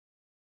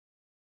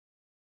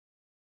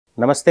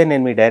నమస్తే,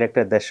 నేను మీ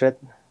director Dashrath.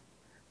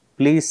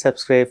 Please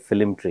subscribe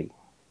FilmTree.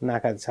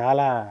 నాకు అది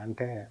చాలా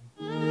అంటే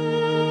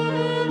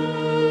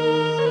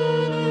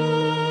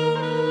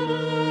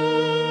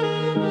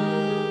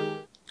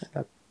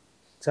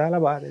చాలా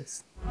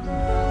బాధేస్తుంది.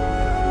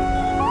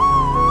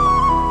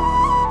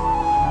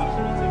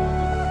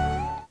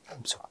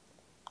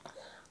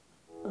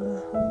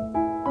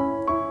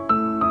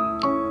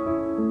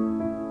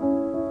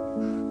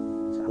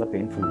 చాలా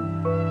పెయిన్ఫుల్.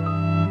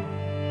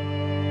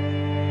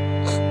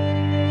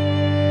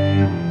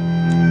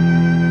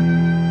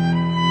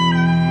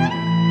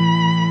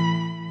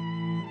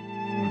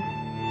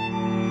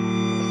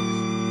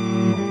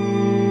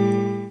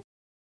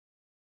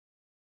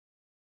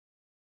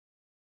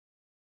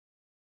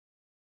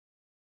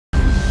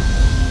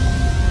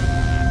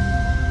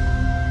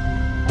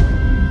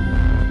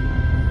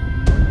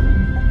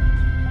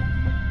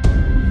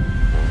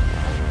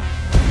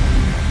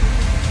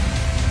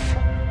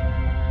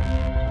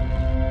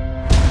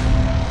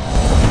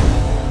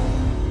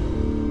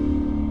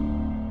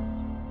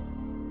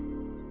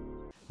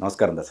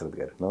 నమస్కారం దశరథ్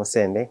గారు. నమస్తే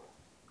అండి.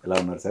 ఎలా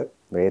ఉన్నారు సార్?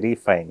 Very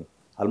fine.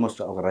 ఆల్మోస్ట్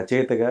ఒక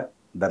రచయితగా,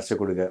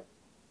 దర్శకుడిగా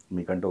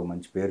మీకంటూ ఒక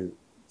మంచి పేరు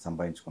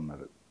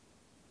సంపాదించుకున్నారు.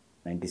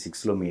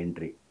 96లో మీ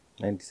ఎంట్రీ.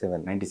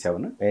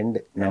 97 ఎండ్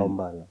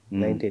నవంబర్లో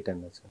 98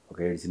 అన్నారు సార్. ఒక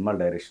 7 సినిమాల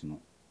డైరెక్షన్,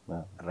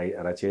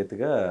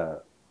 రచయితగా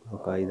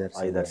ఒక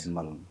 5-6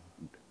 సినిమాలు.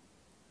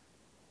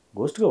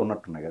 గోస్ట్గా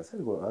ఉన్నట్టున్నాయి కదా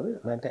సార్. అది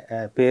అంటే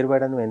పేరు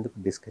పడడం ఎందుకు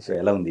డిస్కషన్.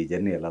 ఎలా ఉంది ఈ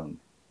జర్నీ? ఎలా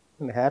ఉంది?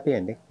 హ్యాపీ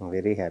అండి,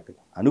 వెరీ హ్యాపీ.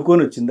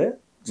 అనుకోని వచ్చిందే?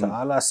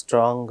 చాలా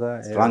స్ట్రాంగ్గా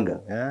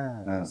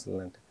అసలు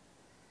అంటే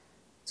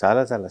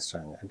చాలా చాలా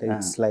స్ట్రాంగ్. అంటే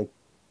ఇట్స్ లైక్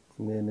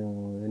నేను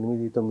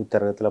 8-9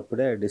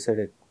 తరగతులప్పుడే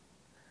decided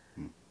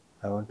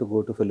I want to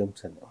go to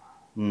films అని.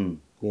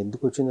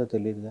 ఎందుకు వచ్చిందో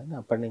తెలియదు కానీ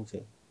అప్పటి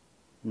నుంచి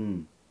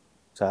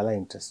చాలా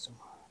ఇంట్రెస్ట్.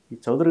 ఈ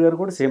చౌదరి గారు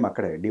కూడా సేమ్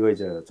అక్కడే, డివై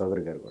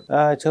చౌదరి గారు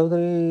కూడా.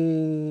 చౌదరి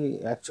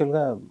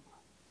యాక్చువల్గా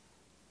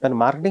తను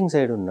మార్కెటింగ్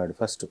సైడ్ ఉన్నాడు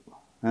ఫస్ట్,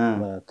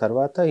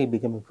 తర్వాత ఈ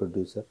become a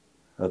producer.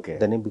 Okay.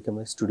 Then ఈ బికమ్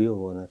ఏ స్టూడియో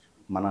ఓనర్.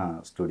 మన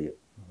స్టూడియో.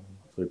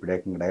 సో ఇప్పుడు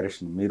ఏకంగా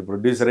డైరెక్షన్ మీరు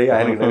ప్రొడ్యూసర్ అయ్యి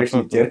ఆయనకి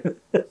డైరెక్షన్ ఇచ్చారు.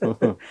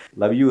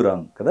 లవ్ యూ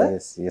రామ్ కదా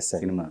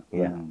సినిమా.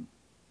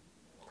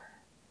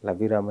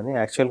 లవ్ యూ రామ్ అని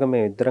యాక్చువల్గా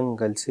మేము ఇద్దరం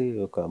కలిసి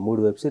ఒక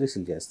 3 వెబ్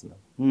సిరీస్లు చేస్తున్నాం.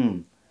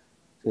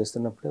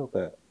 చేస్తున్నప్పుడే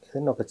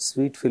ఏదైనా ఒక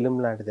స్వీట్ ఫిలిం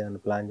లాంటిది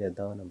ఏమైనా ప్లాన్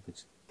చేద్దామని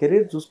అనిపించింది.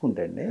 కెరీర్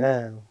చూసుకుంటే అండి,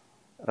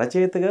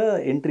 రచయితగా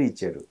ఎంట్రీ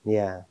ఇచ్చారు,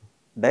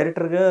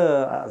 డైరెక్టర్గా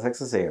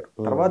సక్సెస్ అయ్యారు,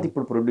 తర్వాత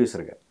ఇప్పుడు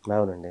ప్రొడ్యూసర్గా.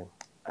 అవునండి.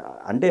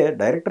 అంటే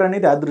డైరెక్టర్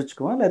అనేది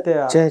యాదృచ్ఛికమా లేకపోతే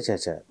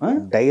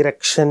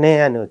డైరెక్షనే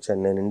అని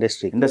వచ్చాను నేను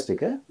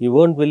ఇండస్ట్రీకి. యూ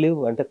వోంట్ బిలీవ్,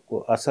 అంటే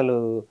అసలు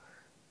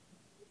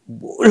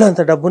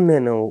బోల్డంత డబ్బును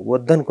నేను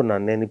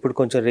వద్దనుకున్నాను. నేను ఇప్పుడు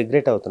కొంచెం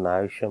రిగ్రెట్ అవుతున్నా ఆ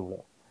విషయంలో.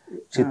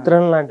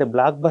 చిత్రం లాంటి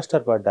బ్లాక్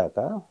బస్టర్ పడ్డాక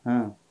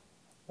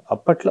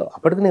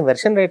అప్పటికి నేను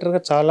వెర్షన్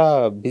రైటర్గా చాలా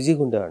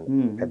బిజీగా ఉండేవాడిని.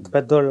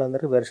 పెద్ద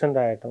వాళ్ళందరికీ వెర్షన్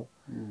రాయటం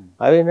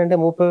అవి ఏంటంటే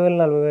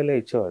 30,000-40,000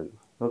 ఇచ్చేవాళ్ళు.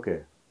 ఓకే.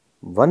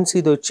 వన్స్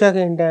ఇది వచ్చాక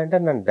ఏంటంటే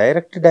నన్ను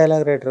డైరెక్ట్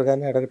డైలాగ్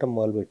రైటర్గానే అడగటం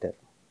మొదలుపెట్టారు.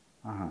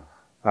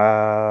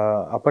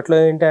 అప్పట్లో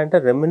ఏంటంటే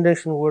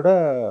రెమ్యునరేషన్ కూడా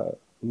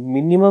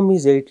మినిమం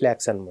ఈజ్ 8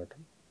 lakhs అనమాట.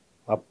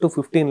 అప్ టు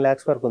 15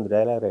 lakhs వరకు ఉంది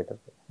డైలాగ్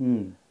రైటర్కి.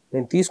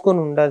 నేను తీసుకొని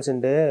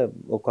ఉండాల్సిందే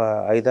ఒక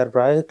 5-6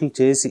 ప్రాజెక్టులు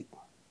చేసి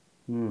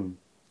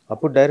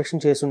అప్పుడు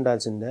డైరెక్షన్ చేసి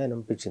ఉండాల్సిందే అని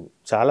అనిపించింది.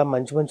 చాలా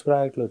మంచి మంచి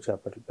ప్రాజెక్టులు వచ్చాయి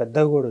అప్పట్లో,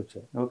 పెద్దవి కూడా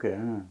వచ్చాయి. ఓకే.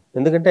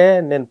 ఎందుకంటే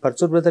నేను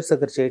పర్చూర్ బ్రదర్స్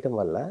దగ్గర చేయటం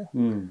వల్ల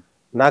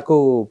నాకు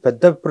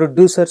పెద్ద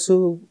ప్రొడ్యూసర్స్,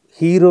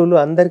 హీరోలు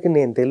అందరికీ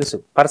నేను తెలుసు,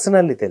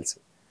 పర్సనల్లీ తెలుసు.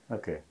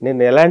 ఓకే.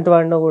 నేను ఎలాంటి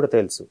వాడినో కూడా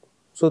తెలుసు.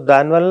 సో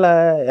దానివల్ల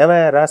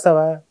ఏమైనా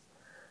రాస్తావా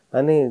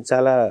అని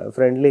చాలా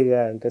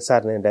ఫ్రెండ్లీగా, అంటే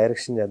సార్ నేను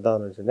డైరెక్షన్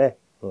చేద్దామని వచ్చిందే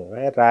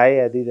రాయి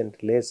అది ఇది అంటే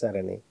లేదు సార్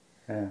అని.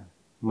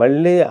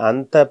 మళ్ళీ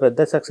అంత పెద్ద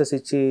సక్సెస్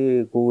ఇచ్చి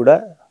కూడా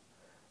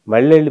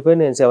మళ్ళీ వెళ్ళిపోయి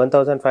నేను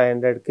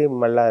 7,500కి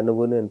మళ్ళీ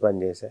నువ్వు నేను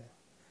పనిచేసా.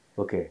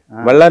 ఓకే.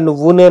 మళ్ళీ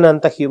నువ్వు నేను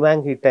అంత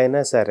హ్యూమాన్ హిట్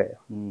అయినా సరే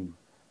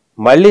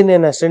మళ్ళీ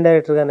నేను అసిస్టెంట్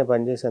డైరెక్టర్గానే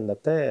పనిచేశాను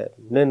తప్పితే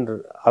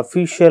నేను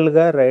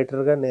అఫీషియల్గా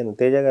రైటర్గా నేను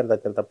తేజ గారి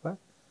దగ్గర తప్ప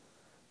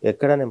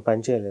ఎక్కడ నేను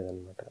పనిచేయలేదు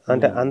అనమాట.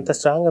 అంటే అంత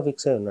స్ట్రాంగ్గా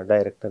ఫిక్స్ అయి ఉన్నా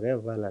డైరెక్టర్గా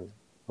ఇవ్వాలని.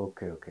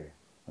 ఓకే. ఓకే.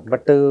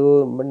 బట్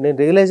నేను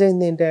రియలైజ్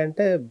అయింది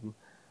ఏంటంటే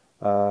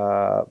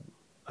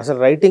అసలు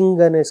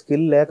రైటింగ్ అనే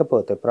స్కిల్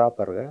లేకపోతే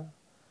ప్రాపర్గా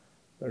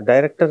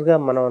డైరెక్టర్గా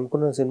మనం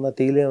అనుకున్న సినిమా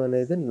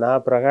తీయలేమనేది నా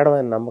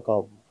ప్రగాఢమైన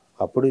నమ్మకం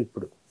అప్పుడు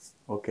ఇప్పుడు.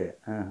 ఓకే.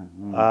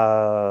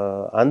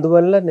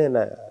 అందువల్ల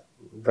నేను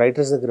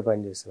రైటర్స్ దగ్గర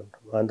పనిచేస్తూ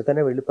ఉంటాం.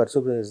 అందుకనే వెళ్ళి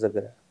పర్సూర్ బ్రదర్స్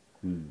దగ్గర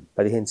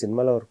 15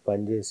 సినిమాల వరకు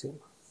పనిచేసి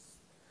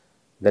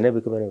దనే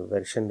బికమ్ ఏ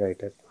వెర్షన్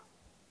రైటర్.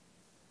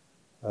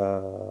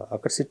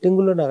 అక్కడ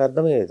సిట్టింగుల్లో నాకు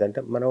అర్థమయ్యేది అంటే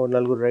మనం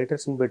 4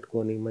 రైటర్స్ని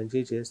పెట్టుకొని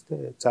మంచిగా చేస్తే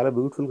చాలా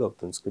బ్యూటిఫుల్గా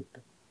అవుతుంది స్క్రిప్ట్.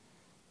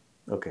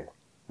 ఓకే.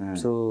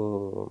 సో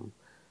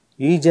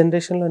ఈ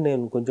జనరేషన్లో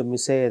నేను కొంచెం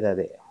మిస్ అయ్యేది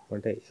అదే.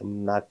 అంటే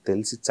నాకు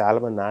తెలిసి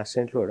చాలామంది నా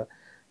అసిస్టెంట్లు కూడా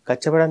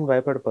కష్టపడడానికి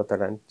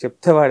భయపడిపోతాడు అని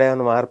చెప్తే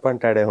వాడేమైనా మార్పు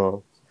అంటాడేమో.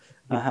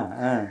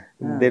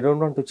 They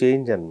don't want to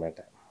change అనమాట.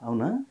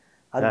 అవునా?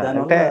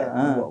 అంటే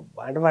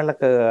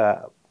వాళ్ళకి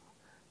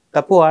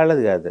తప్పు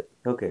వాళ్ళది కాదు.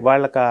 ఓకే.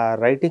 వాళ్ళకి ఆ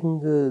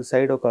రైటింగ్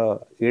సైడ్ ఒక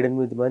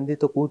 7-8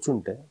 మందితో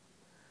కూర్చుంటే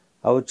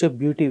ఆ వచ్చే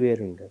బ్యూటీ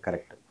వేరుండే.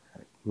 కరెక్ట్.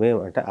 మేము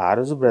అంటే ఆ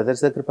రోజు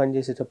బ్రదర్స్ దగ్గర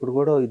పనిచేసేటప్పుడు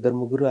కూడా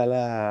 2-3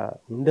 అలా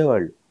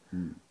ఉండేవాళ్ళు.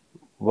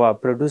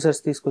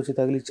 ప్రొడ్యూసర్స్ తీసుకొచ్చి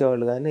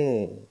తగిలిచ్చేవాళ్ళు, కానీ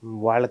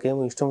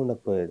వాళ్ళకేమో ఇష్టం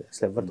ఉండకపోయేది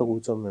అసలు ఎవరితో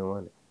కూర్చోము మేము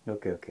అని.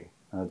 Okay okay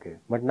okay.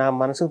 బట్ నా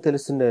మనసుకు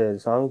తెలుస్తుండే,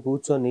 స్వామి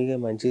కూర్చో నీకే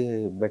మంచి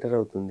బెటర్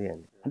అవుతుంది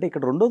అని. అంటే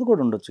ఇక్కడ రెండోది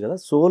కూడా ఉండొచ్చు కదా,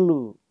 సోల్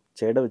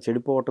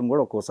చెడిపోవటం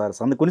కూడా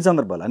ఒక్కోసారి కొన్ని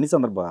సందర్భాలు, అన్ని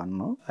సందర్భాలు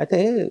అన్ను అయితే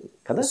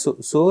కదా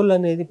సోల్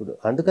అనేది ఇప్పుడు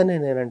అందుకనే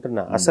నేను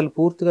అంటున్నా, అసలు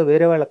పూర్తిగా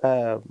వేరే వాళ్ళ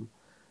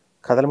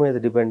కథల మీద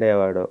డిపెండ్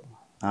అయ్యేవాడు,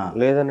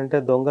 లేదనంటే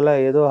దొంగల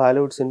ఏదో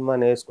హాలీవుడ్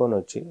సినిమాని వేసుకొని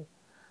వచ్చి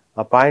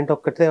ఆ పాయింట్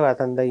ఒక్కటే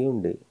అతనిది అయ్యి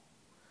ఉండి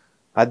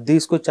అది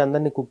తీసుకొచ్చి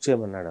అందరినీ కుక్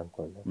చేయమన్నాడు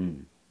అనుకోండి,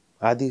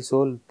 అది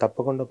సోల్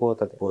తప్పకుండా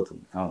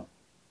పోతుంది.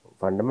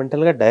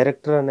 ఫండమెంటల్గా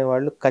డైరెక్టర్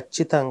అనేవాళ్ళు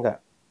ఖచ్చితంగా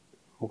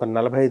ఒక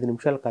 45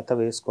 నిమిషాల కథ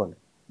వేసుకొని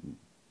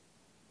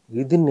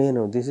ఇది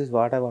this is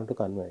what I want to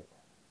convey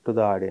to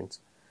the audience,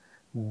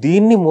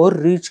 దీన్ని మోర్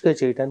రీచ్గా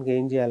చేయడానికి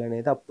ఏం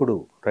చేయాలనేది అప్పుడు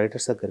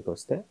రైటర్స్ దగ్గరికి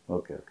వస్తే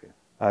ఓకే ఓకే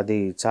అది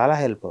చాలా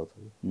హెల్ప్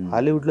అవుతుంది.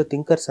 హాలీవుడ్లో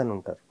థింకర్స్ అని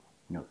ఉంటారు,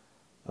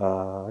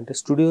 అంటే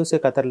స్టూడియోసే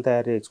కథలు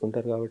తయారు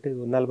చేసుకుంటారు కాబట్టి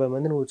 40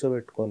 మందిని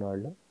కూర్చోబెట్టుకుని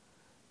వాళ్ళు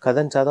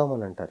కథను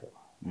చదవమని అంటారు.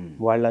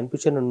 వాళ్ళు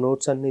అనిపించిన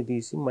నోట్స్ అన్నీ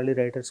తీసి మళ్ళీ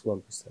రైటర్స్కి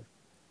పంపిస్తారు.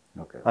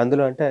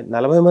 అందులో అంటే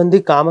 40 మంది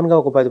కామన్గా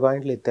ఒక 10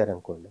 పాయింట్లు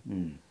ఎత్తారనుకోండి,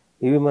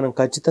 ఇవి మనం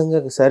ఖచ్చితంగా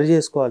సరి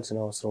చేసుకోవాల్సిన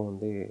అవసరం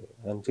ఉంది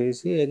అని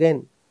చేసి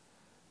అగైన్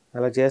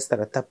అలా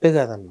చేస్తారు. అది తప్పే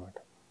కాదనమాట.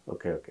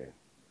 Okay okay.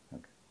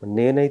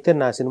 నేనైతే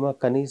నా సినిమా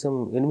కనీసం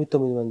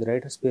 8-9 మంది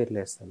రైటర్స్ పేర్లు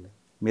వేస్తాను.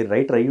 మీరు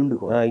రైటర్ అయ్యుండి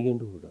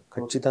కూడా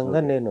ఖచ్చితంగా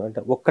నేను అంటే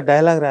ఒక్క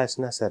డైలాగ్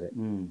రాసినా సరే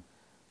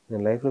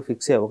నేను లైఫ్లో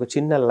ఫిక్స్ అయ్యా, ఒక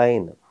చిన్న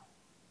line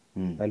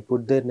I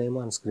put their name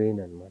on screen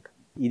అనమాట.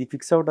 ఇది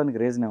ఫిక్స్ అవ్వడానికి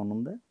రీజన్ ఏమైనా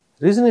ఉందా?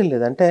 రీజన్ ఏం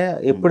లేదు, అంటే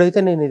ఎప్పుడైతే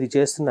నేను ఇది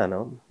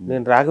చేస్తున్నానో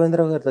నేను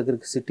రాఘవేంద్ర గారి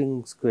దగ్గరికి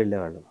సిట్టింగ్స్కి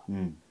వెళ్ళేవాళ్ళం.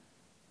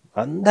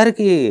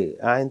 అందరికీ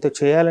ఆయనతో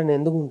చేయాలని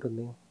ఎందుకు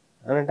ఉంటుంది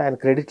అని అంటే ఆయన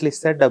క్రెడిట్లు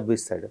ఇస్తాడు, డబ్బు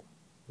ఇస్తాడు,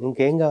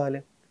 ఇంకేం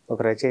కావాలి ఒక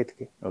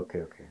రచయితకి? Okay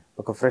okay.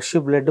 ఒక ఫ్రెష్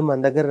బ్లడ్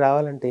మన దగ్గర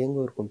రావాలంటే ఏం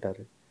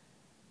కోరుకుంటారు?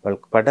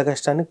 వాళ్ళకి పడ్డ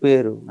కష్టానికి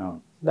పేరు,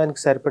 దానికి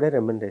సరిపడే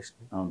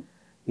రెమ్యునరేషన్,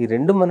 ఈ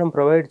రెండు మనం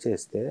ప్రొవైడ్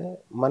చేస్తే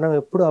మనం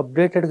ఎప్పుడు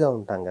అప్డేటెడ్గా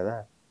ఉంటాం కదా.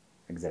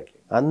 ఎగ్జాక్ట్లీ.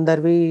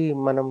 అందరివి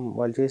మనం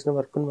వాళ్ళు చేసిన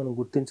వర్క్ని మనం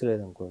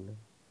గుర్తించలేదు అనుకోండి,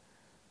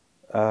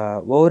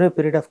 ఓవర్ ఏ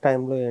పీరియడ్ ఆఫ్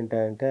టైంలో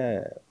ఏంటంటే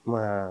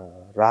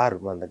రారు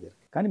మన దగ్గర.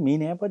 కానీ మీ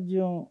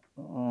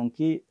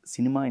నేపథ్యంకి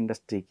సినిమా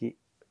ఇండస్ట్రీకి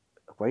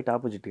క్వైట్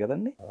ఆపోజిట్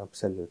కదండి.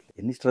 అబ్సల్యూట్లీ.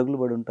 ఎన్ని స్ట్రగుల్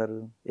పడి ఉంటారు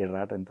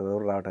ఇంత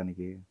దూరం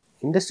రావడానికి?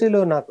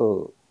 ఇండస్ట్రీలో నాకు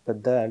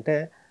పెద్ద అంటే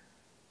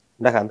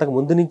నాకు అంతకు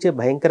ముందు నుంచే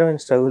భయంకరమైన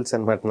స్ట్రగుల్స్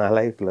అనమాట నా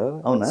లైఫ్లో.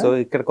 సో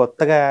ఇక్కడ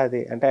కొత్తగా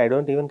అది అంటే I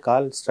don't even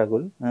call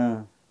struggle,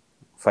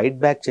 fight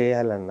back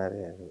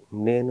చేయాలన్నది.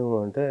 నేను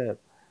అంటే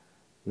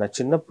నా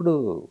చిన్నప్పుడు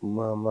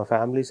మా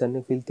ఫ్యామిలీస్ అన్ని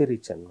ఫిల్తీ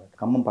రిచ్ అనమాట.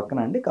 ఖమ్మం పక్కన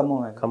అండి?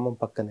 ఖమ్మం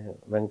పక్కనే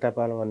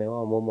వెంకటాపాలెం అనేమో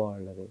అమ్మమ్మ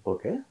వాళ్ళది.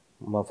 ఓకే.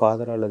 మా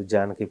ఫాదర్ వాళ్ళది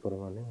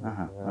జానకీపురం అని.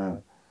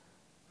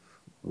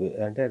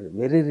 అంటే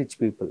very rich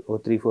people,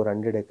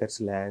 300-400 acres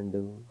land.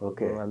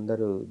 Okay.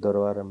 అందరూ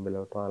దొరవారం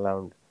పిలవటం అలా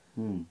ఉంది.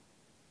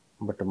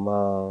 బట్ మా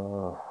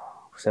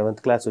 7th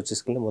క్లాస్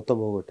వచ్చేసుకుని మొత్తం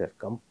పోగొట్టారు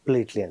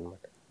కంప్లీట్లీ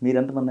అనమాట. మీరు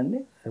ఎంతమంది అండి?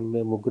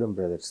 మేము 3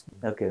 బ్రదర్స్.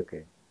 Okay okay.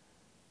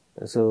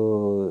 సో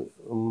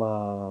మా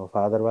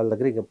ఫాదర్ వాళ్ళ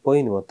దగ్గర ఇక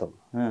పోయింది మొత్తం.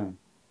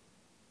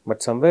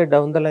 But somewhere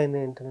down the line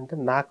ఏంటంటే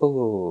నాకు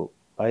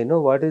I know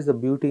what is the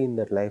beauty in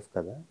that life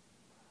కదా,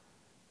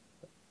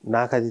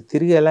 నాకు అది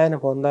తిరిగి ఎలా అయినా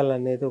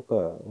పొందాలనేది ఒక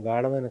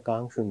గాఢమైన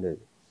కాంక్ష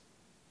ఉండేది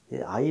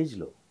ఆ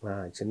ఏజ్లో.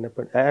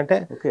 చిన్నప్పటి అంటే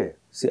ఓకే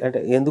అంటే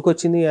ఎందుకు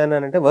వచ్చింది అని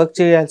అంటే వర్క్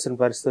చేయాల్సిన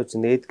పరిస్థితి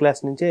వచ్చింది. 8th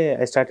క్లాస్ నుంచే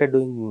I started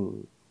doing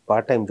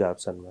part time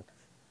jobs అనమాట.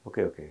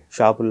 Okay okay.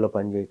 షాపుల్లో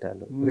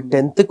పనిచేయటాలు.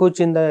 10th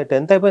వచ్చిందా,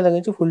 10th అయిపోయిన దగ్గర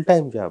నుంచి ఫుల్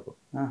టైం జాబ్.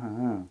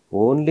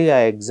 ఓన్లీ ఆ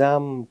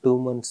ఎగ్జామ్ 2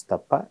 months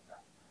తప్ప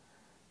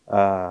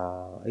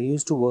ఐ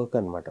యూస్ టు వర్క్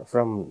అనమాట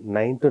ఫ్రమ్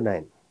 9 to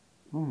 9.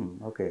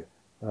 ఓకే.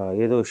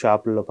 ఏదో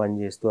షాపుల్లో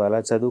పనిచేస్తూ అలా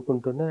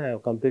చదువుకుంటూనే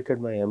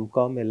completed my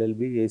MCom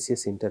LLB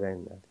ACS inter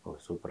అయింది.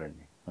 సూపర్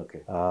అండి. ఓకే.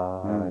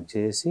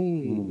 చేసి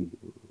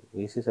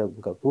ACS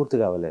ఇంకా పూర్తి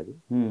కావలేదు.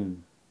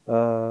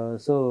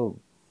 సో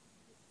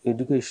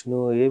ఎడ్యుకేషన్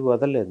ఏవి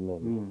వదలలేదు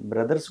మేము.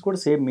 బ్రదర్స్ కూడా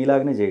సేమ్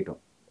మీలాగానే చేయటం,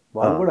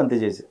 వాళ్ళు కూడా అంతే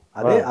చేసి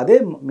అదే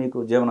మీకు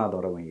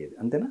జీవనాధారం అయ్యేది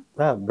అంతేనా?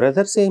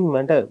 బ్రదర్స్ ఏం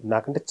అంటే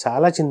నాకంటే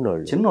చాలా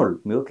చిన్నోళ్ళు.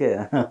 ఓకే.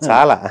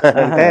 చాలా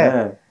అంటే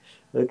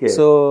ఓకే.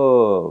 సో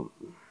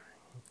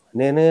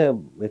నేనే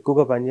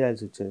ఎక్కువగా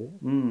పనిచేయాల్సి వచ్చేది.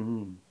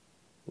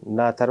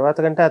 నా తర్వాత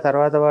కంటే ఆ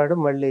తర్వాత వాడు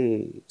మళ్ళీ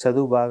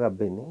చదువు బాగా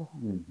అబ్బింది.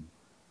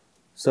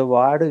 సో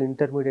వాడు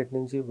ఇంటర్మీడియట్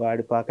నుంచి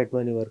వాడి పాకెట్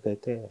మనీ వరకు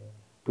అయితే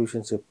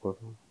ట్యూషన్స్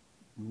చెప్పుకోవడం.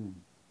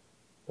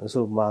 సో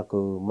మాకు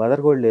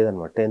మదర్ కూడా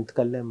లేదనమాట. 10th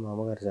కల్లా మా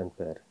అమ్మగారు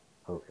చనిపోయారు.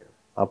 ఓకే.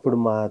 అప్పుడు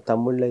మా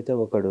తమ్ముళ్ళు అయితే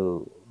ఒకడు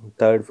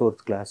 3rd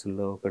 4th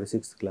క్లాసుల్లో, ఒకడు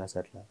 6th క్లాస్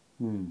అట్లా.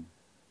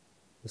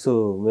 సో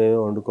మేమే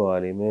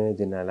వండుకోవాలి, మేమే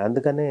తినాలి.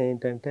 అందుకనే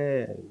ఏంటంటే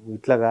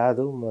ఇట్లా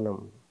కాదు, మనం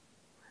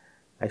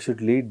I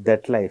should lead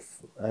that life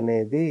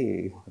అనేది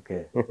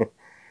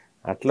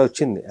అట్లా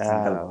వచ్చింది.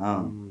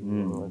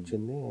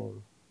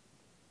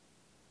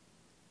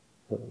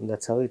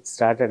 That's how it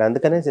started.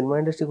 అందుకనే సినిమా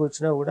ఇండస్ట్రీకి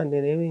వచ్చినా కూడా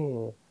నేనేమి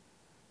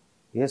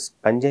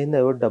పని చేయింది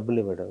ఎవరు డబ్బులు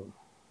ఇవ్వడు,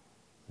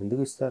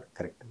 ఎందుకు ఇస్తారు?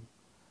 కరెక్ట్.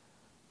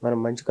 మనం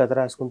మంచి కథ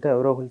రాసుకుంటే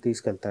ఎవరో ఒకరు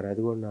తీసుకెళ్తారు,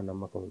 అది కూడా నా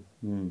నమ్మకం ఉంది.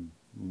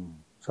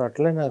 సో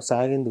అట్లే నాకు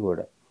సాగింది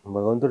కూడా.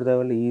 భగవంతుడి దయ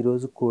వల్ల ఈ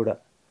రోజుకి కూడా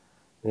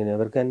నేను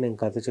ఎవరికైనా నేను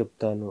కథ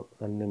చెప్తాను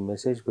అని నేను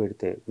మెసేజ్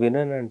పెడితే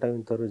వినని అంటాం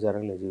ఇంతవరకు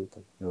జరగలేదు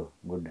జీవితం.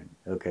 గుడ్ అండి.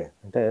 ఓకే.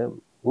 అంటే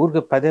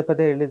ఊరికి పదే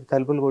పదే వెళ్ళి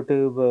తలుపులు కొట్టి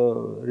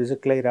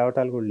రిజెక్ట్లు అయ్యి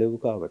రావటాలు కూడా లేవు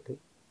కాబట్టి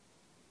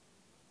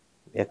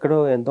ఎక్కడో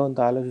ఎంతో అంత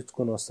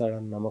ఆలోచించుకొని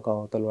వస్తాడని నమ్మకం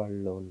అవతల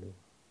వాళ్ళలో ఉంది.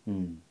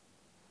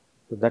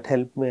 So that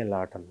help me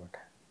lot అనమాట.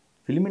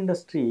 ఫిలిం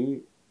ఇండస్ట్రీ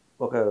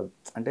ఒక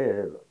అంటే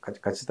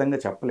ఖచ్చితంగా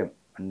చెప్పలేం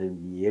అంటే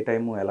ఏ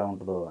టైము ఎలా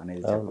ఉంటుందో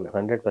అనేది చెప్పలేం.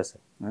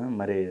 100%.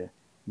 మరి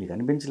మీకు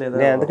అనిపించలేదా?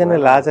 అందుకని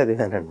లా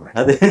చదివాను అనమాట.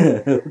 అదే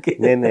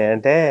నేను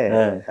అంటే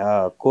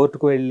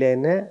కోర్టుకు వెళ్ళి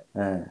అయినా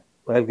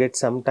I get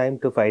some time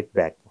to fight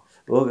back,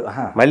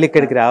 మళ్ళీ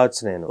ఇక్కడికి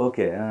రావచ్చు నేను.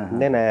 ఓకే.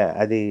 నేను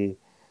అది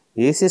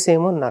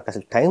వేసేసేమో నాకు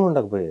అసలు టైం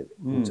ఉండకపోయేది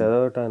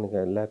చదవటానికి,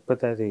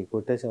 లేకపోతే అది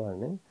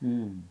కొట్టేసేవాడిని.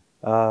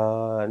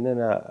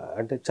 నేను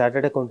అంటే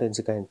చార్టెడ్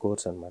అకౌంటెన్సీ కైండ్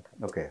కోర్స్ అనమాట.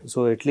 ఓకే.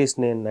 సో అట్లీస్ట్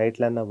నేను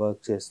నైట్లన్నా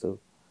వర్క్ చేస్తూ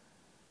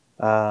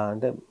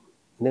అంటే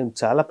నేను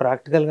చాలా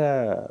ప్రాక్టికల్గా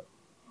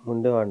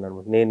ఉండేవాడిని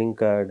అనమాట. నేను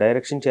ఇంకా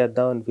డైరెక్షన్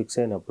చేద్దామని ఫిక్స్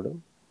అయినప్పుడు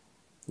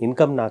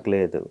ఇన్కమ్ నాకు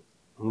లేదు,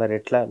 మరి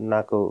ఎట్లా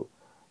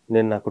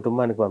నేను నా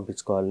కుటుంబానికి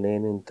పంపించుకోవాలి,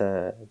 నేను ఇంత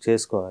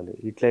చేసుకోవాలి,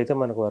 ఇట్లయితే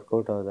మనకు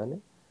వర్కౌట్ అవ్వదని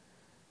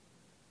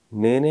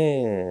నేనే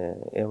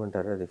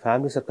ఏమంటారు అది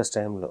ఫ్యామిలీ సర్కస్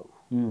టైంలో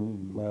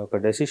ఒక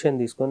డెసిషన్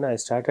తీసుకొని ఐ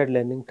స్టార్టెడ్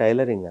లెర్నింగ్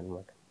టైలరింగ్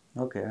అనమాట.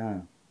 ఓకే.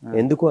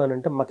 ఎందుకు అని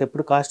అంటే మాకు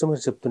ఎప్పుడు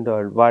కస్టమర్స్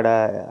చెప్తుంటేవాళ్ళు,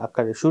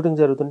 అక్కడ షూటింగ్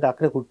జరుగుతుంటే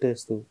అక్కడే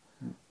కుట్టేస్తూ,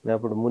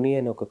 అప్పుడు ముని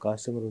అని ఒక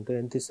కస్టమర్ ఉంటే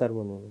ఎంత ఇస్తారు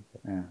ముని,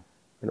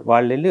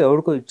 వాళ్ళు వెళ్ళి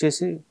ఎవరికో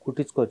ఇచ్చేసి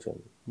కుట్టించుకోవచ్చు,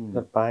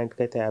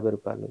 ప్యాంట్కి అయితే 50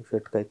 రూపాయలు,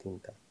 షర్ట్కి అయితే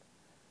ఇంత.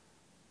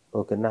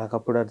 ఓకే, నాకు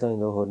అప్పుడు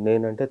అర్థమైంది, ఓహో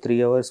నేనంటే 3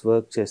 hours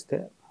వర్క్ చేస్తే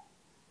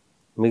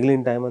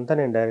మిగిలిన టైం అంతా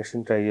నేను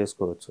డైరెక్షన్ ట్రై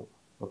చేసుకోవచ్చు.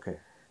 ఓకే.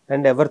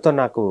 అండ్ ఎవరితో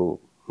నాకు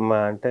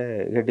అంటే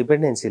ఇక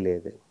డిపెండెన్సీ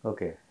లేదు.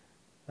 ఓకే.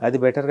 అది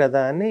బెటర్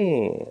కదా అని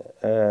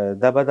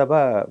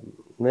దబా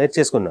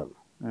నేర్చేసుకున్నాం.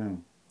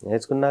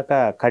 నేర్చుకున్నాక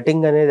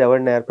కటింగ్ అనేది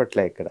ఎవరు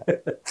నేర్పట్లే ఇక్కడ,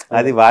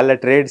 అది వాళ్ళ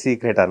ట్రేడ్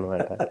సీక్రెట్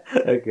అనమాట.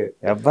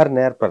 ఎవ్వరు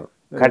నేర్పరు,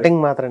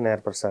 కటింగ్ మాత్రం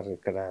నేర్పరు సార్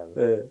ఇక్కడ.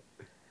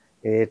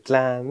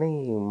 ఎట్లా అని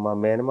మా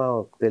మేనమా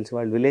తెలిసి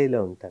వాళ్ళు విలేజ్లో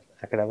ఉంటారు,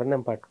 అక్కడ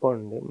ఎవరినైనా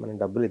పట్టుకోండి మనం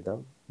డబ్బులు ఇద్దాం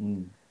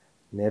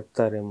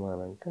నేర్పుతారేమో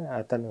అని అంటే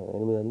అతను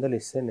 800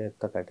 ఇస్తే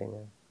నేర్పుతా కటింగ్.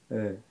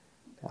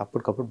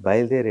 అప్పటికప్పుడు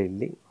బయలుదేరి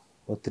వెళ్ళి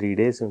 3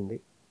 days ఉండి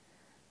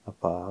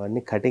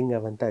అవన్నీ కటింగ్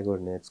అవంతా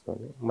కూడా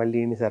నేర్చుకొని మళ్ళీ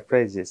ఈయన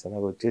సర్ప్రైజ్ చేశాను,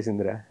 నాకు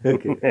వచ్చేసిందిరా.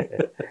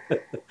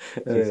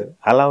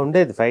 అలా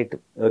ఉండేది ఫైట్.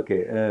 ఓకే.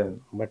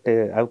 బట్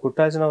అవి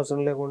కుట్టాల్సిన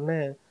అవసరం లేకుండా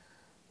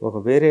ఒక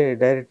వేరే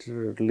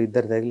డైరెక్టర్లు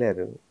 2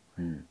 తగిలారు,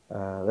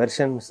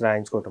 వెర్షన్స్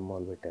రాయించుకోవటం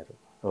మొదలుపెట్టారు.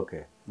 ఓకే.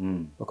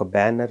 ఒక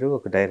బ్యానరు,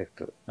 ఒక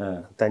డైరెక్టర్,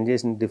 తను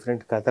చేసిన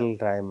డిఫరెంట్ కథలు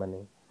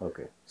రాయమని.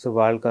 ఓకే. సో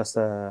వాళ్ళు కాస్త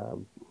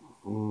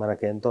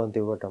మనకి ఎంతో అంత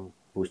ఇవ్వటం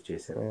పూస్ట్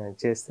చేశారు,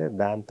 చేస్తే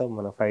దాంతో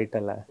మన ఫైట్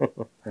అలా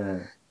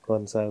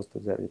కొనసాగుతూ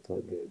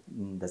జరుగుతుంది.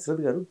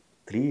 దశరథ్ గారు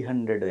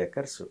 300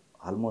 acres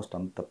ఆల్మోస్ట్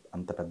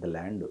అంత పెద్ద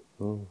ల్యాండ్,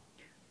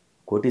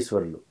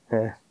 కోటీశ్వరులు,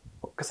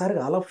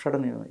 ఒక్కసారిగా ఆల్ ఆఫ్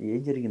సడన్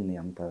ఏం జరిగింది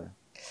అంత?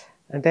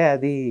 అంటే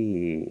అది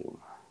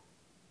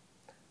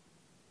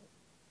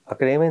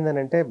అక్కడ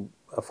ఏమైందనంటే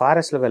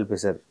ఫారెస్ట్లో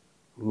కలిపేశారు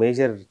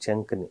మేజర్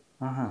చంక్ని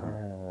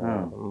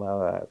మా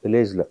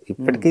విలేజ్లో.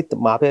 ఇప్పటికీ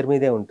మా పేరు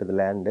మీదే ఉంటుంది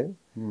ల్యాండ్,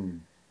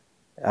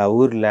 ఆ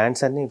ఊరు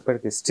ల్యాండ్స్ అన్నీ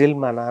ఇప్పటికీ స్టిల్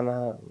మా నాన్న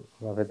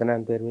మా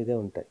పెద్దనాన్న పేరు మీదే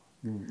ఉంటాయి.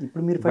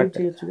 ఇప్పుడు మీరు ఫైట్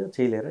చేయొచ్చుగా,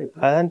 చేయలేరా?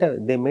 అదంటే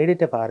they made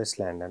it A forest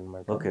land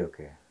అనమాట. ఓకే.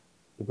 ఓకే.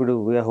 ఇప్పుడు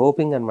వీఆర్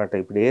హోపింగ్ అనమాట,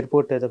 ఇప్పుడు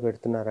ఎయిర్పోర్ట్ ఏదో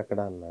పెడుతున్నారు అక్కడ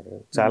అన్నారు,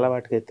 చాలా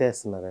వాటికి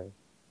ఎత్తేస్తున్నారు అవి.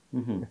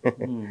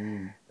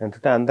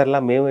 అంటే అందరిలా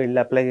మేము వెళ్ళి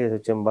అప్లై చేసి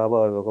వచ్చాం, బాబా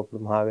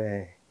ఒకప్పుడు మావే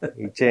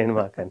ఇచ్చేయండి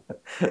మాకని.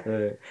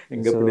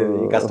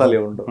 కష్టాలు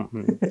ఏముండవు.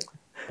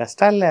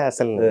 కష్టాలే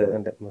అసలు,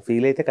 అంటే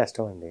ఫీల్ అయితే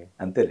కష్టం అండి.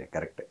 అంతేలే,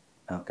 కరెక్టే.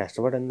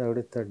 కష్టపడింది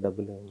ఎవడిస్తాడు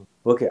డబ్బులు.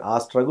 ఓకే. ఆ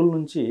స్ట్రగుల్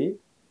నుంచి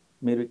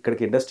మీరు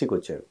ఇక్కడికి ఇండస్ట్రీకి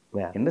వచ్చారు.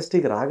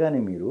 ఇండస్ట్రీకి రాగానే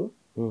మీరు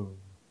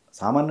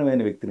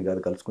సామాన్యమైన వ్యక్తిని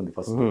కాదు కలుసుకుంది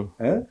ఫస్ట్,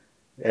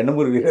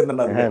 యండమూరి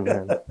వీరేంద్రనాథ్.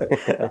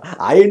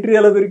 ఆ ఎంట్రీ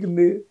ఎలా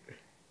దొరికింది?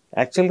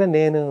 యాక్చువల్గా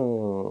నేను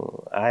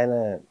ఆయన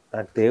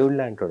నాకు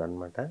దేవుళ్ళ అంటాడు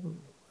అనమాట,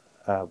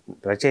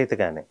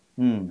 రచయితగానే.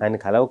 ఆయన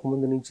కలవక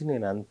ముందు నుంచి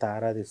నేను అంత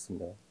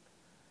ఆరాధిస్తుండే.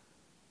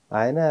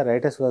 ఆయన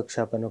రైటర్స్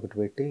వర్క్షాప్ అని ఒకటి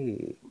పెట్టి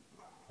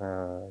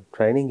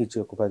ట్రైనింగ్ ఇచ్చి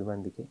ఒక 10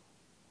 మందికి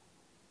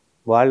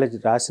వాళ్ళు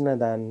రాసిన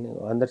దాన్ని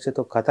అందరి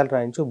చేత కథలు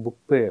రాయించి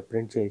బుక్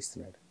ప్రింట్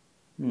చేయిస్తున్నాడు.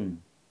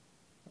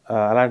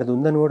 అలాంటిది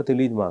ఉందని కూడా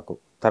తెలియదు మాకు.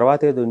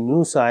 తర్వాత ఏదో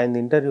న్యూస్ ఆయన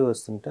ఇంటర్వ్యూ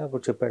వస్తుంటే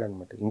అప్పుడు చెప్పాడు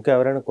అనమాట, ఇంకా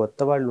ఎవరైనా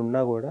కొత్త వాళ్ళు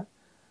ఉన్నా కూడా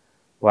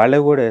వాళ్ళే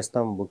కూడా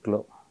వేస్తాం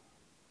బుక్లో,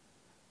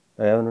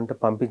 ఏమైనా ఉంటే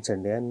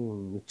పంపించండి అని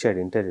ఇచ్చాడు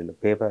ఇంటర్వ్యూలో.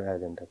 పేపర్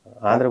అదంటే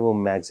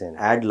ఆంధ్రభూమి మ్యాగజైన్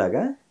యాడ్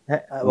లాగా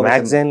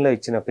మ్యాగజైన్లో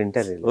ఇచ్చిన ఒక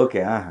ఇంటర్వ్యూలో.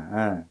 ఓకే.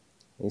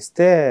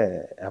 ఇస్తే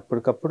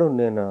అప్పటికప్పుడు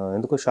నేను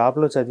ఎందుకో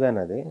షాప్లో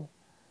చదివాను, అది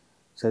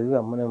చదివి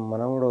అమ్మ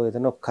మనం కూడా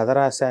ఏదైనా ఒక కథ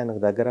రాస్తే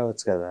ఆయనకు దగ్గర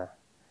అవ్వచ్చు కదా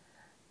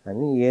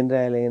అని ఏం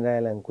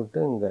రాయాలి అనుకుంటూ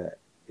ఇంకా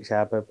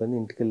షాప్ అయిపోయింది.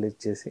 ఇంటికి వెళ్ళి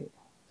ఇచ్చేసి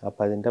ఆ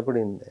 10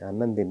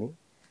 అన్నం తిని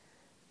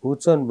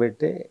కూర్చొని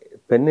పెట్టి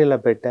పెన్ను ఇలా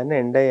పెట్టాను.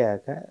 ఎండ్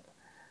అయ్యాక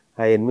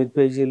ఆ 8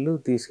 పేజీలు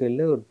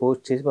తీసుకెళ్ళి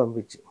పోస్ట్ చేసి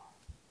పంపించి,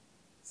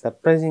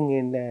 సర్ప్రైజింగ్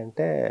ఏంటి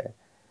అంటే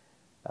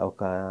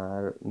ఒక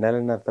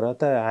నెలన్నర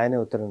తర్వాత ఆయనే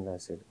ఉత్తరం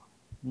రాశాడు.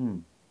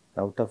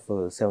 అవుట్ ఆఫ్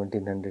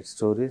 1700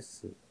 స్టోరీస్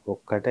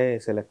ఒక్కటే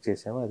సెలెక్ట్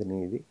చేసాము, అది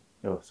నీది.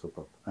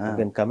 Super, you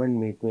can come and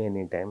meet me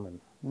any time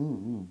అని.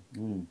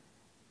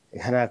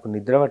 ఇక నాకు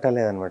నిద్ర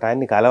పట్టలేదనమాట.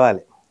 ఆయన్ని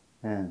కలవాలి,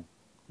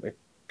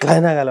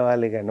 ఎట్లయినా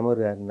కలవాలి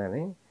యండమూరి గారిని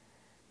అని.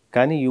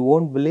 కానీ you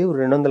won't believe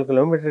 200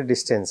 kilometre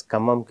distance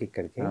ఖమ్మంకి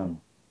ఇక్కడికి.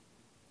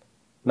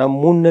 నా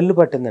 3 నెలలు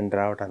పట్టిందండి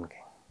రావడానికి.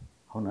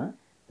 అవునా?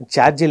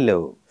 ఛార్జీలు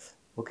లేవు.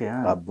 ఓకే.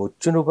 ఆ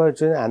బొచ్చు రూపాయి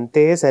వచ్చి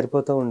అంతే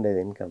సరిపోతూ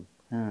ఉండేది ఇన్కమ్.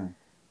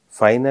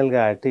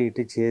 ఫైనల్గా అటు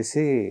ఇటు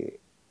చేసి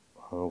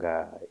ఇంకా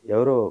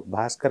ఎవరో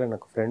భాస్కర్ అని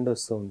ఒక ఫ్రెండ్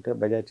వస్తూ ఉంటే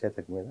బజాజ్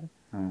చేతక్ మీద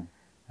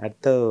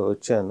అట్తో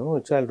వచ్చాను.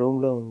 వచ్చి వాళ్ళ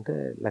రూమ్లో ఉంటే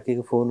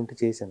లక్కీగా ఫోన్ ఉంటే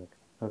చేశాను.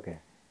 ఓకే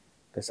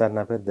సార్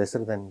నా పేరు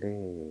దశరథ్ అండి,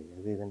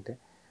 అది ఇదంటే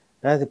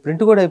అది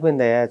ప్రింట్ కూడా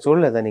అయిపోయిందా,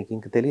 చూడలేదా నీకు,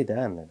 ఇంక తెలీదా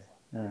అన్నాడు.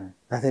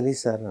 నాకు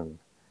తెలియదు సార్ అన్న.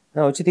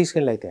 వచ్చి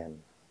తీసుకెళ్ళి అయితే అన్న.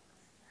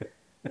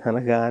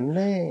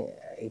 అనగానే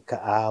ఇక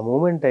ఆ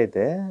మూమెంట్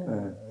అయితే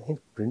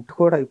ప్రింట్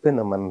కూడా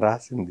అయిపోయిందా మనం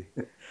రాసింది,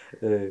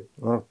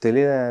 మనకు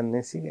తెలియదా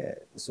అనేసి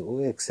సో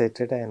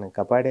ఎక్సైటెడ్. ఆయన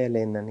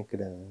కపాడేయాలేందని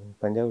ఇక్కడ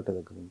పంజాగుట్ట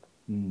దగ్గర ఉంటుంది.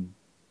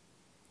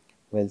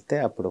 వెళ్తే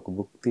అప్పుడు ఒక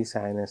బుక్ తీసి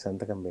ఆయన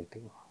సంతకం పెట్టి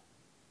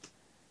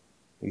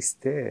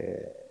ఇస్తే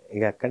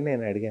ఇక అక్కడ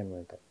నేను అడిగాను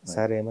అనమాట,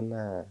 సార్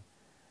ఏమన్నా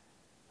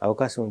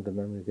అవకాశం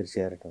ఉంటుందా మీ దగ్గర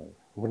చేరటం?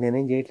 ఇప్పుడు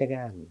నేనేం చేయట్లేగా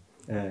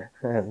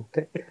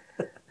అంటే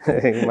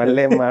మళ్ళీ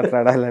ఏం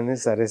మాట్లాడాలని,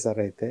 సరే సార్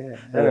అయితే.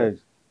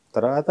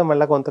 తర్వాత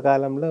మళ్ళీ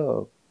కొంతకాలంలో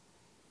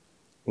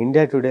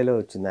ఇండియా టుడేలో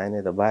వచ్చింది, ఆయన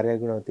ఏదో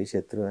భార్యాగుణవతి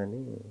శత్రు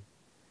అని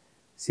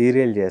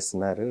సీరియల్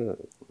చేస్తున్నారు,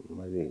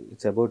 అది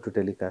ఇట్స్ అబౌట్ టు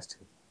టెలికాస్ట్.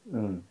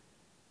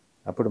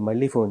 అప్పుడు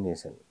మళ్ళీ ఫోన్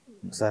చేశాను,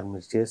 సార్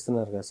మీరు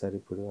చేస్తున్నారు కదా సార్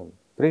ఇప్పుడు,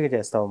 ఫ్రీగా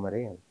చేస్తావు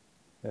మరి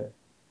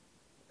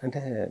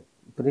అంటే,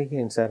 ఫ్రీగా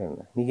ఏంటి సార్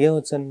అన్న, నీకేం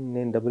వచ్చని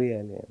నేను డబ్బులు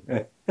ఇవ్వాలి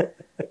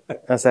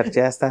అని. సార్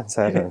చేస్తాను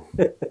సార్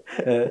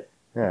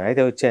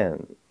అయితే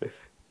వచ్చాను.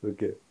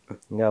 ఓకే.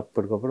 ఇంకా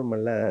అప్పటికప్పుడు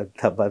మళ్ళీ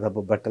దబ్బ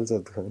బట్టలు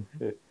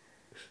చదువుకొని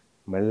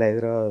మళ్ళీ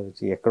హైదరాబాద్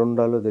వచ్చి ఎక్కడ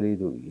ఉండాలో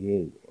తెలియదు, ఏ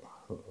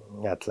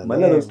అట్లా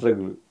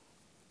స్ట్రగుల్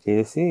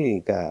చేసి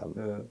ఇక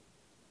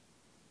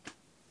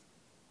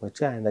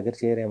వచ్చి ఆయన దగ్గర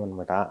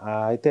చేరామన్నమాట.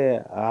 అయితే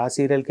ఆ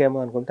సీరియల్కి ఏమో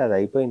అనుకుంటే అది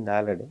అయిపోయింది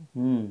ఆల్రెడీ.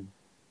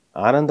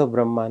 ఆనంద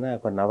బ్రహ్మ అని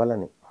ఒక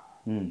నవలని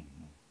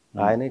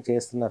ఆయనే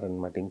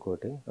చేస్తున్నారనమాట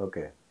ఇంకోటి.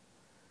 ఓకే.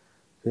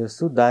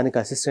 చేస్తూ దానికి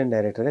అసిస్టెంట్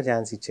డైరెక్టర్గా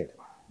ఛాన్స్ ఇచ్చాడు.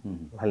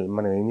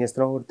 మనం ఏం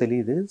చేస్తున్నామో కూడా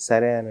తెలియదు.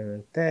 సరే అని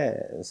అంటే,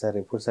 సార్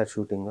ఎప్పుడు సార్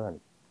షూటింగ్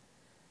అని.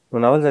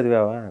 నువ్వు నవల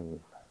చదివావా?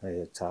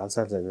 అయ్యో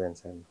చాలాసార్లు చదివాను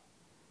సార్.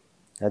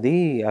 అది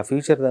ఆ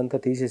ఫ్యూచర్ అంతా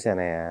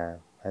తీసేసానయ్యా,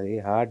 అది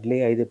హార్డ్లీ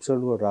 5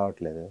 ఎపిసోడ్లు కూడా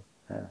రావట్లేదు,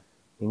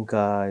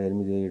 ఇంకా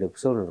 8-7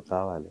 ఎపిసోడ్లు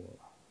కావాలి.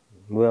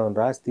 నువ్వేమైనా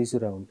రాసి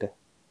తీసుకురా ఉంటే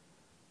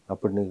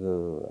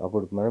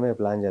అప్పుడు మనమే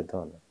ప్లాన్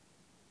చేద్దాం అన్న.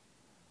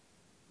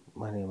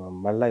 మరి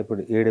మళ్ళీ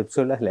ఇప్పుడు 7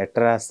 ఎపిసోడ్లు అసలు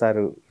ఎట్లా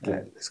రాస్తారు, ఇట్లా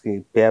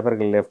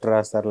పేపర్కి లెఫ్ట్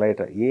రాస్తారు,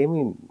 లైట్ ఏమీ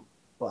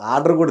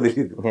ఆర్డర్ కూడా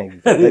తెలియదు,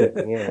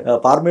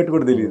 ఫార్మేట్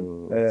కూడా తెలియదు.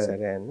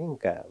 సరే అని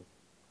ఇంకా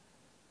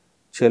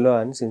చలో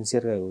అని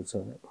సిన్సియర్గా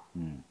కూర్చొని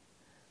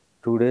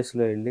 2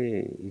 డేస్లో వెళ్ళి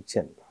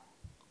ఇచ్చాను.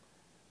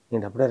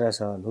 నేను అప్పుడే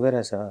రాసావా, నువ్వే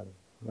రాసావా?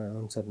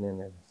 అవును సార్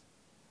నేనే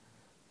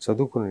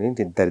చదువుకున్నాను.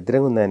 ఏంటి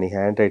దరిద్రంగా ఉందా నీ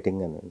హ్యాండ్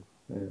రైటింగ్ అని.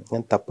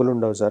 నేను తప్పులు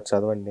ఉండవు సార్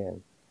చదవండి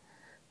అని.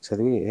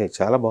 చదివి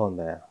చాలా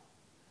బాగుందా,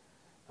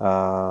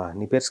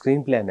 నీ పేరు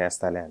స్క్రీన్ ప్లే అని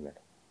వేస్తాలే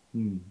అన్నాడు.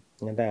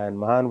 అంటే ఆయన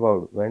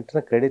మహానుభావుడు,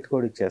 వెంటనే క్రెడిట్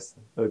కూడా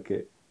ఇచ్చేస్తాను. ఓకే.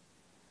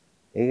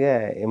 ఇక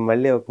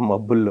మళ్ళీ ఒక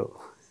మబ్బుల్లో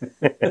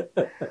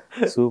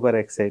సూపర్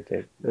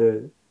ఎక్సైటెడ్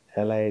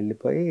అలా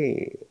వెళ్ళిపోయి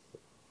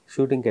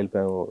షూటింగ్కి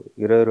వెళ్ళిపోయాము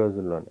 20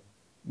 రోజుల్లోనే.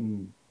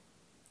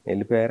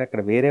 వెళ్ళిపోయారు.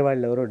 అక్కడ వేరే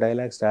వాళ్ళు ఎవరో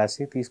డైలాగ్స్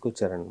రాసి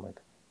తీసుకొచ్చారనమాట.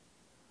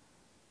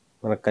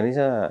 మనకు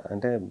కనీసం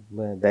అంటే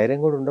ధైర్యం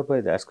కూడా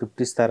ఉండకపోయేది. ఆ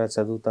స్క్రిప్ట్ ఇస్తారా,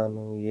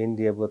 చదువుతాను, ఏం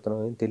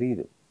చేయబోతున్నావు ఏం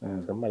తెలియదు.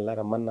 మళ్ళీ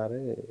రమ్మన్నారు,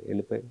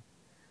 వెళ్ళిపోయి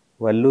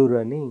వల్లూరు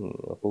అని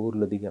ఒక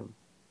ఊర్లో దిగాం.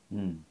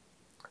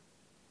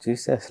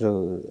 చూస్తే అసలు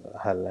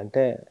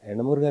అంటే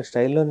యండమూరి గారి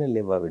స్టైల్లోనే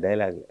లేవు అవి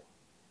డైలాగులు.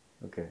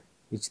 ఓకే.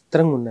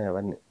 విచిత్రంగా ఉన్నాయి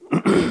అవన్నీ.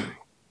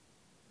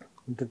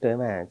 ఉంటుంటే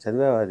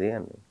చదివావు అది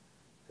అని.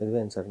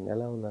 చదివాను సార్.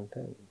 ఎలా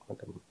ఉందంటే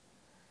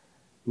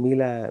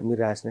మీరు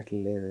రాసినట్లు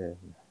లేదు,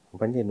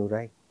 పని చేయి నువ్వు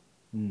రాయి,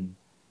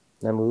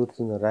 నన్ను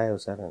కుదురుతుంది రాయవు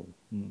సార్ అని.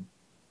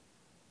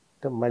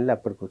 అంటే మళ్ళీ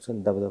అప్పటికి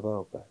కూర్చొని దబదబా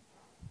ఒక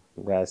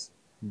రాసి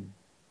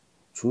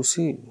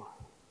చూసి,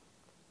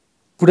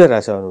 ఇప్పుడే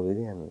రాసావు నువ్వు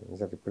ఇది అని.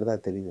 సార్ ఇప్పుడుదా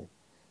తెలియదు,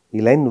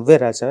 ఈ లైన్ నువ్వే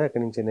రాసావా,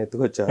 ఎక్కడి నుంచి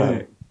ఎత్తుకొచ్చావా?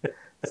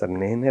 సార్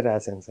నేనే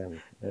రాశాను సార్.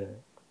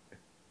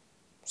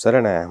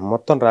 సరేనా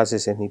మొత్తం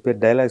రాసేసాను, నీ పేరు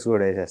డైలాగ్స్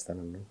కూడా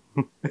వేసేస్తాను.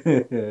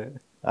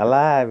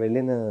 అలా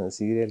వెళ్ళిన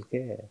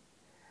సీరియల్కే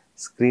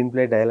స్క్రీన్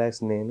ప్లే,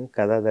 డైలాగ్స్ నేను,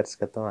 కథా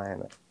దర్శకత్వం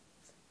ఆయన.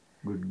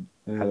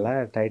 అలా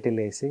టైటిల్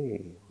వేసి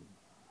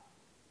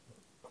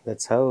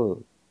దట్స్ హౌ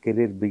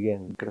కెరీర్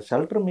బిగిన్. ఇక్కడ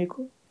షెల్టర్ మీకు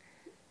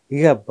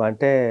ఇక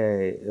అంటే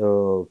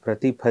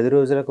ప్రతి 10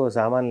 రోజులకు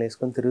సామాన్లు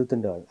వేసుకొని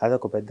తిరుగుతుండేవాళ్ళు.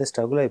 అదొక పెద్ద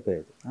స్ట్రగుల్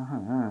అయిపోయేది.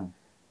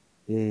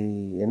 ఈ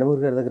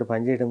ఎండమూరి గారి దగ్గర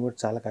పనిచేయడం కూడా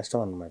చాలా కష్టం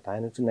అనమాట.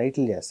 ఆయన వచ్చి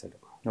నైట్లు చేస్తాడు.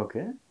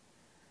 ఓకే.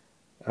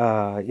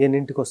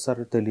 ఎన్నింటికి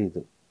వస్తారో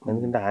తెలియదు,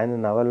 ఎందుకంటే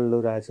ఆయన నవలలు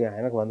రాసి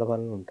ఆయనకు 100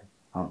 పనులు ఉంటాయి.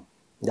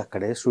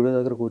 అక్కడే స్టూడియో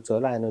దగ్గర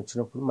కూర్చోవాలి. ఆయన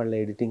వచ్చినప్పుడు మళ్ళీ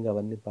ఎడిటింగ్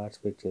అవన్నీ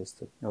పార్టిసిపేట్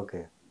చేస్తూ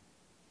ఓకే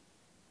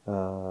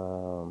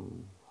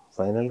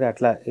ఫైనల్గా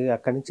అట్లా ఇక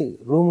అక్కడి నుంచి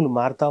రూములు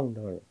మారుతూ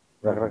ఉండేవాడు,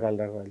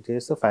 రకరకాలు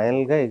చేస్తూ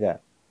ఫైనల్గా ఇక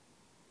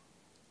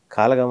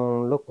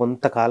కాలగమనంలో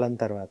కొంతకాలం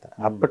తర్వాత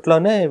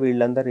అప్పట్లోనే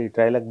వీళ్ళందరూ ఈ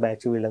ట్రైలర్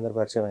బ్యాచ్ వీళ్ళందరూ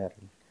పరిచయం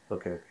అయ్యారు.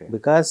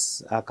 బికాస్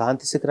ఆ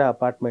కాంతిశిఖర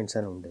అపార్ట్మెంట్స్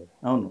అని ఉండేది.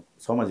 అవును,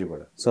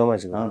 సోమాజిగూడ.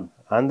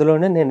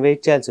 అందులోనే నేను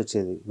వెయిట్ చేయాల్సి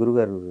వచ్చేది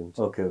గురుగారు గురించి.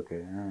 Okay okay.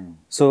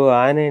 సో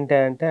ఆయన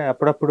ఏంటంటే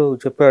అప్పుడప్పుడు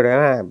చెప్పాడు,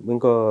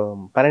 ఇంకో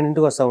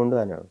 12ంటికి వస్తా ఉండు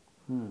అన్నాడు.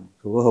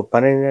 ఓహో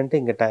 12 అంటే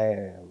ఇంకా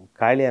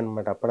ఖాళీ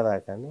అనమాట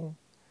అప్పటిదాకా.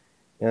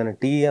 ఏమైనా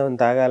టీ ఏమైనా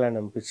తాగాలని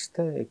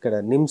అనిపిస్తే ఇక్కడ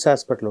నిమ్స్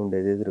హాస్పిటల్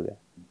ఉండేది ఎదురుగా.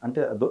 అంటే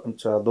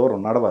దూరం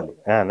నడవాలి.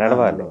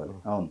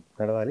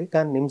 నడవాలి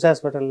కానీ నిమ్స్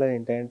హాస్పిటల్లో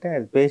ఏంటంటే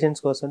అది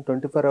పేషెంట్స్ కోసం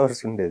 24 hours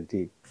ఉండేది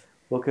tea.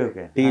 Okay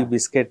okay. Tea,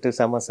 biscuit,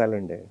 సమోసాలు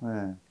ఉండేవి.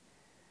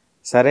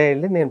 సరే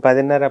వెళ్ళి నేను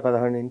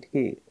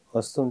 10:30-11ంటికి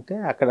వస్తుంటే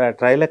అక్కడ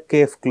ట్రైలర్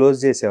కేఫ్ క్లోజ్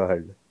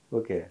చేసేవాళ్ళు.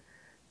 ఓకే.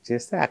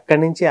 చేస్తే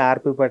అక్కడి నుంచి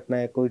ఆర్పి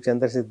పట్నాయక్,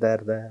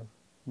 చంద్రసిద్ధార్థ,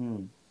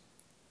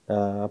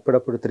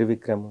 అప్పుడప్పుడు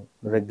త్రివిక్రమ్,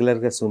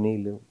 రెగ్యులర్గా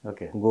సునీల్,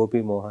 గోపి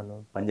మోహన్,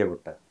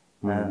 పంజగుట్ట,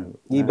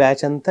 ఈ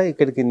బ్యాచ్ అంతా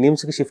ఇక్కడికి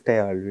నిమ్స్కి షిఫ్ట్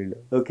అయ్యేవాళ్ళు వీళ్ళు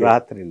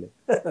రాత్రిళ్ళు.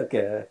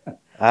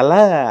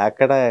 అలా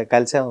అక్కడ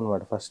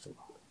కలిసామన్నమాట ఫస్ట్.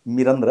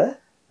 మీరందరా?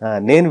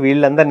 నేను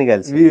వీళ్ళందరినీ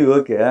కలిసి.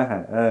 ఓకే.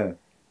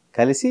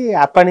 కలిసి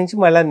అప్పటి నుంచి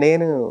మళ్ళీ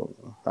నేను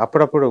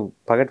అప్పుడప్పుడు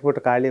పగటిపూట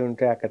ఖాళీ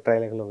ఉంటే అక్కడ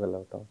ట్రైలర్లో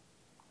వెళ్ళవుతాం.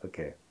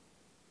 ఓకే.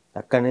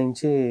 అక్కడి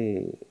నుంచి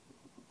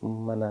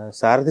మన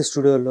సారథి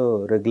స్టూడియోలో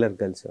రెగ్యులర్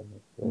కలిసాము.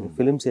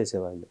 ఫిలిమ్స్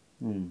వేసేవాళ్ళు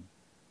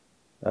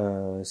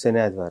శని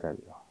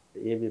ఆదివారాల్లో,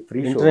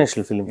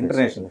 ఇంటర్నేషనల్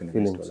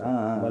ఫిలిమ్స్.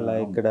 మళ్ళీ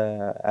ఇక్కడ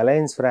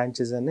అలయన్స్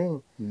ఫ్రాంచైజ్ అని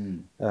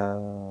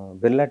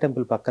బిర్లా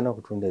టెంపుల్ పక్కన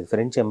ఒకటి ఉండేది,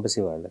 ఫ్రెంచ్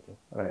ఎంబసీ వాళ్ళకి.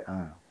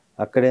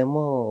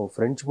 అక్కడేమో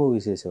ఫ్రెంచ్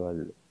మూవీస్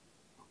వేసేవాళ్ళు.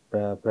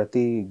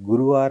 ప్రతి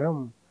గురువారం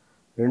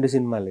 2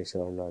 సినిమాలు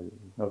వేసేవాళ్ళు వాళ్ళు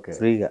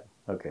ఫ్రీగా.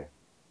 ఓకే.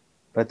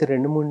 ప్రతి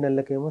 2-3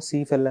 నెలలకేమో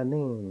సీఫెల్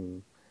అని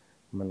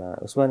మన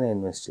ఉస్మానియా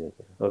యూనివర్సిటీ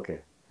దగ్గర. Okay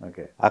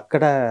okay.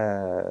 అక్కడ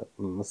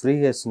ఫ్రీ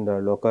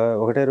చేస్తుండేవాళ్ళు.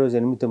 ఒకటే రోజు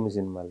 8-9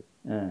 సినిమాలు.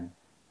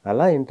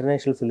 అలా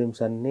ఇంటర్నేషనల్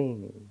ఫిలిమ్స్ అన్నీ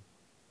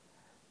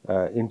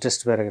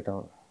ఇంట్రెస్ట్ పెరగటం.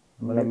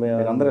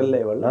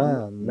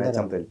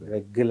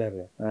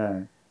 రెగ్యులర్గా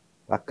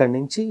అక్కడి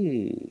నుంచి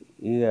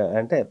ఇక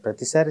అంటే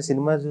ప్రతిసారి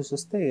సినిమా చూసి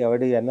వస్తే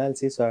ఎవడి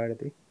అనాలిసిస్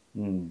వాడిది,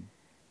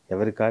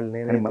 ఎవరి కాళ్ళు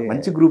నేను.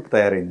 మంచి గ్రూప్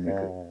తయారైంది.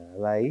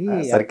 అలా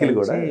సర్కిల్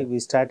కూడా we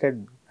started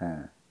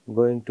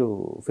going to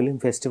film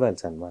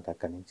festivals అనమాట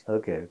అక్కడి నుంచి.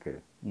 Okay okay.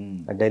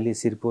 Delhi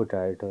సిరిపోర్ట్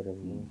auditorium,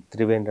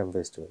 Trivandrum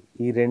festival,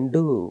 ఈ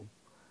 2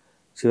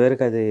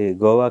 చివరికి అది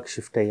గోవాకి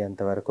షిఫ్ట్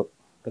అయ్యేంత వరకు.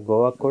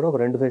 గోవాకి కూడా ఒక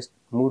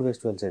 2-3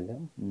 ఫెస్టివల్స్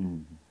వెళ్ళాం.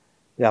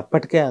 ఇక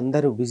అప్పటికే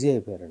అందరూ బిజీ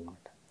అయిపోయారు అనమాట.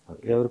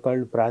 ఎవరి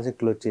కాళ్ళు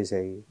ప్రాజెక్టులు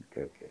వచ్చేసాయి.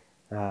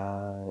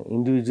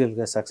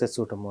 ఇండివిజువల్గా సక్సెస్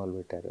చూడటం మొదలు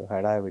పెట్టారు.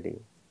 హడావిడి.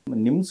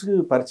 నిమ్స్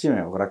పరిచయం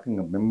ఒక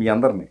రకంగా మీ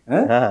అందరినీ.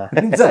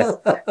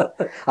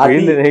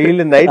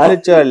 వీళ్ళు నైట్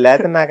వచ్చేవాళ్ళు,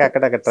 లేకపోతే నాకు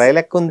అక్కడ ట్రైల్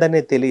ఎక్కువ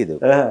ఉందనే తెలియదు.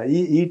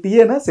 ఈ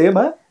టీయేనా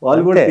సేమా?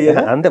 వాళ్ళు కూడా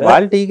అంతే,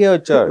 వాళ్ళు టీకే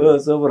వచ్చేవాళ్ళు.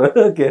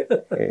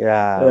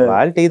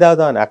 వాళ్ళు టీ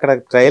తాగుదామని అక్కడ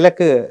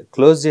ట్రైలక్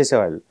క్లోజ్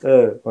చేసేవాళ్ళు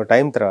ఒక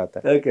టైం తర్వాత.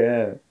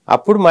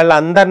 అప్పుడు మళ్ళీ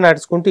అందరు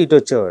నడుచుకుంటూ ఇటు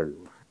వచ్చేవాళ్ళు.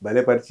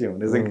 భలే పరిచయం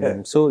నిజంగా.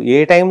 సో ఏ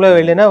టైంలో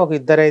వెళ్ళినా ఒక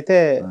ఇద్దరు అయితే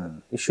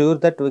sure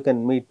that we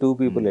can meet 2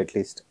 people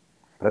at least.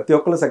 ప్రతి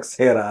ఒక్కరు సక్సెస్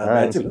అయ్యారా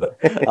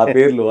ఆ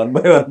పేర్లు 1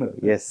 by 1?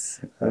 ఎస్,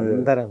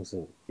 అందరం.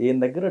 ఈయన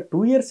దగ్గర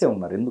 2 years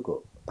ఉన్నారు ఎందుకో.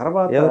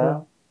 తర్వాత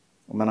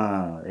మన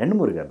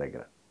ఎండమూరి గారి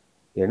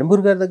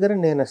దగ్గర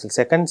నేను అసలు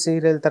సెకండ్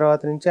సీరియల్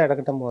తర్వాత నుంచి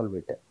అడగటం మొదలు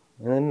పెట్టాను.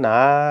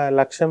 నా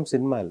లక్ష్యం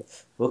సినిమాలు.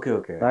 Okay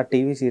okay. నా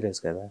టీవీ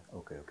సీరియల్స్ కదా.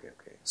 Okay okay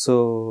okay. సో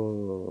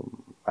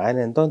ఆయన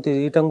ఎంతో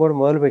తీయటం కూడా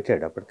మొదలు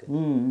పెట్టాడు అప్పటికి.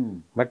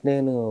 బట్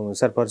నేను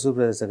సార్ పర్సూర్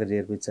బ్రదర్స్ దగ్గర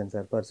చేర్పించాను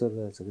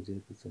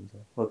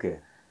సార్. ఓకే.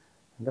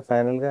 అంటే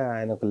ఫైనల్గా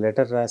ఆయన ఒక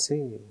లెటర్ రాసి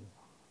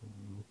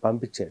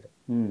పంపించాడు.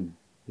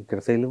 ఇక్కడ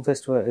ఫిల్మ్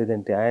ఫెస్టివల్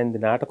ఇదేంటి ఆయనది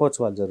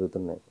నాటకోత్సవాలు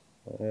జరుగుతున్నాయి,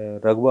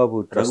 రఘుబాబు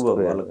ట్రస్ట్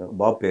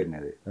బాబు పేరు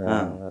మీద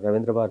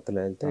రవీంద్ర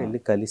భారతిలో వెళ్ళి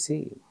కలిసి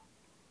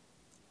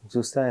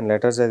చూస్తే ఆయన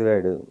లెటర్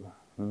చదివాడు.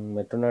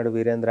 ఎట్టున్నాడు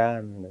వీరేంద్ర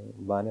అన్నాడు.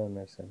 బాగానే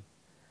ఉన్నాడు సార్.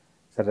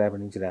 సార్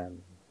రేపటి నుంచి రా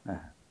అన్నాడు.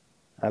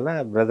 అలా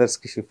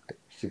బ్రదర్స్కి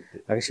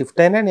అక్కడ షిఫ్ట్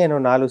అయినా నేను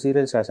 4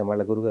 సీరియల్స్ రాశాను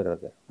మళ్ళీ గురుగారు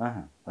దగ్గర.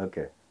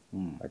 ఓకే.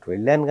 అటు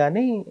వెళ్ళాను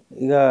కానీ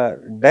ఇక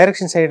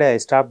direction side I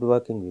stopped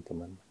working with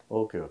him అనమాట.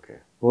 Okay okay.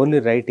 Only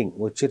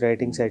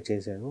writing side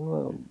చేశాను.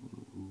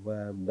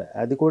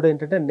 అది కూడా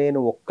ఏంటంటే నేను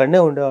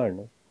ఒక్కడనే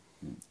ఉండేవాడిని.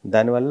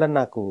 దానివల్ల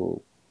నాకు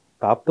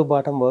టాప్ టు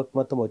బాటమ్ వర్క్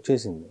మొత్తం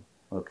వచ్చేసింది.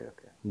 Okay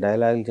okay.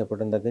 డైలాగులు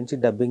చెప్పడం దగ్గర నుంచి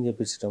డబ్బింగ్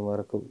చెప్పించడం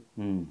వరకు,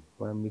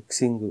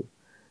 మిక్సింగ్,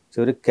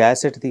 చివరికి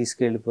క్యాసెట్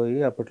తీసుకెళ్ళిపోయి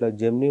అప్పట్లో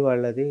జెమినీ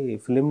వాళ్ళది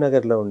ఫిలిం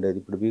నగర్లో ఉండేది,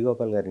 ఇప్పుడు బి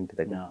గోపాల్ గారి ఇంటి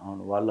దగ్గర.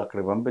 అవును, వాళ్ళు అక్కడ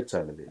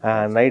పంపించాలి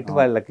నైట్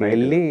వాళ్ళకి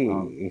వెళ్ళి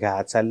ఇక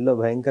ఆ చల్లో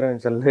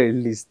భయంకరమైన చల్లో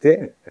వెళ్ళి ఇస్తే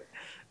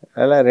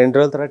అలా 2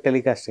 రోజుల తర్వాత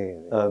టెలికాస్ట్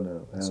అయ్యేది.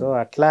 సో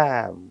అట్లా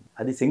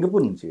అది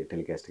సింగపూర్ నుంచి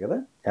టెలికాస్ట్ కదా.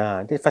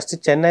 అంటే ఫస్ట్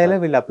చెన్నైలో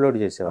వీళ్ళు అప్లోడ్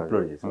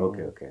చేసేవాళ్ళు.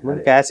 Okay okay.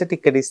 ముందు క్యాసెట్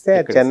ఇక్కడ ఇస్తే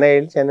చెన్నై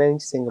వెళ్ళి చెన్నై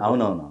నుంచి సింగపూర్.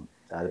 అవునవును,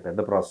 అది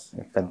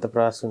పెద్ద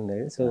ప్రాసెస్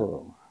ఉండేది. సో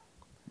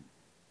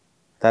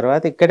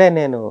తర్వాత ఇక్కడే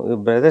నేను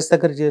బ్రదర్స్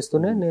దగ్గర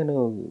చేస్తూనే నేను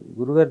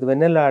గురుగారి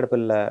వెన్నెల్లో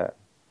ఆడపిల్ల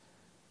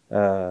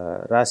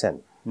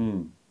రాశాను.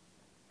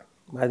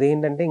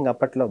 అదేంటంటే ఇంక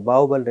అప్పట్లో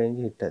బాహుబలి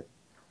రేంజ్ హిట్ అది.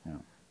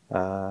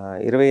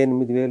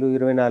 28,000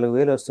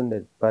 24,000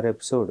 వస్తుండేది పర్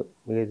ఎపిసోడ్.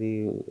 ఇది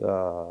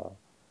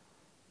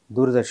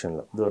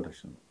దూరదర్శన్లో.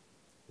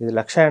 ఇది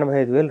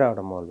 1,85,000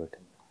 రావడం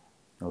మొదలుపెట్టింది.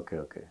 Okay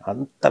okay.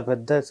 అంత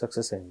పెద్ద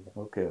సక్సెస్ అయింది.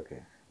 Okay okay.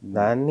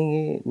 దాన్ని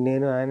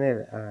నేను ఆయన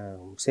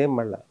సేమ్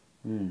మళ్ళా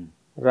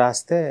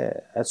రాస్తే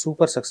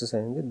సూపర్ సక్సెస్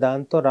అయింది.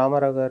 దాంతో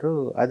రామారావు గారు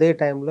అదే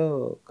టైంలో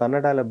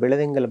కన్నడలో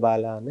బెళదింగల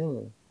బాల అని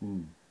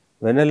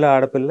వెన్నెల్లో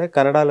ఆడపిల్ల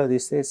కన్నడలో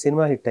తీస్తే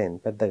సినిమా హిట్ అయింది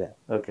పెద్దగా.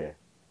 ఓకే.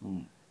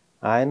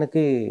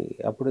 ఆయనకి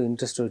అప్పుడు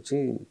ఇంట్రెస్ట్ వచ్చి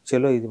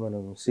చలో ఇది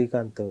మనం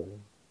శ్రీకాంత్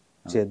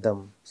చేద్దాం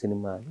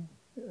సినిమా అని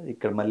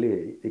ఇక్కడ మళ్ళీ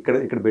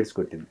ఇక్కడ బెడ్స్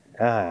కొట్టింది.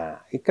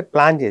 ఇక్కడ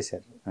ప్లాన్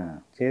చేశారు.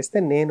 చేస్తే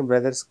నేను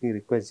బ్రదర్స్కి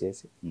రిక్వెస్ట్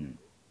చేసి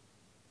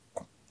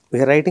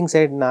ఇక రైటింగ్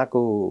సైడ్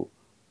నాకు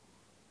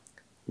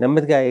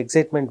నెమ్మదిగా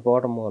ఎక్సైట్మెంట్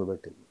పోవడం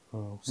మొదలుపెట్టింది.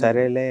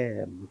 సరేలే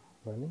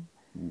అని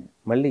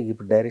మళ్ళీ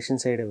ఇప్పుడు డైరెక్షన్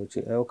సైడే వచ్చి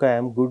okay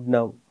I'm good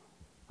now.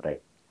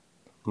 Right.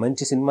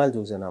 మంచి సినిమాలు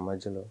చూసాను ఆ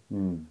మధ్యలో.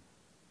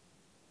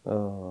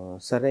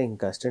 సరే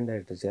ఇంకా అసిస్టెంట్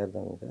డైరెక్టర్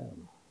చేద్దాం, ఇంకా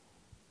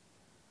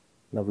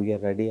నవ్వు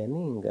యూఆర్ రెడీ అని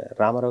ఇంకా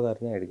రామారావు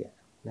గారిని అడిగా.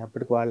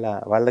 అప్పటికి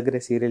వాళ్ళ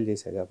దగ్గరే సీరియల్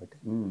చేశా కాబట్టి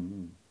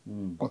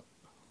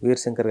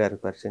వీరశంకర్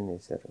గారికి పరిచయం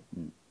చేశారు.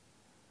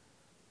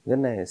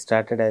 Then I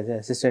started as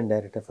assistant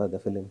director for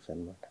the films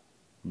అనమాట.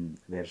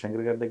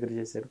 వీరశంకర్ గారి దగ్గర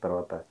చేశారు,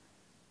 తర్వాత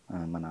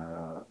మన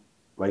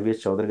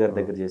వైవిఎస్ చౌదరి గారి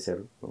దగ్గర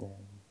చేశారు,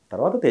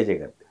 తర్వాత తేజ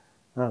గారి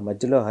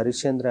మధ్యలో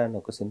హరిశ్చంద్ర అని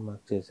ఒక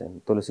సినిమాకి చేశాను,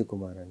 తులసి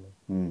కుమార్ అని.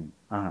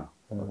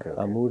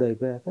 ఆ 3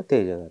 అయిపోయాక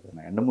తేజ గారు.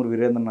 యండమూరి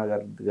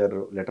వీరేంద్రనాథ్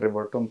గారు లెటర్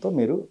ఇవ్వడంతో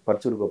మీరు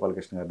పర్చూరు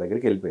గోపాలకృష్ణ గారి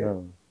దగ్గరికి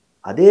వెళ్ళిపోయారు.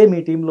 అదే మీ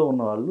టీంలో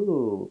ఉన్న వాళ్ళు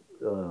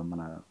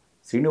మన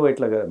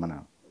శ్రీనివైట్ల గారు, మన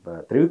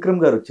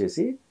త్రివిక్రమ్ గారు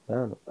వచ్చేసి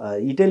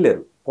ఇటు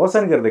వెళ్ళారు,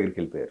 పోసాని గారి దగ్గరికి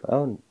వెళ్ళిపోయారు.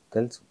 అవును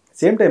తెలుసు.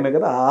 సేమ్ టైమే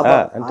కదా,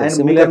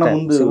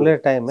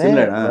 సిమిలర్ టైం,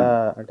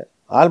 అంటే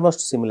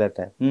ఆల్మోస్ట్ సిమిలర్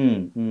టైం.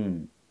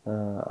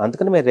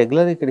 అందుకని మేము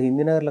రెగ్యులర్ ఇక్కడ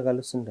హిందీ నగర్లో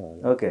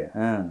కలుస్తుండేవాళ్ళు. ఓకే.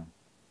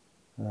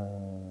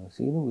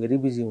 సీను వెరీ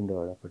బిజీ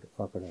ఉండేవాడు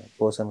అక్కడ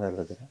పోసన్ గారి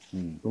దగ్గర.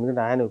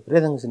 ఎందుకంటే ఆయన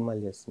విపరీతంగా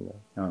సినిమాలు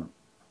చేస్తున్నాడు.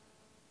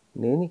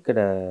 నేను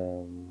ఇక్కడి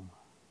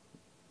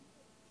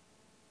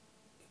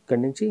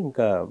నుంచి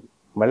ఇంకా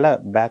మళ్ళా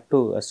బ్యాక్ టు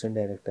అసిస్టెంట్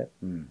డైరెక్టర్.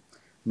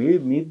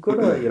 మీకు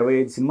కూడా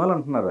 25 సినిమాలు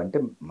అంటున్నారు అంటే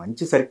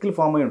మంచి సర్కిల్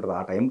ఫామ్ అయి ఉంటుంది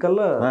ఆ టైం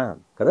కల్లా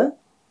కదా.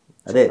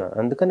 అదే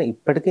అందుకని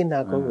ఇప్పటికీ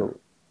నాకు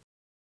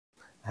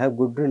I have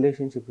good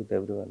relationship with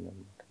everyone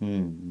అనమాట.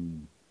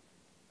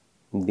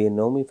 They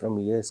know me from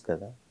years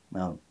కదా.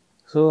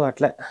 సో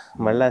అట్లా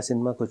మళ్ళీ ఆ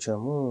సినిమాకి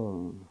వచ్చాము.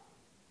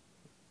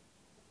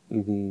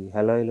 ఇది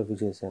హలో ఐ లవ్ యు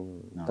చేశాను.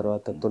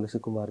 తర్వాత తులసి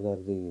కుమార్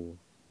గారిది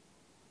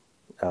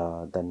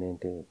దాన్ని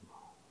ఏంటి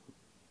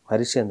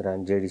హరిశ్చంద్ర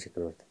అని జేడి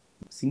చక్రవర్తి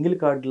సింగిల్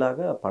కార్డ్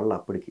లాగా పళ్ళ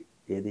అప్పటికి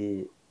ఏది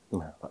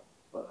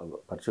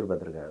పరశుర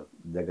భద్ర గారి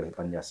దగ్గర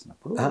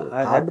పనిచేస్తున్నప్పుడు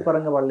కార్డు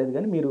పరంగా పడలేదు,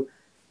 కానీ మీరు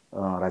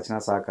రచనా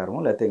సహకారం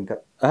లేకపోతే ఇంకా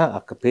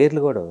అక్కడ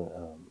పేర్లు కూడా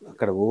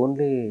అక్కడ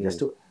ఓన్లీ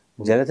జస్ట్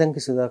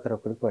జలతంకి సుధాకర్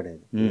ఒక్కడికి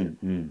పడేది.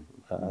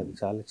 అది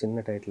చాలా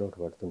చిన్న టైటిల్ ఒకటి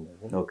పడుతుంది.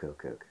 Okay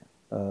okay okay.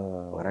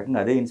 ఒక రకంగా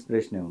అదే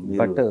ఇన్స్పిరేషన్.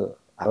 బట్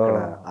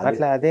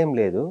అట్లా అదేం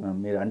లేదు,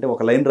 మీరు అంటే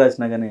ఒక లైన్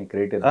రాసినా కానీ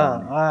క్రియేటివ్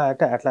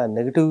అంటే అట్లా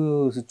నెగిటివ్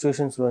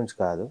సిచ్యువేషన్స్ లోంచి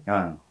కాదు.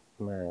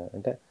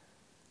 అంటే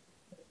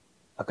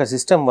అక్కడ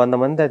సిస్టమ్ 100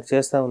 మంది అది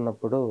చేస్తూ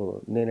ఉన్నప్పుడు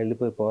నేను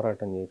వెళ్ళిపోయి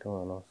పోరాటం చేయటం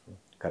అనవసరం.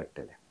 కరెక్ట్.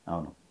 అదే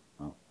అవును.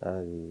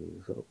 అది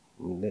సో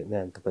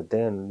నేను అంత పెద్ద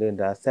నేను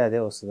రాస్తే అదే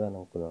వస్తుంది అని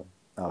అనుకున్నాను.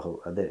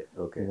 అదే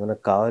ఓకే.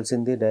 మనకు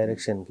కావాల్సింది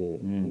డైరెక్షన్కి,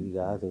 ఇది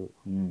కాదు.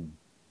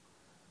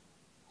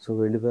 సో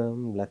వెళ్ళిపోయాం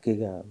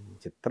లక్కీగా.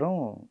 చిత్రం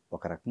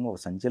ఒక రకంగా ఒక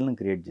సంచలనం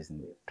క్రియేట్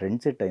చేసింది,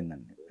 ట్రెండ్ సెట్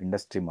అయిందండి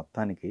ఇండస్ట్రీ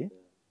మొత్తానికి.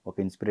 ఒక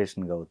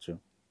ఇన్స్పిరేషన్ కావచ్చు.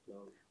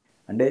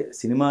 అంటే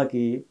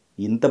సినిమాకి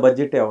ఇంత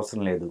బడ్జెటే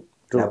అవసరం లేదు,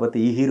 లేకపోతే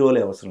ఈ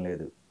హీరోలే అవసరం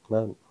లేదు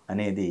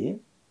అనేది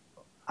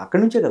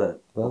అక్కడి నుంచే కదా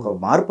ఒక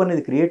మార్పు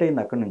అనేది క్రియేట్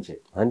అయింది. అక్కడి నుంచే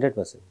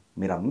 100%.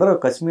 మీరు అందరూ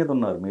కసి మీద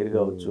ఉన్నారు, మీరు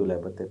కావచ్చు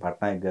లేకపోతే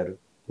పట్నాయక్ గారు.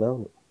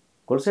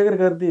 కులశేఖర్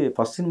గారిది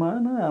ఫస్ట్ సినిమా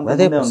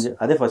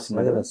అదే ఫస్ట్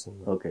సినిమా.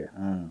 ఓకే.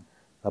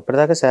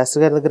 అప్పటిదాకా శాస్త్రి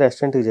గారి దగ్గర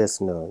అసిస్టెంట్గా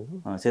చేస్తుండేవాళ్ళు,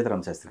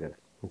 సీతారామ శాస్త్రి గారు.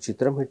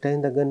 చిత్రం హిట్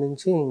అయిన దగ్గర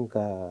నుంచి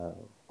ఇంకా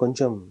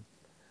కొంచెం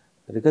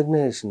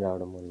రికగ్నైజేషన్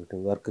రావడం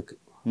మొదలుపెట్టింది వర్క్కి.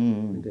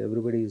 అంటే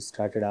everybody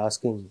started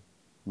asking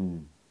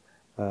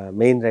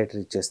main writer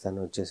ఇచ్చేస్తాను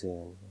వచ్చేసి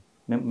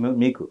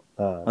మీకు.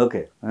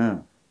 ఓకే.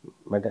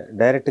 అంటే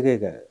డైరెక్ట్గా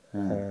ఇక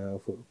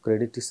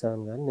క్రెడిట్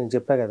ఇస్తాను. కానీ నేను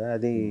చెప్పా కదా,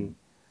 అది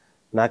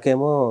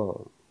నాకేమో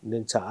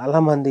నేను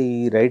చాలామంది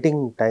ఈ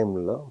రైటింగ్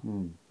టైంలో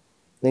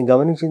నేను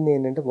గమనించింది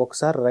ఏంటంటే,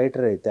 ఒకసారి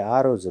రైటర్ అయితే ఆ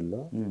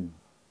రోజుల్లో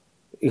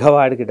ఇక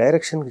వాడికి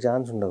డైరెక్షన్కి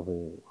ఛాన్స్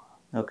ఉండకపోయేది.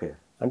 ఓకే.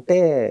 అంటే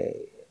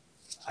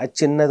అది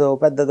చిన్నదో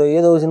పెద్దదో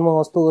ఏదో సినిమా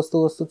వస్తూ వస్తూ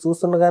వస్తూ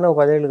చూస్తుండగానే ఒక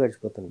 10 ఏళ్ళు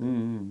గడిచిపోతుంది.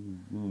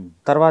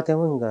 తర్వాత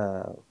ఏమో ఇంకా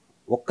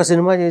ఒక్క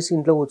సినిమా చేసి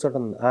ఇంట్లో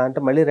కూర్చోవడం, అంటే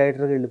మళ్ళీ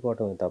రైటర్గా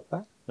వెళ్ళిపోవటమే తప్ప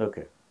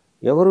ఓకే.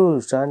 ఎవరు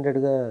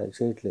స్టాండర్డ్గా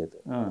చేయట్లేదు.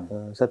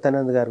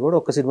 సత్యానంద్ గారు కూడా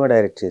ఒక్క సినిమా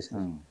డైరెక్ట్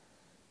చేశారు.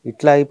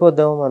 ఇట్లా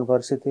అయిపోద్దాము మన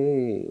పరిస్థితి,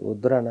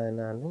 వద్దురా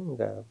నాయన అని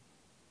ఇంకా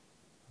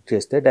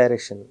చేస్తే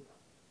డైరెక్షన్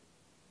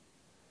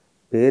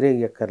పేరే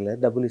ఎక్కర్లేదు,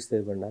 డబ్బులు ఇస్తే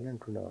ఇవ్వండి అని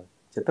అంటుండేవాడు.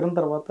 చిత్రం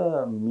తర్వాత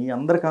మీ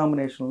అందరి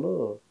కాంబినేషన్లో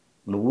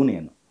నువ్వు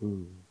నేను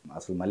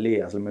అసలు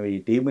మేము ఈ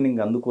టీంని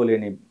ఇంక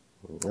అందుకోలేని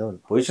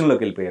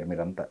పొజిషన్లోకి వెళ్ళిపోయారు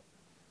మీరంతా,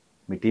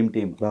 మీ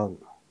టీం. అవును.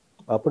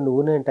 అప్పుడు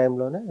నువ్వు నేను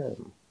టైంలోనే,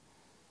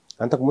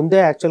 అంతకు ముందే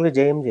యాక్చువల్గా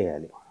జయం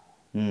చేయాలి.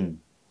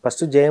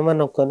 ఫస్ట్ జయం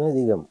అని ఒక్కనే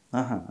దిగాం.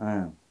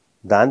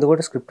 దాంతో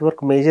కూడా స్క్రిప్ట్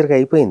వర్క్ మేజర్గా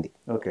అయిపోయింది.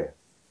 ఓకే.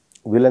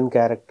 విలన్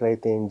క్యారెక్టర్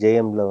అయితే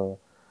జయంలో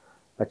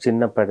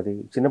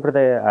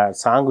చిన్నప్పటిది ఆ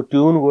సాంగ్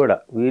ట్యూన్ కూడా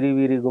వీరి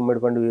వీరి గుమ్మడి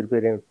పండు వీరి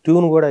పేరు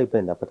ట్యూన్ కూడా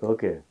అయిపోయింది అప్పటికి.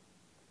 ఓకే.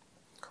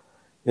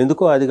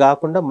 ఎందుకో అది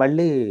కాకుండా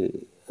మళ్ళీ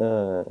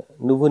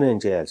నువ్వు నేను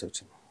చేయాల్సి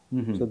వచ్చింది.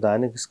 సో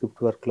దానికి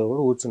స్క్రిప్ట్ వర్క్లో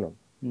కూడా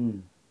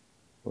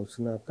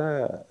కూర్చున్నాక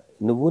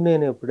నువ్వు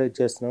నేను ఎప్పుడైతే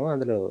చేస్తున్నామో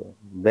అందులో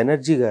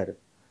బెనర్జీ గారు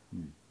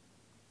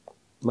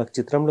మాకు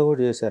చిత్రంలో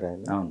కూడా చేశారు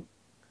ఆయన.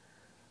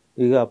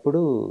 ఇక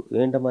అప్పుడు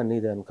ఏంటమ్మా నీ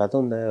దాని కథ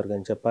ఉందా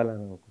ఎవరికైనా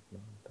చెప్పాలని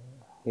అనుకుంటున్నాను అంటే,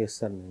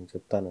 వేస్తాను నేను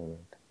చెప్తాను అని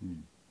అంటే,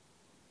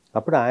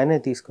 అప్పుడు ఆయనే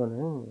తీసుకొని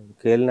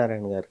కేఎల్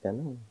నారాయణ గారికి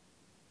కానీ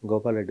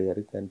గోపాలరెడ్డి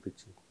గారికి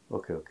కనిపించింది.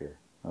 ఓకే. ఓకే.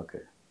 ఓకే.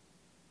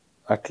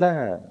 అట్లా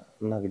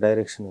నాకు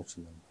డైరెక్షన్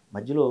వచ్చింది.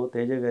 మధ్యలో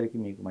తేజ గారికి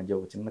మీకు మధ్య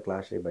ఒక చిన్న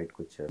క్లాష్ అయ్యి బయటకు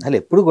వచ్చారు. అసలు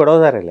ఎప్పుడు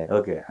గొడవదారేలే.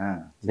 ఓకే.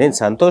 నేను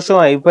సంతోషం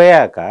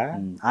అయిపోయాక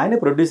ఆయన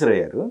ప్రొడ్యూసర్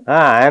అయ్యారు.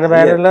 ఆయన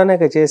బ్యానర్లోనే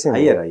చేసింది.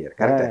 అయ్యారు.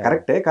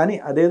 కరెక్టే. కానీ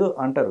అదేదో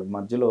అంటారు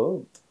మధ్యలో.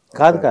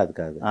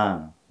 కాదు.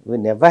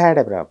 Never had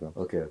a problem.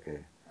 Okay. Okay.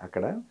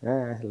 అక్కడ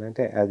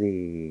అంటే అది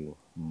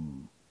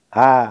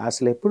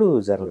అసలు ఎప్పుడు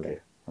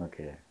జరగలేదు.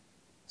 ఓకే.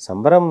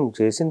 సంబరం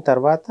చేసిన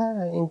తర్వాత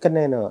ఇంకా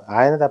నేను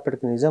ఆయనది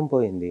అప్పటికి నిజం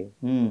పోయింది.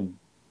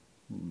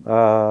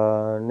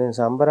 నేను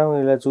సంబరం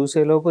ఇలా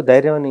చూసేలోపు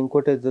ధైర్యం అని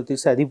ఇంకోటి ఏదో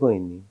తీసి అది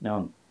పోయింది.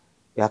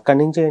 అక్కడి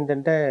నుంచి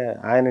ఏంటంటే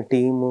ఆయన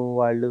టీము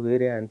వాళ్ళు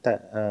వేరే అంతా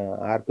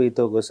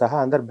ఆర్పీతో సహా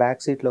అందరు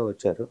బ్యాక్ సీట్లో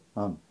వచ్చారు.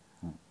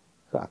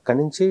 సో అక్కడి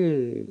నుంచి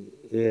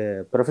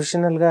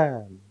ప్రొఫెషనల్గా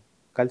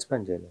కలిసి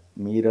పని చేయలేదు.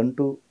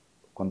 మీరంటూ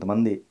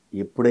కొంతమంది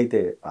ఎప్పుడైతే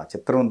ఆ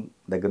చిత్రం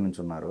దగ్గర నుంచి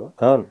ఉన్నారో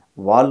అవును,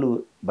 వాళ్ళు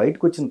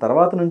బయటకు వచ్చిన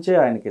తర్వాత నుంచే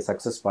ఆయనకి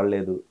సక్సెస్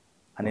పడలేదు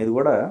అనేది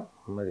కూడా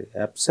మరి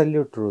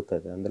అబ్సల్యూట్ ట్రూత్.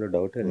 అది అందులో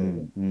డౌటే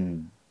లేదు.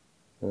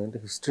 ఎందుకంటే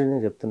హిస్టరీనే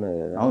చెప్తున్నది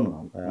కదా. అవును.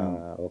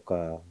 ఒక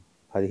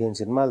 15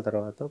 సినిమాల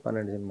తర్వాత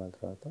 12 సినిమాల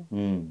తర్వాత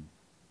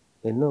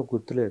ఎన్నో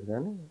గుర్తులేదు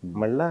కానీ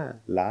మళ్ళా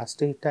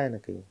లాస్ట్ హిట్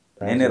ఆయనకి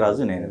నేనే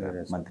రాజు నేనే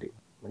మంత్రి.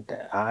 అంటే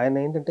ఆయన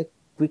ఏంటంటే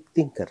క్విక్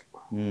థింకర్.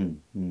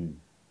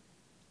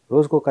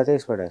 రోజుకు ఒక కథ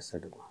వేసి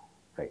పడేస్తాడు.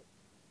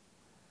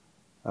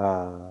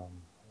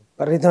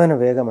 విపరీతమైన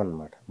వేగం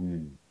అన్నమాట.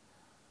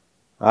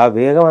 ఆ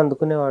వేగం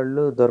అందుకునే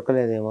వాళ్ళు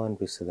దొరకలేదేమో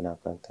అనిపిస్తుంది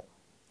నాకు అంతా.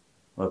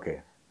 ఓకే.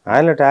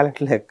 ఆయనలో టాలెంట్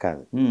లేక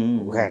కాదు,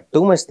 టూ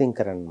మచ్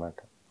థింకర్ అనమాట.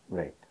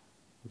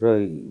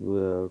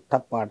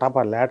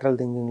 టపా లాటరల్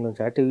థింకింగ్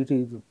నుంచి అటు ఇటు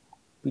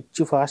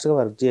పిచ్చి ఫాస్ట్గా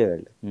వర్క్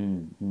చేయగలడు.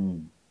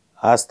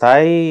 ఆ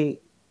స్థాయి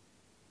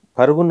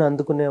పరుగును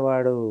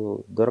అందుకునేవాడు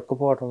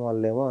దొరకపోవటం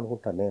వల్లేమో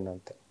అనుకుంటాను నేను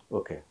అంతే.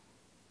 ఓకే.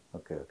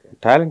 ఓకే. ఓకే.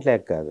 టాలెంట్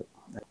లేక కాదు.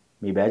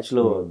 మీ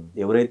బ్యాచ్లో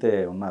ఎవరైతే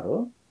ఉన్నారో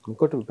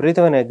ఇంకోటి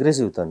విపరీతమైన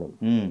అగ్రెసివ్ తను.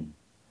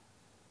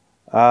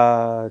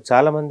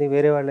 చాలామంది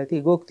వేరే వాళ్ళు అయితే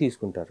ఇగోకి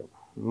తీసుకుంటారు.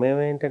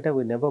 మేమేంటంటే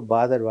we never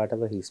bother what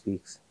ever he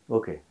speaks.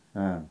 Okay.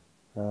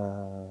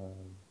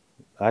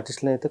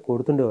 ఆర్టిస్టులను అయితే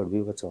కొడుతుండేవాడు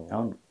బీభత్సం.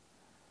 అవును.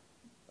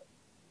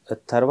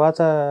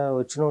 తర్వాత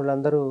వచ్చిన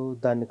వాళ్ళందరూ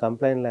దాన్ని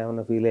కంప్లైంట్లు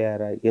ఏమైనా ఫీల్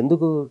అయ్యారా,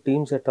 ఎందుకు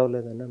టీం సెట్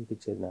అవ్వలేదని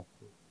అనిపించేది నాకు.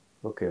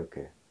 ఓకే.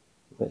 ఓకే.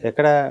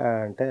 ఎక్కడ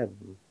అంటే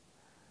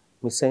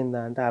మిస్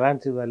అయిందా అంటే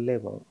అలాంటి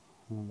వల్లేమో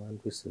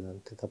అనిపిస్తుంది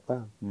అంతే తప్ప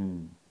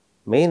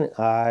మెయిన్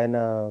ఆయన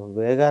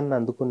వేగాన్ని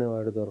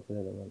అందుకునేవాడు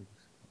దొరకలేదేమో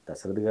అనిపిస్తుంది.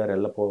 దశరథ్ గారు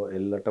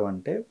వెళ్ళటం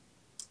అంటే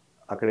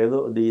అక్కడ ఏదో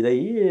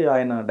ఇదయ్యి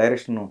ఆయన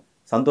డైరెక్షన్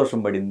సంతోషం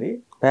పడింది.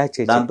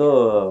 దాంతో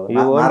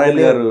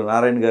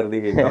నారాయణ గారిది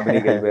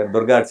కంపెనీకి వెళ్ళిపోయారు.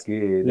 దుర్గాడ్స్కి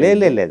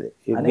లేదు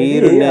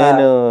మీరు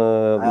నేను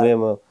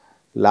మేము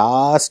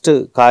లాస్ట్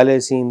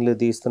కాలేజ్ సీన్లు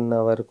తీస్తున్న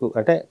వరకు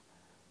అంటే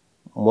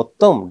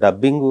మొత్తం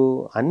డబ్బింగు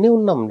అన్నీ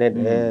ఉన్నాం.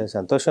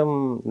 సంతోషం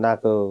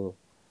నాకు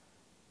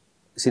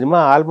సినిమా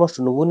ఆల్మోస్ట్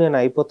నువ్వు నేను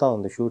అయిపోతా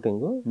ఉంది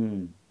షూటింగ్.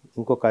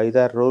 ఇంకొక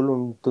 5-6 రోజులు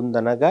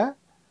ఉంటుందనగా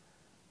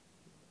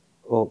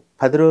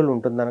 10 రోజులు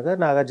ఉంటుందనగా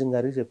నాగార్జున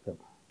గారికి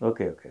చెప్పాము.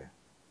 ఓకే. ఓకే.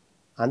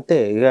 అంతే.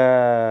 ఇక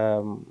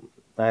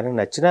ఆయనకు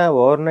నచ్చిన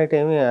ఓవర్ నైట్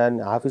ఏమి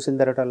ఆఫీసులు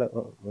తిరగటాలు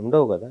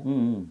ఉండవు కదా.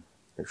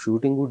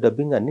 షూటింగ్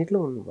డబ్బింగ్ అన్నిట్లో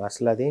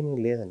అసలు అదేమీ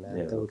లేదండి.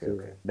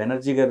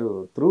 బెనర్జీ గారు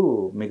త్రూ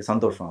మీకు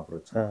సంతోషం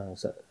అప్రోచ్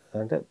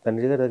అంటే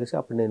బెనర్జీ గారు దగ్గర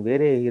అప్పుడు నేను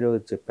వేరే హీరో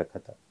చెప్పా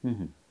కథ.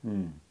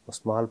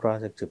 స్మాల్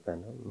ప్రాజెక్ట్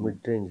చెప్పాను,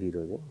 మిడ్ రేంజ్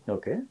హీరోది.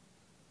 ఓకే.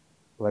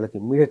 వాళ్ళకి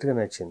ఇమ్మీడియట్గా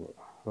నచ్చింది.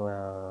 ఆ,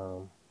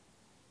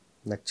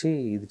 నచ్చి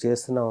ఇది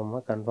చేస్తున్నామమ్మా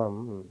కన్ఫామ్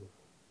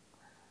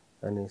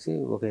అనేసి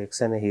ఒక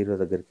ఎక్స్ అనే హీరో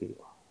దగ్గరికి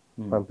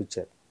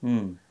పంపించారు.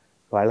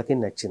 వాళ్ళకి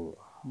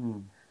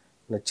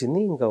నచ్చింది.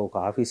 ఇంకా ఒక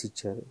ఆఫీస్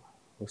ఇచ్చారు.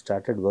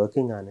 Started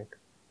working on it.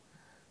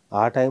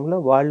 ఆ టైంలో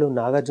వాళ్ళు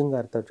నాగార్జున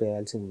గారితో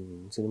చేయాల్సిన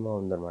సినిమా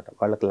ఉందన్నమాట,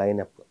 వాళ్ళకి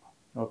లైనప్.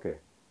 ఓకే.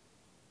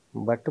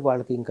 బట్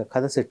వాళ్ళకి ఇంకా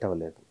కథ సెట్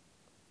అవ్వలేదు.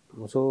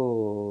 సో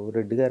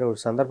రెడ్డి గారు ఒక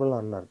సందర్భంలో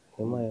అన్నారు,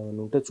 ఏమైనా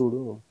ఉంటే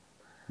చూడు.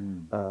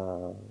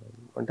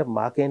 అంటే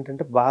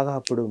మాకేంటంటే బాగా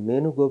అప్పుడు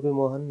నేను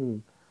గోపీమోహన్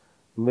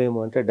మేము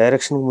అంటే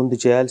డైరెక్షన్కి ముందు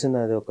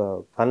చేయాల్సిన అది ఒక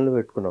పనులు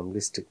పెట్టుకున్నాం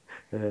లిస్ట్.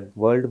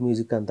 వరల్డ్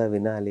మ్యూజిక్ అంతా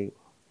వినాలి,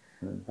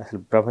 అసలు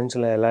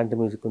ప్రపంచంలో ఎలాంటి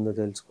మ్యూజిక్ ఉందో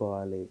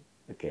తెలుసుకోవాలి.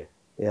 ఓకే.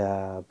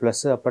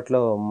 ప్లస్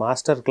అప్పట్లో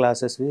మాస్టర్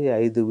క్లాసెస్వి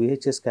 5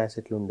 VHS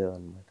క్యాసెట్లు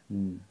ఉండేవన్నమాట.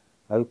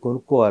 అవి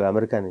కొనుక్కోవాలి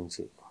అమెరికా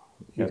నుంచి.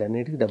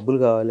 వీటన్నిటికి డబ్బులు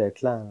కావాలి.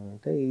 ఎట్లా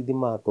అంటే ఇది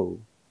మాకు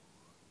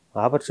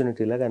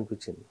ఆపర్చునిటీ లాగా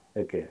అనిపించింది.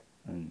 ఓకే.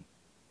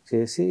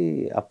 చేసి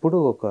అప్పుడు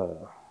ఒక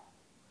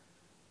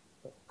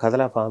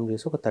కథలా ఫామ్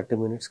చేసి ఒక 30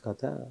 minutes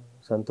కథ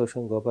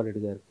సంతోషం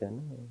గోపాలరెడ్డి గారికి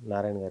అని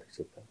నారాయణ గారికి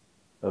చెప్పాను.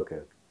 ఓకే.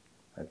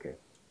 ఓకే.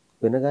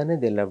 వినగానే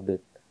దే లవ్డ్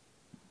ఇట్.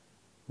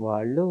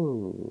 వాళ్ళు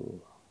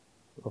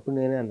అప్పుడు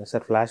నేనే అన్నా,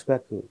 సార్ ఫ్లాష్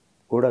బ్యాక్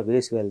కూడా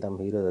వేసి వెళ్దాం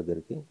హీరో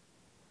దగ్గరికి,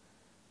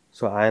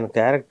 సో ఆయన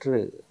క్యారెక్టర్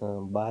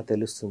బాగా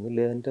తెలుస్తుంది,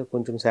 లేదంటే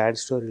కొంచెం సాడ్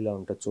స్టోరీలా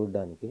ఉంటుంది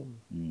చూడడానికి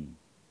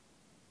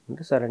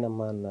అంటే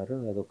సరేనమ్మా అన్నారు.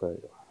 అదొక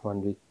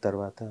 1 week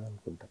తర్వాత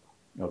అనుకుంటా.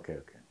 ఓకే.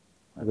 ఓకే.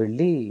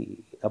 వెళ్ళి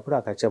అప్పుడు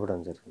ఆ కథ చెప్పడం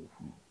జరిగింది.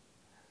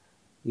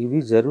 ఇవి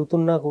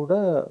జరుగుతున్నా కూడా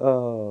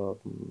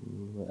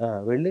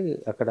వెళ్ళి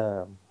అక్కడ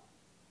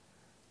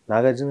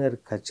నాగార్జున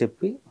గారికి కథ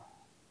చెప్పి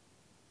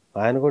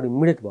ఆయన కూడా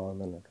ఇమ్మీడియట్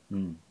బాగుంది అన్నాడు.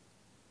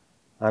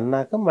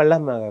 అన్నాక మళ్ళీ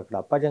మాకు అక్కడ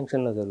అప్పా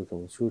జంక్షన్లో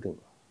జరుగుతుంది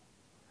షూటింగ్.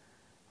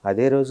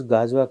 అదే రోజు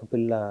గాజువాక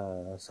పిల్ల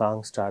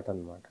సాంగ్ స్టార్ట్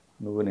అనమాట.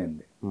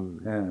 నువ్వునేంది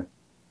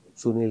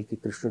సునీల్కి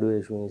కృష్ణుడు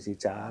వేషం వేసి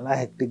చాలా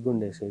హెక్టిక్గా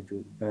ఉండే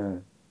షెడ్యూల్.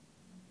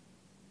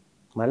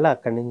 మళ్ళీ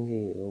అక్కడి నుంచి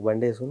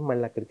బండి వేసుకుని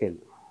మళ్ళీ అక్కడికి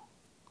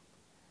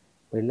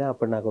వెళ్ళి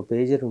అప్పుడు నాకు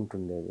పేజర్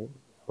ఉంటుండేది.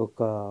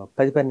 ఒక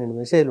 10-12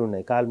 మెసేజ్లు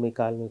ఉన్నాయి, కాల్ మీ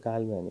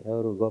అని.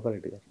 ఎవరు?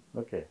 గోపాలరెడ్డి గారు.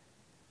 ఓకే.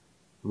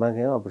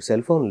 మాకేమో అప్పుడు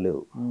సెల్ ఫోన్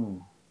లేవు.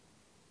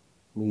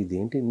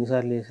 ఇదేంటి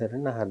ఇన్నిసార్లు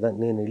చేశారని నాకు అర్థం.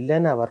 నేను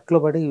వెళ్ళాను ఆ వర్క్లో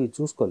పడి ఇవి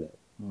చూసుకోలేదు.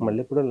 మళ్ళీ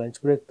ఇప్పుడు లంచ్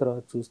బ్రేక్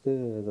తర్వాత చూస్తే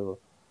ఏదో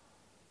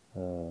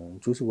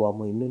చూసి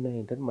వామ్మో ఇన్ని ఉన్నాయి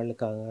ఏంటని మళ్ళీ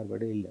కంగారు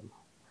పడి వెళ్ళాము.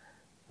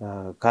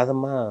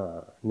 కాదమ్మా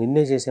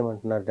నిన్నే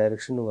చేసేయమంటున్నారు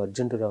డైరెక్షన్, నువ్వు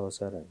అర్జెంటు రావు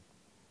సార్ అని.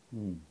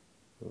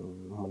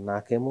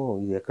 నాకేమో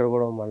ఇది ఎక్కడ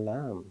కూడా మళ్ళా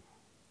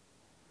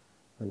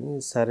అని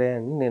సరే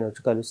అని నేను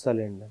వచ్చి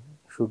కలుస్తాలేండి అని.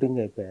 షూటింగ్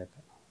అయిపోయాక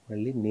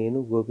మళ్ళీ నేను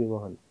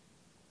గోపీమోహన్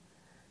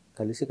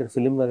కలిసి ఇక్కడ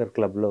ఫిలిం నగర్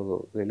క్లబ్లో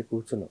వెళ్ళి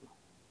కూర్చున్నాం.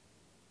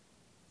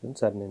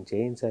 సార్ నేను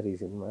చేయను సార్ ఈ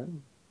సినిమా,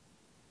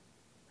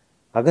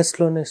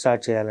 ఆగస్టులోనే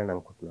స్టార్ట్ చేయాలని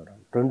అనుకుంటున్నారు.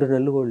 2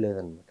 నెలలు కూడా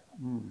లేదనమాట.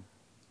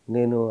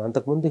 నేను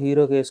అంతకుముందు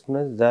హీరోకి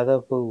వేసుకున్నది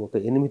దాదాపు ఒక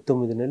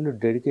 8-9 నెలలు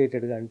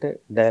డెడికేటెడ్గా, అంటే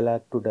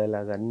డైలాగ్ టు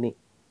డైలాగ్ అన్నీ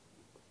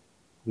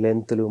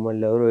లెంత్లు,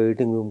 మళ్ళీ ఎవరో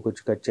ఎడిటింగ్ రూమ్కి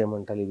వచ్చి కట్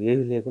చేయమంటారు,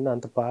 ఇవేవి లేకుండా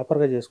అంత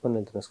ప్రాపర్గా చేసుకొని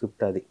వెళ్తున్న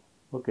స్క్రిప్ట్ అది.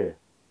 ఓకే.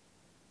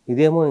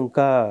 ఇదేమో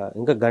ఇంకా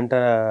గంట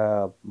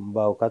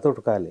బావు కథ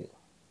ఉటకాలి.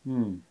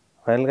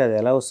 ఫైనల్గా అది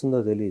ఎలా వస్తుందో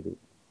తెలియదు.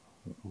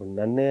 ఇప్పుడు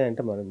నన్నే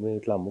అంటే మనం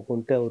ఇట్లా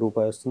అమ్ముకుంటే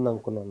రూపాయి వస్తుంది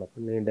అనుకున్నాను.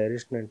 అప్పుడు నేను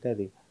డైరెక్షన్ అంటే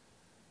అది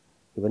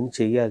ఇవన్నీ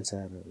చెయ్యాలి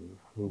సార్,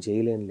 నేను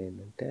చేయలేను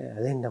లేదంటే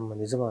అదేంటమ్మా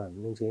నిజమా,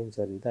 నేను చేయను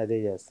సార్, ఇది అదే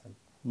చేస్తాను.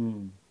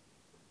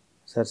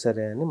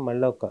 సరే అని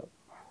మళ్ళీ ఒక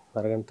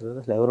అరగంట తర్వాత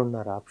అసలు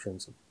ఎవరున్నారు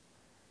ఆప్షన్స్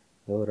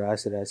ఎవరు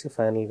రాసి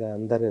ఫైనల్గా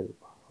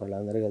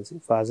వాళ్ళందరూ కలిసి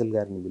ఫాజిల్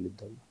గారిని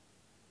పిలుద్దాం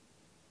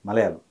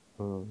మలయాళం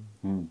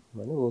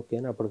అని ఓకే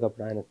అని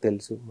అప్పటికప్పుడు ఆయనకు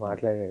తెలుసు,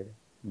 మాట్లాడాడు.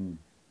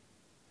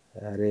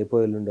 రేపో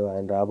ఎల్లుండో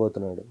ఆయన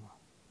రాబోతున్నాడు.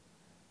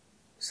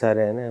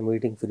 సరే అని ఆ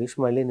మీటింగ్ ఫినిష్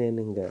మళ్ళీ నేను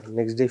ఇంకా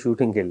నెక్స్ట్ డే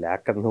షూటింగ్కి వెళ్ళా.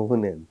 అక్కడ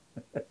నేను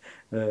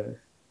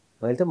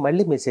వెళ్తే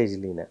మళ్ళీ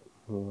మెసేజ్లు ఈయన,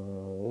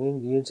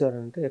 ఏం సార్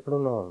అంటే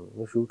ఎక్కడున్నావు,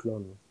 నువ్వు షూట్లో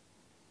ఉన్నావు,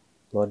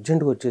 నువ్వు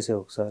అర్జెంటుగా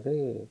వచ్చేసావు, ఒకసారి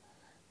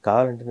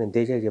కావాలంటే నేను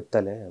తేజకి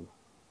చెప్తాలే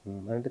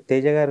అంటే.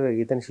 తేజ గారు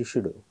ఇతని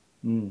శిష్యుడు,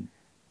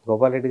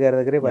 గోపాలరెడ్డి గారి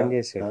దగ్గరే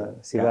పనిచేసాడు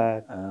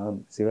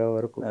శివ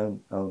వరకు.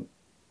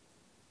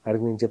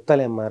 అడిగి నేను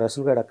చెప్తాలేమ్మా,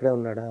 రసూల్ గారు అక్కడే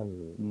ఉన్నాడా.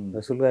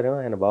 రసూల్ గారేమో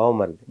ఆయన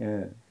బావమరిది,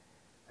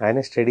 ఆయన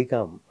స్టడీ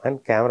కామ్ అండ్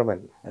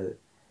కెమెరామెన్.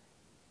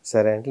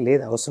 సరే అంటే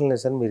లేదు అవసరం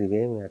లేదు సార్, మీరు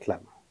ఇవేమి అట్లా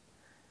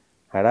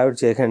హడావిడి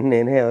చేయకండి,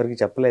 నేనే ఎవరికి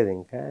చెప్పలేదు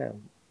ఇంకా,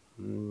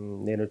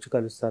 నేను వచ్చి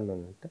కలుస్తాను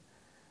అంటే.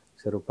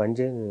 సరే పని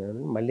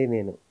చేయను. మళ్ళీ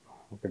నేను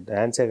ఇక్కడ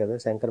డాన్సే కదా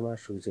శంకర్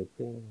మాస్టర్కి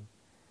చెప్పి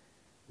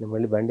నేను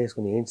మళ్ళీ బండి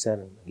వేసుకుని ఏంటి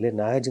సార్ లేదు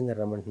నాగార్జున గారు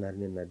రమ్మంటున్నారు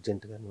నేను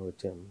అర్జెంటుగా, నువ్వు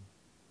వచ్చాను.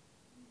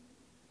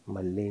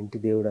 మళ్ళీ ఇంటి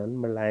దేవుడు అని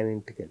మళ్ళీ ఆయన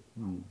ఇంటికి వెళ్ళి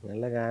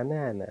వెళ్ళగానే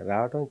ఆయన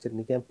రావటం,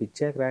 నీకేం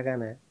పిచ్చాక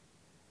రాగానే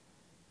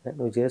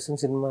నువ్వు చేస్తున్న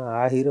సినిమా ఆ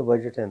హీరో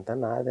బడ్జెట్ ఎంత,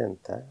 నాది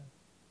ఎంత,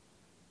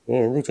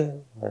 నేను ఎందుకు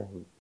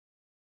చేయను.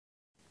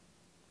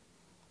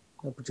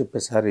 అప్పుడు చెప్పే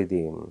సార్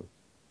ఇది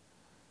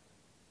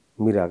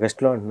మీరు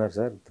ఆగస్టులో అంటున్నారు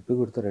సార్, తిప్పి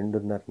కుడితే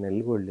 2.5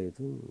 నెలలు కూడా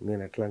లేదు,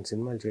 నేను అట్లాంటి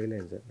సినిమాలు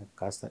చేయలేను సార్, నాకు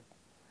కాస్త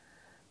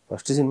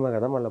ఫస్ట్ సినిమా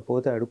కదా, మళ్ళీ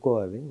పోతే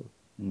అడుక్కోవాలి,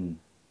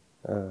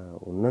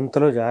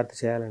 ఉన్నంతలో జాగ్రత్త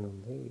చేయాలని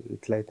ఉంది,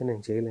 ఇట్లయితే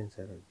నేను చేయలేను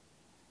సార్ అని.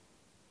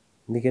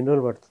 నీకు ఎన్ని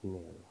రోజులు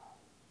పడుతుంది?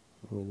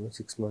 మినిమం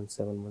 6 months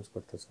 7 months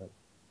పడుతుంది సార్.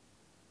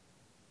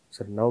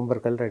 సార్ నవంబర్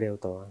కల్లా రెడీ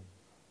అవుతావా?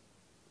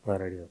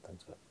 రెడీ అవుతాను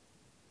సార్.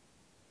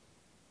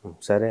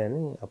 సరే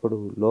అని అప్పుడు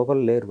లోపల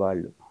లేరు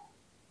వాళ్ళు.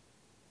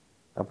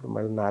 అప్పుడు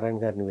మళ్ళీ నారాయణ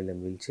గారిని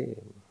వీళ్ళని పిలిచి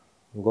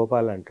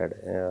గోపాల్ అంటాడు,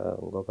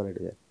 గోపాల్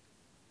రెడ్డి గారు,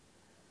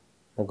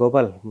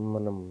 గోపాల్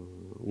మనం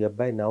ఈ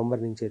అబ్బాయి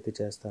నవంబర్ నుంచి అయితే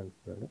చేస్తా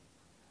అంటున్నాడు,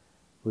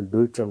 will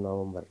do it from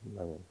November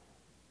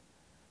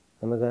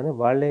అందుకని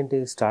వాళ్ళేంటి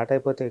స్టార్ట్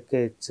అయిపోతే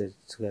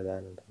ఎక్కేయచ్చు కదా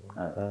అని అంటారు.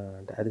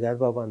 అంటే అది కాదు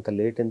బాబా, అంత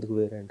లేట్ ఎందుకు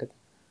వేరే అంటే,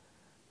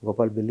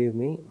 గోపాల్ బిలీవ్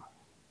మీ,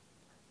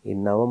 ఈ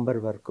నవంబర్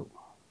వరకు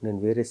నేను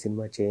వేరే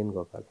సినిమా చేయను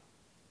గోపాల్,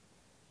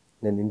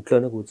 నేను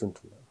ఇంట్లోనే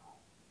కూర్చుంటున్నా,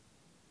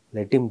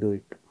 లెట్ హిమ్ డూ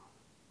ఇట్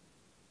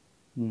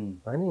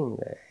అని.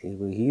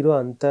 హీరో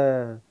అంతా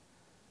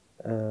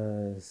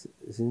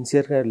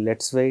సిన్సియర్గా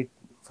let's wait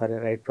for a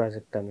right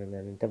project అని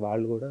అంటే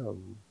వాళ్ళు కూడా,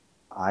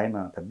 ఆయన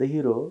పెద్ద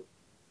హీరో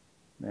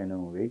నేను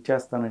వెయిట్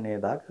చేస్తాననే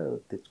దాకా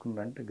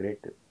తెచ్చుకున్నారంటే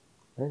గ్రేట్.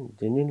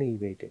 Genuinely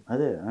wait.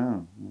 అదే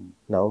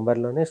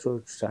నవంబర్లోనే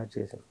స్టార్ట్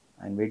చేశాను.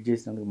 ఆయన వెయిట్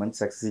చేసినందుకు మంచి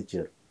సక్సెస్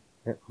ఇచ్చారు.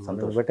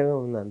 బట్టే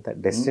ఉంది అంత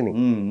destiny.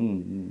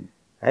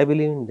 I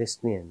believe in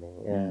destiny అండి.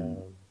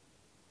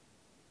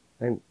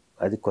 అండ్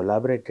అది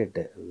కొలాబరేటెడ్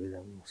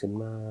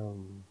సినిమా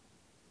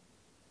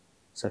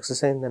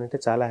సక్సెస్ అయిందనంటే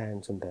చాలా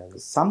హ్యాండ్స్ ఉంటాయి. అది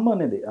సమ్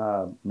అనేది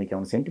మీకు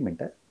ఏమైనా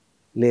సెంటిమెంటా?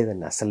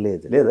 లేదండి, అసలు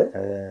లేదు. లేదా?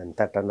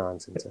 అంతట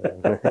నాన్సెన్స్.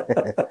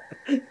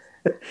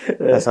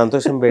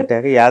 సంతోషం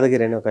పెట్టాక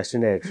యాదగిరి అని ఒక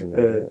అసిస్టెంట్ డైరెక్టర్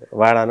ఉన్నాడు,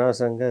 వాడు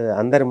అనవసరంగా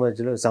అందరి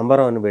మధ్యలో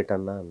సంబరం అని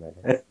పెట్టన్నా అన్నాడు.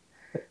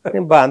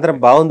 నేను అందరం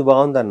బాగుంది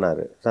బాగుంది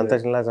అన్నారు,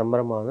 సంతోషంలా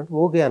సంబరం బాగుందంటే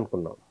ఓకే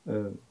అనుకున్నాం.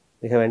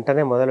 ఇక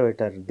వెంటనే మొదలు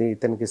పెట్టారు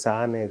ఇతనికి సా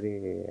అనేది,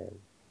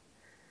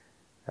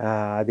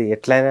 అది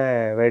ఎట్లయినా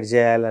అవాయిడ్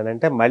చేయాలని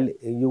అంటే మళ్ళీ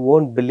యూ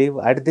వోంట్ బిలీవ్,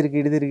 అడి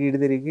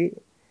తిరిగి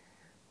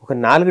ఒక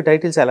 4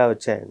 టైటిల్స్ అలా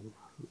వచ్చాయండి.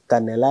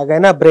 దాన్ని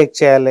ఎలాగైనా బ్రేక్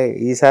చేయాలి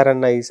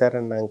ఈసారన్నా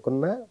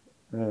అనుకున్నా.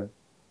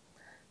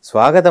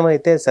 స్వాగతం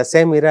అయితే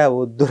ససేమిరా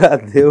వద్దురా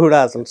దేవుడా,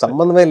 అసలు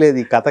సంబంధమే లేదు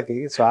ఈ కథకి,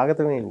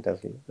 స్వాగతం ఏంటి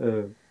అసలు,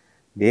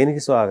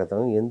 దేనికి స్వాగతం,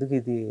 ఎందుకు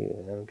ఇది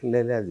అంటే,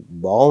 అది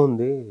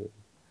బాగుంది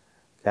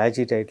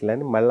క్యాచీ టైటిల్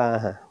అని మళ్ళా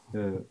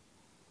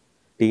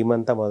టీం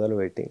అంతా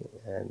మొదలుపెట్టి,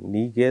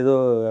 నీకేదో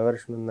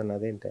ఎవర్షన్ ఉందని,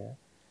 అదేంటే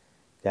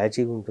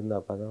క్యాచీగా ఉంటుంది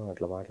ఆ పదం,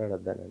 అట్లా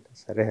మాట్లాడొద్దని అంటే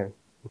సరే.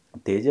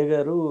 తేజ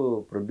గారు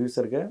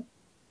ప్రొడ్యూసర్గా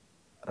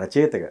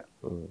రచయితగా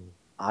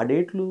ఆ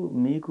డేట్లు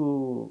మీకు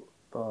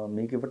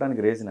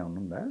ఇవ్వడానికి రీజన్ ఏమైనా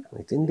ఉందా?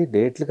 ఇచ్చింది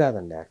డేట్లు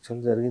కాదండి,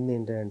 యాక్చువల్ జరిగింది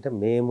ఏంటంటే,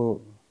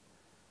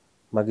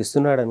 మాకు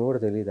ఇస్తున్నాడని కూడా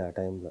తెలియదు ఆ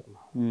టైంలో.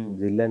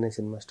 దిల్ అనే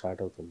సినిమా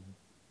స్టార్ట్ అవుతుంది,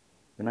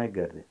 వినాయక్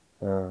గారిది.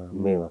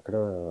 మేము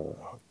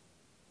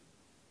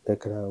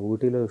ఇక్కడ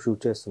ఊటీలో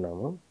షూట్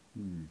చేస్తున్నాము.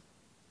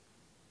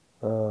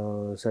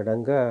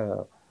 సడన్గా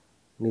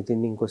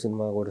నితిన్ ఇంకో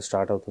సినిమా కూడా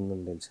స్టార్ట్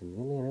అవుతుందని తెలిసింది.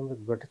 నేనేం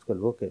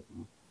పట్టించుకోలేదు, ఓకే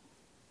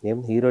ఏం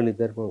హీరోలు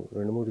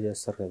 2-3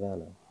 చేస్తారు కదా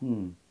అని.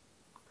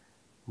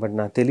 బట్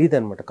నాకు తెలియదు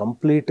అనమాట,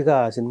 కంప్లీట్గా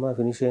ఆ సినిమా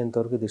ఫినిష్ అయ్యేంత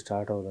వరకు ఇది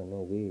స్టార్ట్ అవుతుంది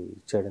అనేది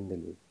ఇచ్చాడని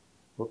తెలియదు.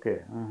 ఓకే.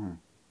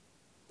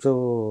 సో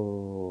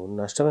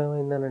నష్టం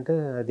ఏమైందనంటే,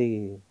 అది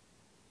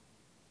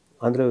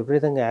అందులో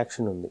విపరీతంగా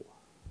యాక్షన్ ఉంది,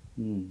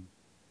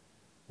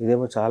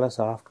 ఇదేమో చాలా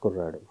సాఫ్ట్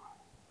కుర్రాడు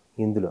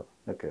ఇందులో.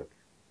 Okay okay.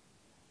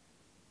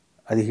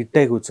 అది హిట్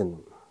అయి కూర్చుంది.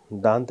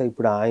 దాంతో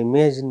ఇప్పుడు ఆ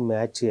ఇమేజ్ని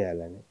మ్యాచ్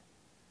చేయాలని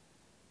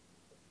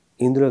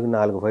ఇందులోకి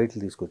 4 ఫైట్లు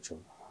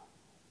తీసుకొచ్చాము.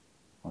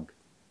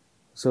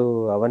 సో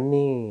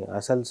అవన్నీ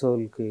అసలు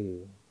సోల్కి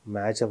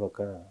మ్యాచ్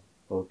అవ్వక,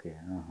 ఓకే,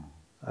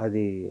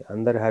 అది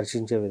అందరు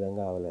హర్షించే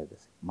విధంగా అవ్వలేదు.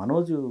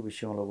 మనోజ్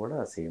విషయంలో కూడా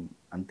సేమ్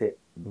అంతే,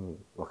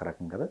 ఒక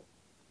రకం కదా,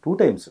 2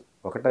 times,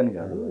 ఒకటని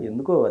కాదు,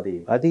 ఎందుకో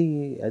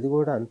అది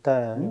కూడా అంతా.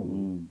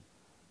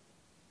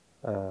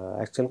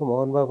 యాక్చువల్గా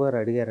మోహన్ బాబు గారు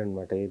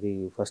అడిగారనమాట, ఇది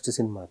ఫస్ట్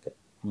సినిమాకే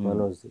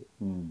మనోజ్ది.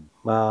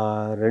 మా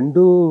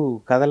 2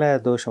 కథల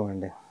దోషం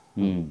అండి,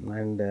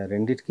 అండ్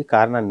రెండిటికి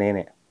కారణం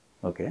నేనే.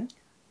 ఓకే.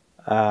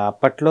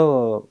 అప్పట్లో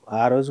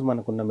ఆ రోజు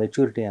మనకున్న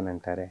మెచ్యూరిటీ అని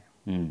అంటారే,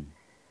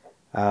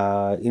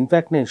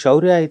 ఇన్ఫ్యాక్ట్ నేను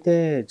శౌర్య అయితే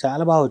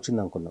చాలా బాగా వచ్చింది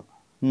అనుకున్నాం.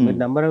 మీరు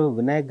నెంబర్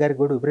వినాయక్ గారికి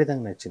కూడా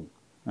విపరీతంగా నచ్చింది.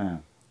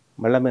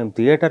 మళ్ళీ మేము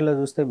థియేటర్లో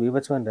చూస్తే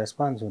బీభత్సమైన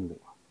రెస్పాన్స్ ఉంది.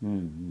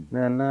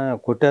 నేను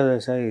కొట్టేది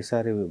సార్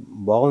ఈసారి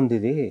బాగుంది,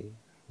 ఇది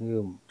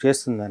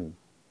చేస్తుందని.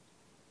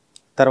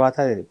 తర్వాత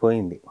అది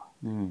పోయింది.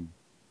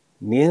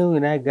 నేను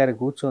వినాయక్ గారికి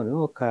కూర్చొని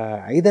ఒక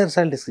 5-6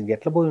 సార్లు డిస్కస్,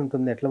 ఎట్లా పోయి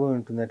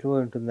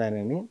ఉంటుంది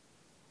అని.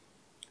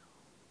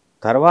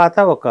 తర్వాత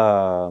ఒక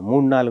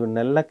 3-4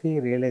 నెలలకి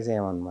రియలైజ్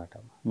అయ్యామన్నమాట,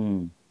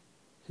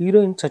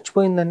 హీరోయిన్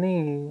చచ్చిపోయిందని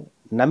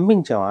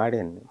నమ్మించాం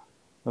ఆడియన్ని.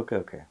 Okay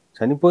okay.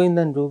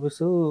 చనిపోయిందని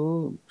చూపిస్తూ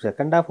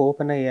సెకండ్ హాఫ్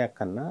ఓపెన్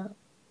అయ్యాకన్నా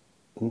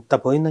ఇంత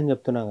పోయిందని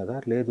చెప్తున్నాం కదా,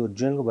 లేదు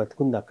ఒరిజినల్గా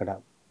బతుకుంది అక్కడ.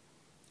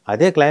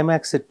 అదే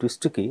క్లైమాక్స్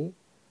ట్విస్ట్కి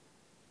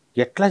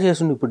ఎట్లా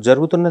చేసిండు ఇప్పుడు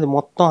జరుగుతున్నది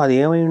మొత్తం అది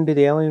ఏమై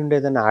ఉండేది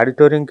అని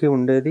ఆడిటోరియంకి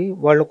ఉండేది,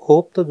 వాళ్ళు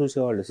హోప్తో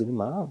చూసేవాళ్ళు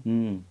సినిమా.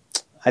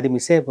 అది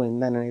మిస్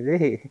అయిపోయింది అనేది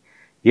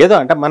ఏదో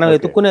అంటే మనం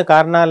ఎత్తుక్కునే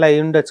కారణాలు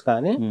అయి ఉండొచ్చు,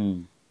 కానీ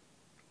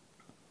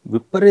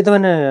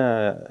విపరీతమైన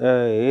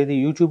ఏది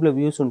యూట్యూబ్లో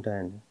వ్యూస్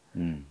ఉంటాయండి.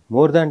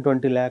 మోర్ దాన్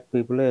 20 lakh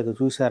పీపుల్ ఏదో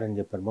చూసారని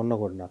చెప్పారు మొన్న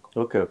కూడా నాకు.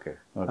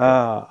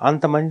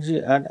 అంత మంచి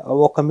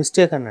ఒక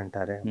మిస్టేక్ అని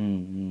అంటారే.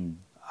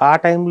 ఆ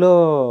టైంలో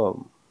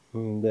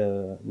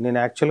నేను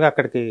యాక్చువల్గా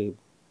అక్కడికి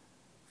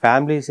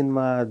ఫ్యామిలీ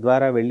సినిమా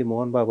ద్వారా వెళ్ళి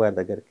మోహన్ బాబు గారి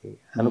దగ్గరికి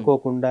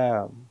అనుకోకుండా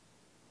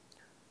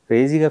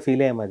క్రేజీగా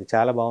ఫీల్ అయ్యాము. అది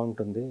చాలా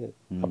బాగుంటుంది.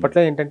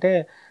 అప్పట్లో ఏంటంటే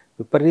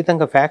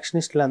విపరీతంగా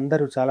ఫ్యాక్షనిస్టులు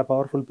అందరూ చాలా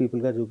పవర్ఫుల్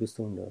పీపుల్గా చూపిస్తూ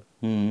ఉండేవారు.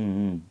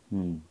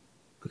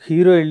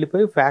 హీరో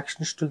వెళ్ళిపోయి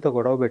ఫ్యాక్షనిస్టులతో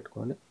గొడవ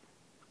పెట్టుకొని,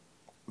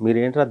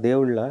 మీరేంట్రా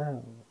దేవుళ్ళ,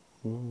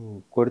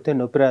 కొడితే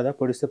నొప్పి రాదా,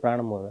 పొడిస్తే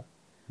ప్రాణం పోదా,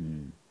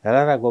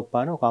 ఎలా రా గొప్ప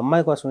అని ఒక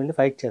అమ్మాయి కోసం వెళ్ళి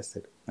ఫైట్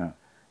చేస్తాడు.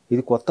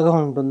 ఇది కొత్తగా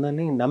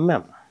ఉంటుందని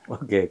నమ్మాం.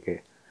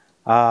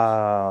 ఆ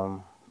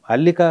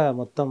అల్లిక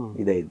మొత్తం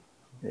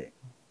ఇదైంది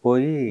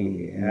పోయి,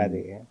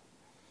 అది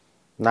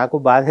నాకు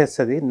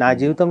బాధేస్తుంది. నా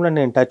జీవితంలో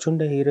నేను టచ్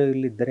ఉండే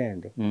హీరోయిన్లు ఇద్దరే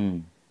అండి.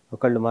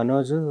 ఒకళ్ళు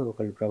మనోజ్,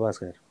 ఒకళ్ళు ప్రభాస్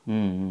గారు.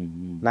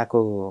 నాకు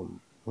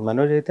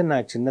మనోజ్ అయితే నా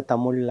చిన్న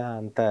తమ్ముళ్ళ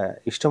అంత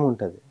ఇష్టం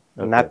ఉంటుంది.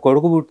 నాకు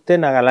కొడుకు పుట్టితే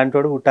నాకు అలాంటి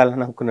వాడు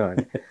పుట్టాలని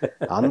అనుకునేవాడిని.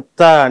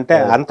 అంత అంటే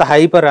అంత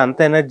హైపర్,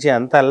 అంత ఎనర్జీ,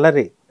 అంత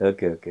అల్లరి,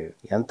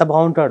 ఎంత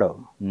బాగుంటాడో.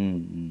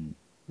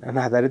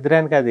 నా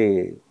దరిద్రానికి అది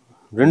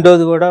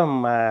రెండోది కూడా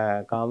మా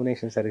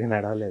కాంబినేషన్ సరిగ్గా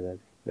నడవలేదు.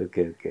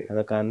 అది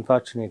అదొక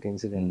అన్ఫార్చునేట్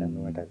ఇన్సిడెంట్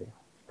అన్నమాట. అది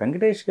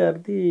వెంకటేష్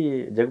గారిది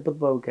జగపతి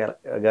బాబు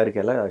గారికి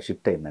ఎలా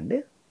షిఫ్ట్ అయిందండి?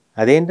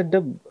 అదేంటంటే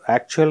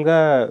యాక్చువల్గా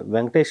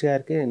వెంకటేష్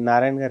గారికి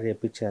నారాయణ గారు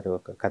చెప్పించారు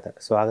ఒక కథ,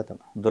 స్వాగతం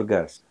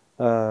దుర్గా.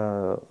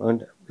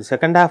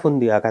 సెకండ్ హాఫ్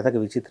ఉంది ఆ కథకి,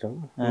 విచిత్రం.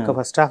 ఇంకా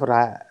ఫస్ట్ హాఫ్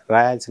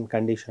రాయాల్సిన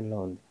కండిషన్లో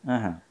ఉంది.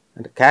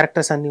 అంటే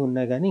క్యారెక్టర్స్ అన్నీ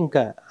ఉన్నాయి కానీ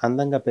ఇంకా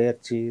అందంగా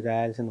పేర్చి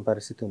రాయాల్సిన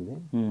పరిస్థితి ఉంది.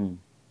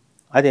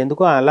 అది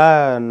ఎందుకో అలా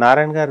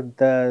నారాయణ గారి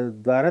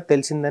ద్వారా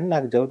తెలిసిందని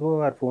నాకు జగపతి బాబు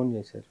గారు ఫోన్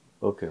చేశారు.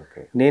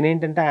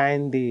 నేనేంటంటే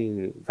ఆయనది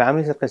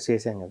ఫ్యామిలీ సర్కస్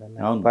చేశాను కదా,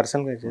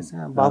 పర్సనల్గా చేసా.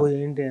 బాబు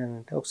ఏంటి అని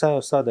అంటే, ఒకసారి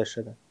వస్తావు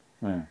దర్శరథ్,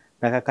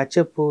 నాకు ఆ కథ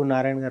చెప్పు,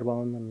 నారాయణ గారు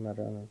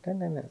బాగుందన్నారు అని అంటే,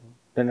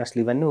 నేను అసలు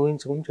ఇవన్నీ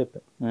ఊహించుకుని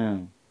చెప్పాను.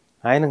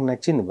 ఆయనకు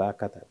నచ్చింది బాగా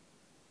కథ.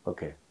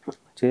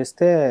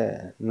 చేస్తే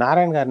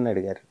నారాయణ గారిని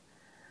అడిగారు,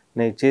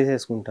 నేను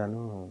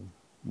చేసేసుకుంటాను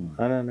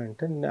అని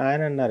అంటే,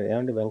 ఆయన అన్నారు,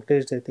 ఏమంటే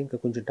వెంకటేష్ అయితే ఇంకా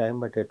కొంచెం టైం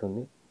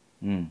పట్టేటుంది,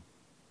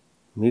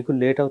 మీకు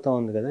లేట్ అవుతా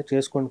ఉంది కదా,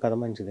 చేసుకోండి కథ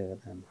మంచిదే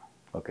కదా అన్న.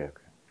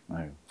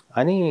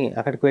 అని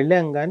అక్కడికి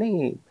వెళ్ళాం. కానీ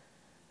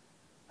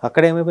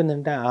అక్కడ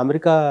ఏమైపోయిందంటే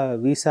అమెరికా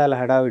వీసాల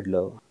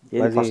హడావిడిలో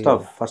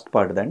ఫస్ట్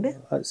పార్ట్ అండి,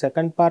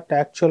 సెకండ్ పార్ట్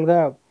యాక్చువల్గా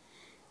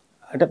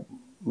అంటే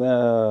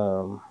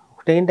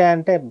ఒకటి ఏంటి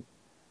అంటే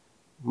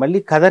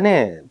మళ్ళీ కథనే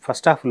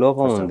ఫస్ట్ హాఫ్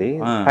లోపం ఉంది.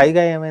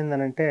 పైగా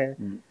ఏమైందనంటే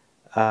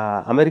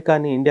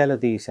అమెరికాని ఇండియాలో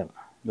తీసాం.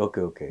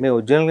 మేము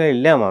ఒరిజినల్గా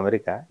వెళ్ళాము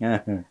అమెరికా,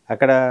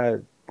 అక్కడ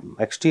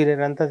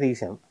ఎక్స్టీరియర్ అంతా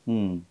తీసాం,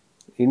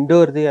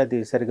 ఇండోర్ది అది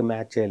సరిగ్గా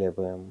మ్యాచ్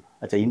చేయలేకపోయాము.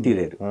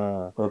 ఇంటీరియర్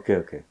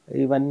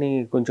ఇవన్నీ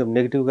కొంచెం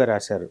నెగిటివ్గా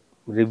రాశారు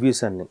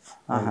రివ్యూస్ అన్ని.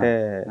 అంటే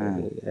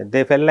they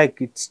fell like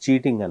it's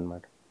cheating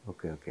అనమాట.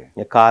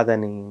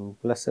 కాదని.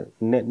 ప్లస్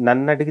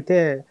నన్ను అడిగితే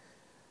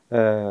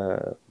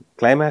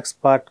climax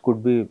part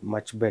could be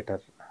much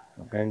better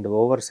and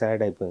over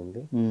sad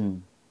అయిపోయింది.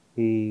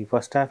 ఈ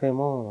ఫస్ట్ హాఫ్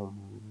ఏమో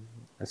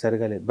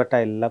సరిగా లేదు. But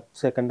I love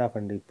second half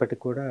అండి.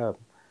 ఇప్పటికి కూడా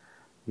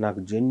నాకు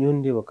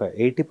జెన్యూన్లీ ఒక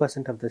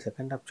 80% ఆఫ్ ద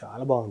సెకండ్ హాఫ్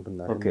చాలా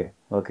బాగుంటుంది.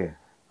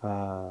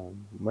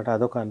 బట్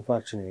అదొక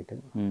అన్ఫార్చునేట్.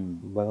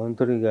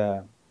 భగవంతుడిగా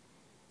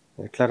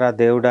ఇట్లా రా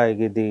దేవుడా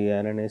ఇది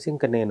అని అనేసి,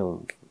 ఇంకా నేను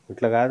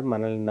ఇట్లా కాదు,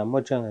 మనల్ని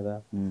నమ్మొచ్చాం కదా,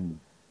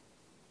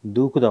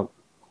 దూకుదాం,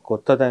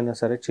 కొత్తదైనా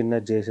సరే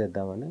చిన్నది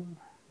చేసేద్దామని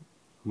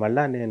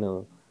మళ్ళా నేను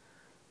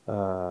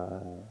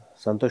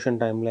సంతోషం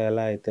టైంలో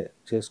ఎలా అయితే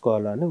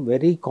చేసుకోవాలో అని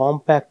వెరీ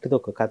కాంపాక్ట్ది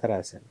ఒక కథ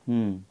రాశాను.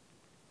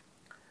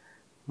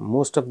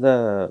 మోస్ట్ ఆఫ్ ద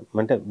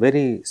అంటే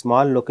వెరీ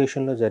స్మాల్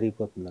లొకేషన్లో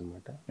జరిగిపోతుంది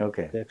అనమాట.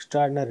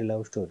 Extraordinary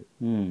love story.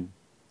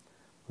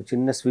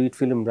 చిన్న స్వీట్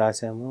ఫిల్మ్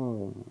రాసాము,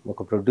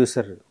 ఒక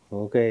ప్రొడ్యూసర్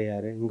ఓకే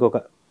అయ్యారు. ఇంకొక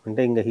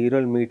అంటే ఇంకా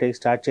హీరోలు మీట్ అయ్యి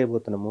స్టార్ట్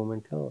చేయబోతున్న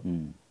మూమెంట్లో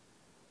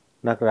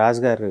నాకు రాజ్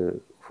గారు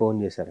ఫోన్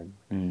చేశారండి.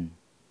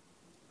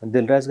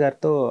 దిల్ రాజు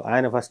గారితో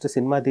ఆయన ఫస్ట్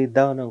సినిమా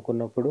తీద్దామని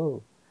అనుకున్నప్పుడు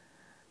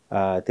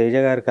తేజ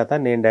గారి కథ,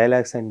 నేను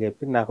డైలాగ్స్ అని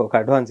చెప్పి నాకు ఒక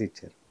అడ్వాన్స్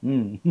ఇచ్చారు.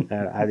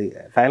 అది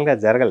ఫైనల్గా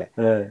జరగలే.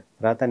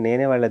 తర్వాత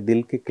నేనే వాళ్ళ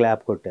దిల్కి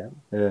క్లాప్ కొట్టాను.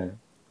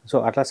 సో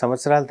అట్లా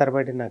సంవత్సరాల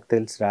తరబడి నాకు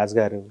తెలుసు రాజు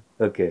గారు,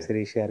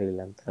 శిరీష్ గారు,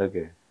 వీళ్ళంతా.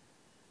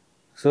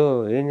 సో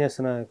ఏం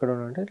చేస్తున్నా, ఎక్కడ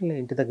ఉన్నా అంటే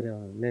ఇంటి దగ్గర,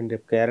 నేను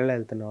రేపు కేరళ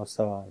వెళ్తున్నా,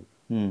 వస్తావా?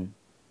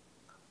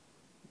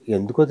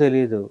 ఎందుకో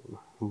తెలియదు,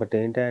 బట్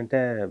ఏంటంటే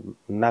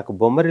నాకు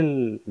బొమ్మరిల్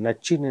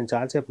నచ్చి నేను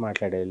చాలాసేపు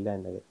మాట్లాడే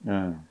వెళ్ళాను దగ్గర.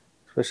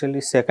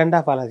 స్పెషల్లీ సెకండ్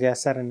హాఫ్ అలా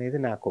చేస్తారనేది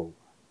నాకు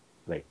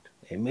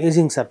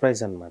అమేజింగ్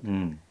సర్ప్రైజ్ అనమాట.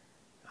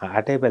 ఆ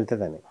టైప్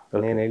వెళ్తుందని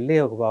నేను వెళ్ళి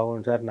ఒక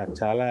బాగుంది సార్, నాకు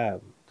చాలా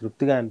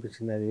తృప్తిగా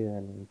అనిపించింది అది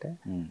అని అంటే,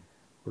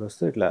 ఇప్పుడు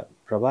వస్తూ ఇట్లా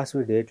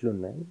ప్రభాస్వి డేట్లు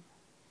ఉన్నాయి,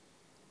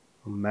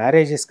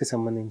 మ్యారేజెస్కి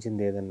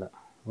సంబంధించింది ఏదన్నా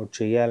ఒకటి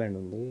చెయ్యాలని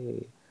ఉంది,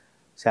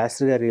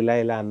 శాస్త్రి గారు ఇలా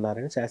ఇలా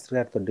అన్నారని శాస్త్రి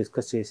గారితో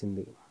డిస్కస్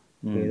చేసింది.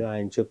 ఏదో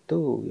ఆయన చెప్తూ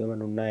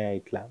ఏమైనా ఉన్నాయా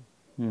ఇట్లా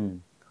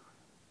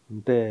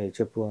ఉంటే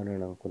చెప్పు అని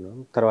అనుకున్నాం.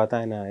 తర్వాత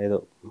ఆయన ఏదో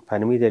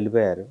పని మీద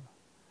వెళ్ళిపోయారు.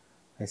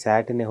 I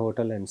sat in a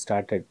hotel and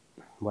started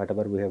what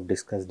ever we have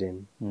discussed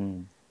in.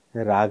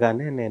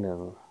 రాగానే నేను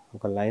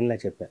ఒక లైన్లో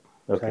చెప్పాను,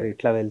 సరే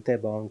ఇట్లా వెళ్తే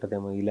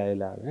బాగుంటుందేమో, ఇలా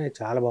ఇలా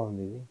చాలా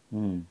బాగుంది ఇది.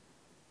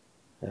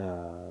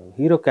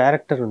 హీరో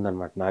క్యారెక్టర్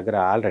ఉందన్నమాట నా దగ్గర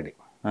ఆల్రెడీ.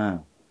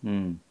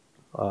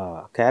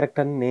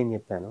 క్యారెక్టర్ని నేను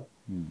చెప్పాను,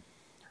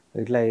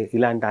 ఇట్లా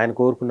ఇలాంటి ఆయన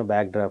కోరుకున్న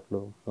బ్యాక్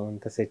డ్రాప్లు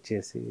అంతా సెట్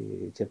చేసి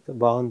చెప్తే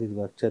బాగుంది, ఇది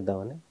వర్క్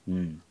చేద్దామని.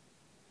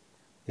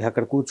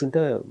 అక్కడ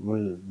కూర్చుంటే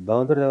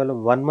భగవంతుడి వల్ల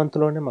 1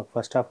 monthలోనే మాకు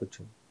ఫస్ట్ హాఫ్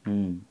వచ్చింది.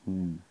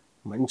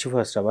 మంచి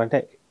ఫస్ట్ హాఫ్, అంటే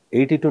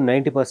 80 to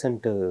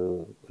 90%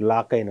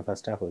 లాక్ అయిన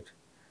ఫస్ట్ హాఫ్ వచ్చింది.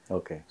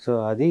 ఓకే. సో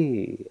అది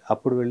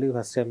అప్పుడు వెళ్ళి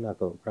ఫస్ట్ టైం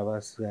నాకు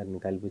ప్రభాస్ గారిని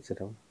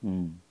కల్పించడం.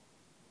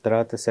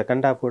 తర్వాత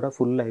సెకండ్ హాఫ్ కూడా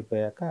ఫుల్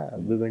అయిపోయాక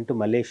వి వెంట్ టు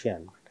మలేషియా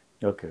అనమాట.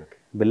 Okay okay.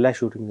 బిల్లా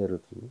షూటింగ్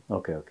జరుగుతుంది.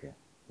 Okay okay.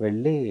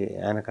 వెళ్ళి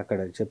ఆయనకు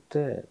అక్కడ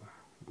చెప్తే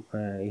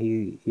he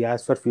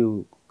asked for few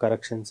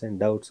corrections and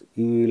doubts,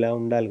 ఇవి ఇలా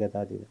ఉండాలి కదా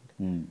అది అంటే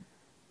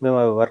మేము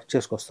అవి వర్క్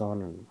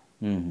చేసుకొస్తామని అన్నాం.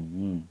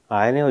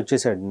 ఆయనే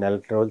వచ్చేసాడు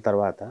 4 రోజుల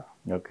తర్వాత.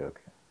 Okay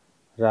okay.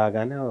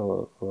 రాగానే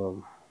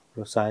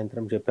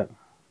సాయంత్రం చెప్పాను,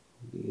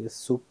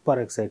 సూపర్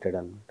ఎక్సైటెడ్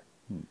అనమాట.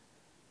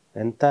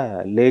 ఎంత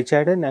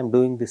లేచాడు, ఐఎమ్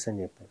డూయింగ్ దిస్ అని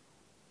చెప్పాను.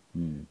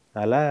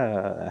 అలా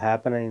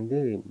హ్యాపెన్ అయింది.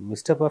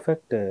 మిస్టర్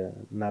పర్ఫెక్ట్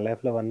నా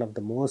లైఫ్లో one of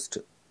the most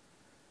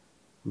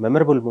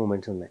memorable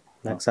moments ఉన్నాయి.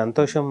 నాకు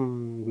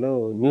సంతోషంలో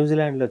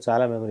న్యూజిలాండ్లో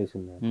చాలా మెమరీస్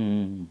ఉన్నాయి.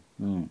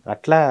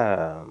 అట్లా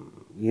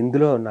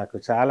ఇందులో నాకు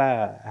చాలా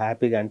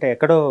హ్యాపీగా, అంటే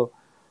ఎక్కడో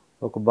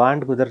ఒక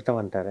బాండ్ కుదరటం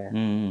అంటారే,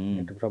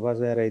 ఇటు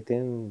ప్రభాస్ గారు అయితే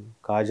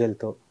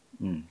కాజల్తో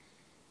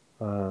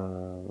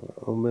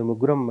మేము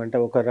ముగ్గురం అంటే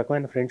ఒక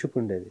రకమైన ఫ్రెండ్షిప్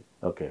ఉండేది.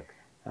 ఓకే.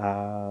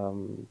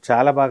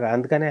 చాలా బాగా,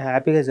 అందుకనే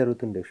హ్యాపీగా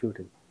జరుగుతుండే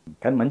షూటింగ్.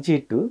 కానీ మంచి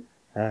హిట్,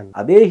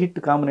 అదే హిట్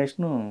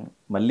కాంబినేషన్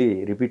మళ్ళీ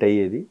రిపీట్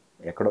అయ్యేది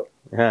ఎక్కడో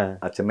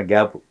ఆ చిన్న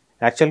గ్యాప్.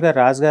 యాక్చువల్గా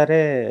రాజు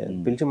గారే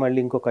పిలిచి మళ్ళీ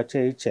ఇంకొక వచ్చే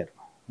ఇచ్చారు,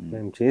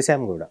 మేము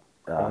చేసాము కూడా.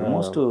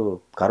 ఆల్మోస్ట్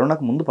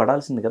కరోనాకు ముందు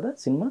పడాల్సింది కదా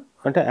సినిమా,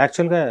 అంటే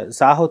యాక్చువల్గా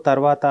సాహో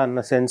తర్వాత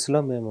అన్న సెన్స్లో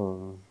మేము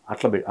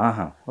అట్లా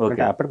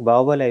అంటే అప్పటికి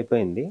బాహుబలి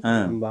అయిపోయింది.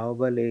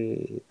 బాహుబలి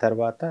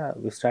తర్వాత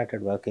వి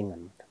స్టార్టెడ్ వర్కింగ్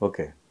అనమాట.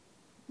 Okay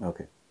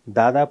okay.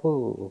 దాదాపు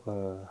ఒక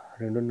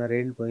 2.5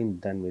 ఏళ్ళు పోయింది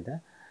దాని మీద.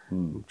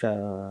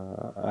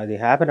 అది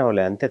హ్యాపెన్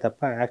అవ్వలేదు అంతే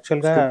తప్ప.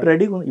 యాక్చువల్గా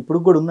రెడీ ఇప్పుడు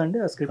కూడా ఉందండి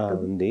ఆ స్క్రిప్ట్,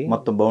 ఉంది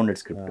మొత్తం బౌండెడ్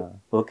స్క్రిప్ట్.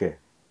 ఓకే.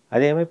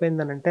 అది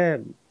ఏమైపోయిందనంటే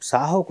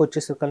సాహోకి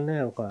వచ్చేసరికల్నే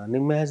ఒక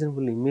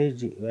అన్ఇమాజినబుల్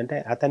ఇమేజ్, అంటే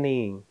అతని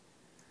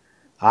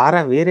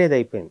ఆరా వేరేది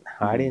అయిపోయింది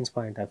ఆడియన్స్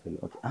పాయింట్ ఆఫ్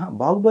వ్యూలో.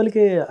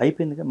 బాహుబలికే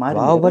అయిపోయింది.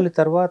 బాహుబలి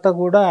తర్వాత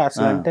కూడా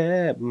అసలు అంటే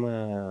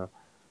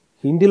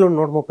హిందీలో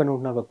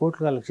 130-140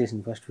 కోట్లు కలెక్ట్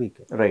చేసింది first week.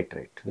 Right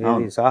right.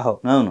 Saaho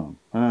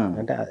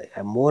అంటే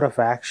మోర్ ఆఫ్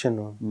యాక్షన్,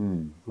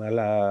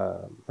 మళ్ళా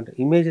అంటే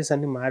ఇమేజెస్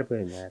అన్ని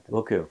మారిపోయింది.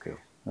 Okay okay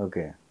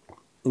okay.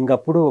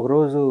 ఇంకప్పుడు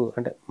ఒకరోజు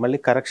అంటే మళ్ళీ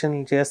కరెక్షన్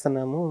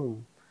చేస్తున్నాము,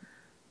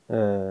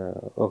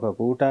 ఒక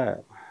పూట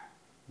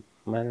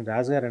మన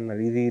రాజుగారు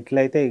అన్నారు, ఇది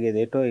ఇట్లయితే ఇది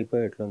ఏటో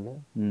అయిపోయేట్లుంది,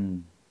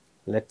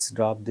 లెట్స్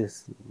డ్రాప్ దిస్,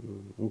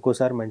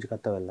 ఇంకోసారి మంచి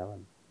కథ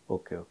వెళ్దామని.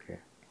 Okay okay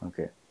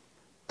okay.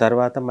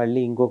 తర్వాత మళ్ళీ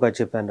ఇంకొక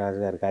చెప్పాను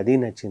రాజుగారికి, అది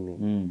నచ్చింది.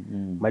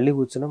 మళ్ళీ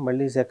కూర్చున్నాం,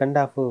 మళ్ళీ సెకండ్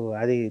హాఫ్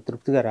అది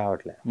తృప్తిగా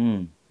రావట్లే,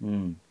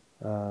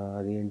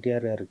 అది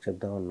ఎన్టీఆర్ గారికి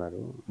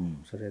చెప్దామన్నారు.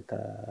 సరే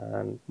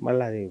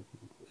మళ్ళీ అది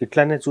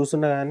ఇట్లానే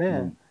చూస్తుండగానే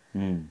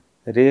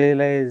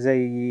రియలైజ్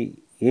అయ్యి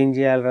ఏం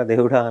చేయాలరా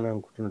దేవుడా అని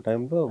అనుకుంటున్న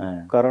టైంలో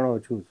కరోనా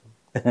వచ్చి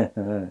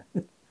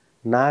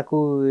నాకు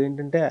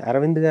ఏంటంటే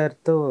అరవింద్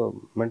గారితో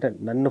అంటే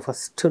నన్ను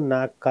ఫస్ట్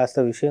నాకు కాస్త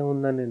విషయం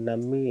ఉందని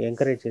నమ్మి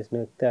ఎంకరేజ్ చేసిన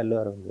వ్యక్తి అల్లు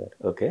అరవింద్ గారు.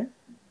 ఓకే.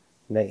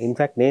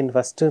 ఇన్ఫ్యాక్ట్ నేను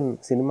ఫస్ట్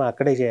సినిమా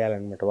అక్కడే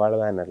చేయాలన్నమాట, వాళ్ళ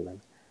బ్యానర్లో.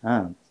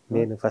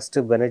 నేను ఫస్ట్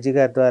బెనర్జీ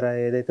గారి ద్వారా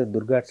ఏదైతే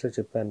దుర్గార్ట్స్లో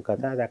చెప్పాను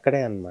కదా, అది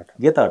అక్కడే అనమాట,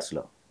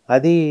 గీతార్ట్స్లో.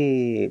 అది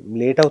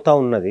లేట్ అవుతా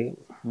ఉన్నది.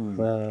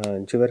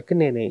 చివరికి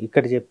నేను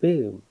ఇక్కడ చెప్పి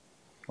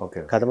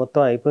కథ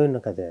మొత్తం అయిపోయిన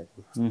కథే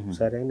అది.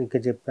 సరే అని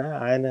ఇక్కడ చెప్పా.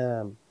 ఆయన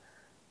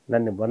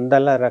నన్ను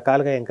 100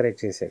 రకాలుగా ఎంకరేజ్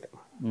చేశాడు,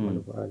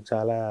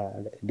 చాలా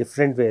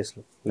different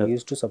వేస్లో.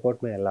 Use to support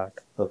my allot.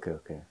 Okay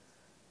okay.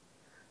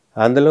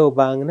 అందులో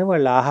భాగంగానే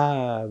వాళ్ళు ఆహా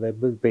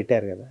వెబ్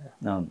పెట్టారు కదా,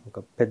 ఒక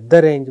పెద్ద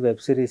రేంజ్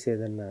వెబ్ సిరీస్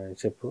ఏదన్నా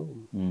చెప్పు,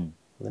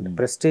 అంటే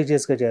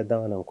ప్రెస్టీజియస్గా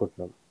చేద్దామని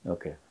అనుకుంటున్నాం.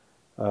 ఓకే.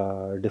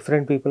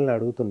 డిఫరెంట్ పీపుల్ని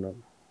అడుగుతున్నాం,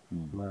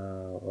 మా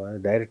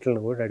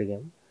డైరెక్టర్లను కూడా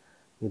అడిగాం,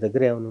 మీ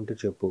దగ్గర ఏమైనా ఉంటే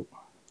చెప్పు.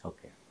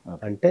 ఓకే.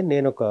 అంటే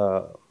నేను ఒక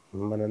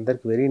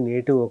మనందరికి వెరీ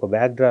నేటివ్ ఒక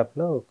బ్యాక్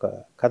డ్రాప్లో ఒక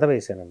కథ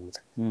వేశాను అనమాట.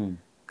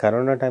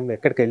 కరోనా టైంలో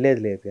ఎక్కడికి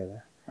వెళ్ళేది లేదు కదా,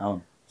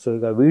 సో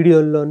ఇక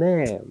వీడియోల్లోనే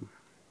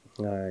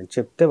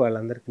చెప్తే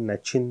వాళ్ళందరికీ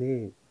నచ్చింది.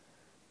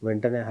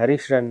 వెంటనే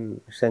హరీష్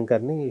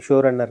శంకర్ని షో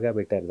రన్నర్గా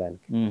పెట్టారు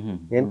దానికి.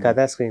 నేను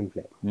కథా స్క్రీన్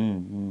ప్లే,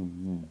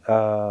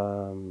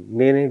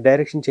 నేను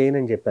డైరెక్షన్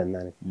చేయనని చెప్పాను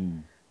దానికి.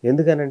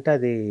 ఎందుకనంటే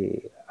అది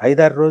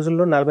 5-6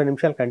 రోజుల్లో 40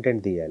 నిమిషాలు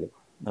కంటెంట్ తీయాలి.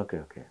 Okay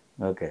okay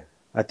okay.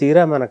 ఆ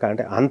తీరా మనకు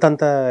అంటే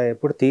అంతంత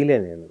ఎప్పుడు తీయలే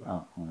నేను.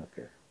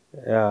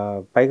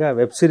 పైగా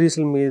వెబ్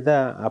సిరీస్ల మీద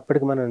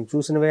అప్పటికి మనం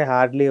చూసినవే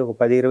హార్డ్లీ ఒక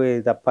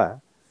 10-20 తప్ప,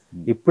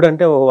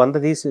 ఇప్పుడంటే ఒక 100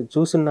 తీసి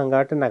చూస్తున్నాం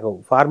కాబట్టి నాకు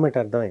ఫార్మేట్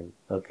అర్థమైంది,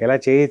 ఎలా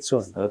చేయొచ్చు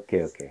అని. Okay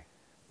okay.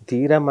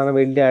 తీరా మనం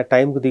వెళ్ళి ఆ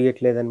టైంకు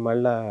తీయట్లేదని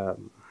మళ్ళీ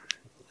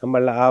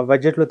ఆ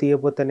బడ్జెట్లో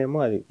తీయపోతేనేమో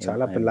అది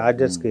చాలా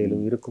లార్జర్ స్కేల్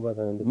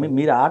ఇరుక్కుపోతాం.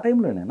 మీరు ఆ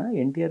టైంలోనేనా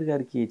ఎన్టీఆర్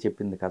గారికి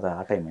చెప్పింది కదా?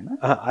 ఆ టైమేనా?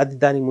 అది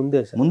దానికి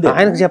ముందే సార్,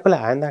 ఆయనకు చెప్పలే,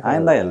 ఆయన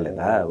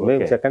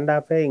మేము సెకండ్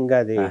హాఫే. ఇంకా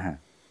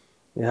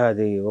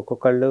అది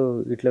ఒక్కొక్కళ్ళు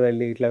ఇట్లా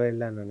వెళ్ళి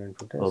అని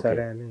అంటుంటే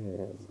సరే అని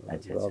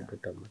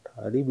అనమాట.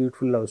 అది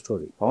beautiful love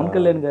story. Pawan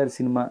Kalyan గారి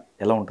సినిమా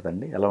ఎలా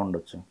ఉంటుందండి? ఎలా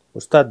ఉండొచ్చు?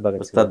 ఉస్తాద్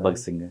భగత్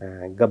సింగ్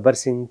గబ్బర్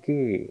సింగ్ కి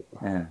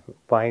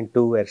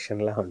 0.2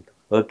 వెర్షన్ లా ఉంటుంది.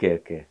 Okay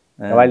okay.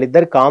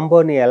 వాళ్ళిద్దరు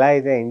కాంబోని ఎలా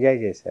అయితే ఎంజాయ్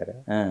చేశారో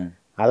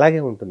అలాగే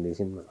ఉంటుంది ఈ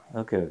సినిమా.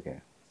 Okay okay.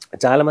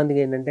 చాలా మందికి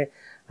ఏంటంటే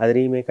అది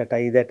రీమేక్ అట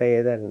ఇదట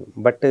ఏదని,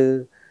 బట్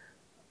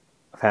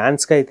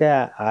ఫ్యాన్స్కి అయితే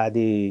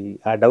అది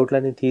ఆ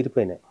డౌట్లన్నీ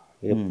తీరిపోయినాయి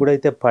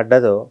ఎప్పుడైతే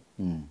పడ్డదో.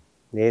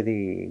 ఏది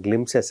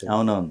గ్లింప్సెస్,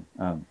 అవునవును,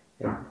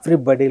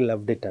 ఎవ్రీబడి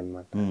లవ్డ్ ఇట్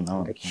అనమాట.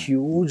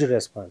 Huge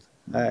response.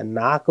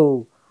 నాకు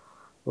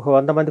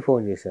 100 మంది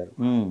ఫోన్ చేశారు,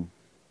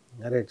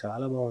 అరే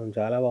చాలా బాగుంది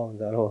చాలా బాగుంది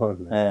చాలా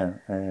బాగుంది.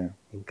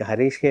 ఇంకా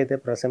హరీష్కి అయితే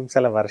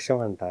ప్రశంసల వర్షం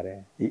అంటారే.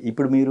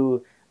 ఇప్పుడు మీరు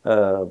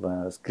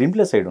స్క్రీన్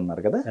ప్లే సైడ్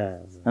ఉన్నారు కదా,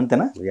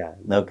 అంతేనా?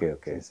 Okay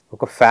okay.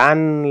 ఒక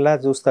ఫ్యాన్ లా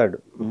చూస్తాడు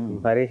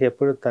హరీష్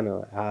ఎప్పుడు. తను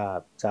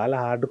చాలా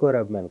హార్డ్ కోర్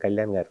అభిమాన్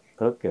కళ్యాణ్ గారికి.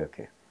 Okay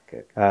okay.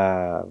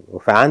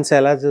 ఫ్యాన్స్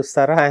ఎలా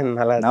చూస్తారో ఆయన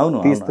అలా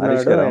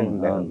తీస్తున్నాడు.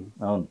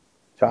 అవును,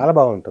 చాలా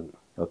బాగుంటుంది.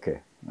 Okay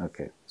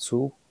okay.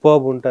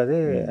 సూపర్బ్ ఉంటుంది.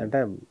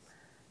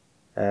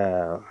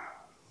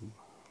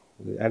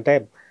 అంటే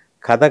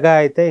కథగా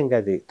అయితే ఇంకా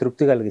అది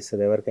తృప్తి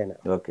కలిగిస్తుంది ఎవరికైనా.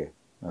 ఓకే.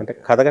 అంటే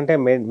కథ కంటే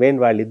మెయిన్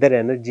వాళ్ళిద్దరు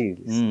ఎనర్జీ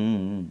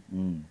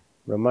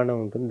బ్రహ్మాండం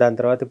ఉంటుంది. దాని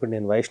తర్వాత ఇప్పుడు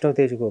నేను వైష్ణవ్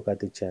తేజ్కి ఒక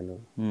కథ ఇచ్చాను,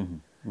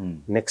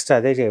 నెక్స్ట్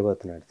అదే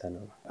చేయబోతున్నాడు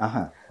తను.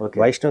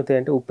 వైష్ణవ్ తేజ్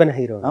అంటే ఉప్పెన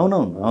హీరో.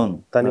 అవునవును.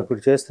 తను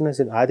ఇప్పుడు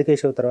చేస్తున్న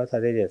ఆదికేశవ్ తర్వాత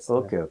అదే చేస్తాను.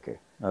 Okay okay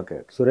okay.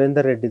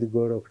 సురేందర్ రెడ్డిది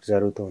కూడా ఒకటి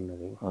జరుగుతూ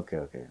ఉన్నది. Okay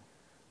okay.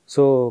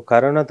 సో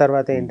కరోనా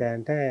తర్వాత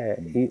ఏంటంటే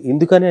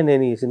ఇందుకనే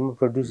నేను ఈ సినిమా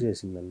ప్రొడ్యూస్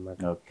చేసింది అనమాట.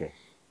 ఓకే.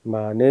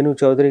 నేను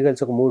చౌదరి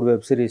కలిసి ఒక 3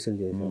 వెబ్ సిరీస్లు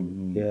చేశాను.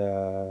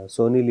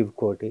 సోనీ లివ్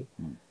కోటి,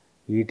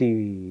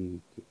 ఈటీవీ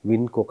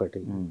విన్కి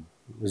ఒకటి,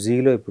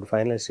 జీలో ఇప్పుడు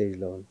ఫైనల్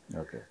స్టేజ్లో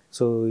ఉంది.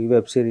 సో ఈ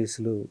వెబ్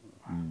సిరీస్లు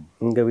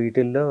ఇంకా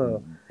వీటిల్లో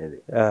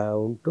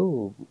ఉంటూ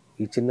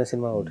ఈ చిన్న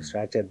సినిమా ఒకటి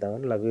స్టార్ట్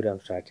చేద్దామని లవ్ యూ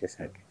రామ్ స్టార్ట్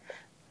చేశాను.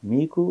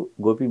 మీకు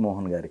గోపి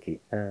మోహన్ గారికి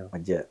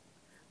మధ్య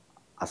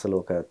అసలు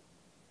ఒక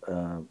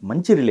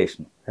మంచి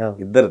రిలేషన్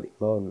ఇద్దరిది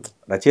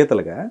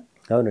రచయితలుగా.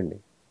 అవునండి.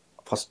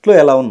 ఫస్ట్లో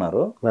ఎలా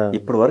ఉన్నారో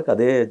ఇప్పటి వరకు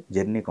అదే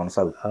జర్నీ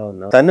కొనసాగుతుంది.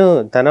 అవును.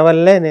 తన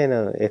వల్లే నేను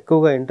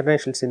ఎక్కువగా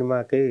ఇంటర్నేషనల్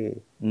సినిమాకి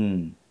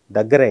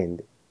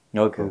దగ్గరైంది.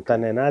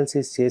 తన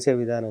ఎనాలిసిస్ చేసే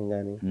విధానం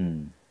కానీ,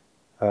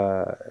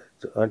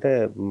 అంటే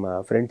మా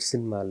ఫ్రెండ్స్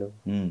సినిమాలు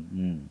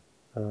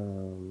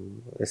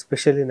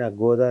ఎస్పెషల్లీ నాకు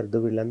గోదార్దు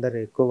వీళ్ళందరూ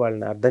ఎక్కువ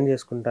వాళ్ళని అర్థం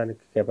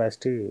చేసుకుంటానికి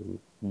కెపాసిటీ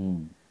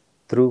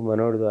త్రూ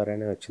మనోడ్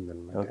ద్వారానే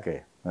వచ్చిందనమాట. Okay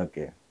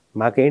okay.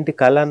 మాకేంటి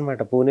కళ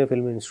అనమాట, పూణే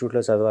ఫిల్మ్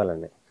ఇన్స్టిట్యూట్లో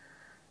చదవాలని.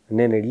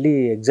 నేను వెళ్ళి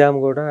ఎగ్జామ్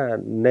కూడా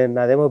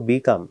నాదేమో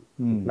బీకామ్,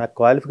 నాకు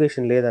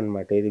క్వాలిఫికేషన్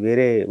లేదనమాట, ఇది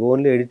వేరే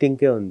ఓన్లీ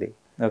ఎడిటింగ్కే ఉంది.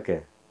 ఓకే.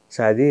 సో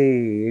అది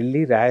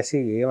వెళ్ళి రాసి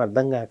ఏం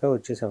అర్థం కాక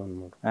వచ్చేసాం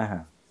అనమాట.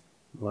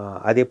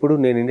 అది ఎప్పుడు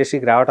నేను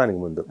ఇండస్ట్రీకి రావడానికి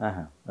ముందు.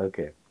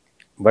 ఓకే.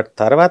 బట్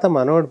తర్వాత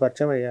మనోడు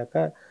పరిచయం అయ్యాక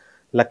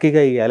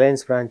లక్కీగా ఈ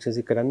అలయన్స్ బ్రాంచెస్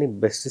ఇక్కడ అన్ని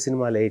బెస్ట్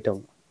సినిమాలు వేయటం,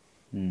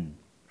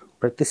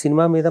 ప్రతి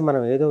సినిమా మీద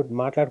మనం ఏదో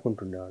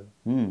మాట్లాడుకుంటుండేవాళ్ళు.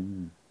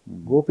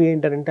 గోపి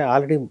ఏంటంటే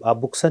ఆల్రెడీ ఆ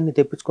బుక్స్ అన్ని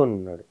తెప్పించుకొని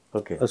ఉన్నాడు.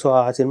 సో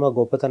ఆ సినిమా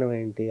గొప్పతనం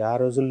ఏంటి, ఆ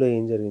రోజుల్లో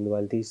ఏం జరిగింది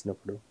వాళ్ళు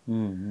తీసినప్పుడు,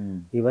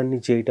 ఇవన్నీ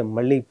చేయటం,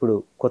 మళ్ళీ ఇప్పుడు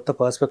కొత్త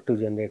పర్స్పెక్టివ్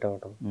జనరేట్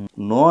అవ్వటం.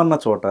 నో అన్న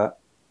చోట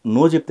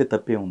నో చెప్తే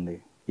తప్పే ఉంది,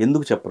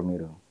 ఎందుకు చెప్పరు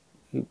మీరు?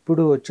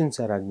 ఇప్పుడు వచ్చింది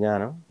సార్ ఆ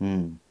జ్ఞానం.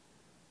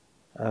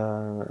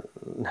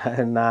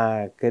 నా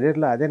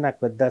కెరీర్లో అదే నాకు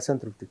పెద్ద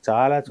అసంతృప్తి.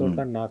 చాలా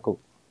చోట్ల నాకు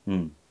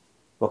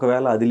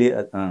ఒకవేళ అది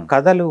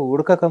కథలు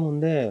ఉడకక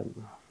ముందే,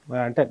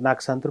 అంటే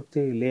నాకు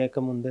సంతృప్తి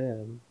లేకముందే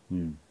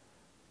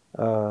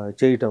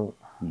చేయటం.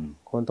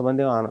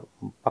 కొంతమంది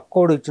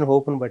పక్కోడు ఇచ్చిన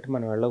హోప్ని బట్టి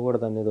మనం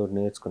వెళ్ళకూడదు అనేది ఒకటి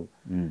నేర్చుకుని,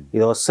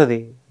 ఇది వస్తుంది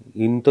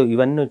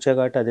ఇవన్నీ వచ్చాయి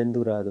కాబట్టి అది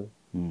ఎందుకు రాదు.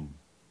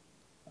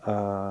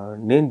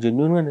 నేను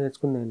జెన్యున్గా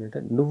నేర్చుకుంది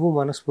ఏంటంటే, నువ్వు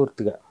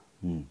మనస్ఫూర్తిగా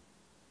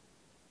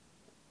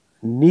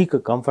నీకు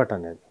కంఫర్ట్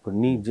అనేది, ఇప్పుడు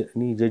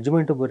నీ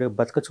జడ్జిమెంట్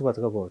బతకచ్చు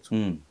బతకపోవచ్చు,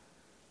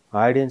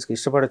 ఆడియన్స్కి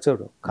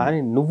ఇష్టపడచ్చు, కానీ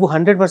నువ్వు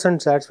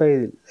 100% సాటిస్ఫై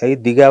అయ్యి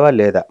దిగావా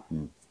లేదా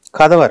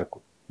కథ వరకు.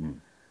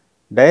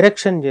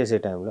 డైరెక్షన్ చేసే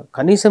టైంలో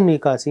కనీసం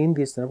నీకు ఆ సీన్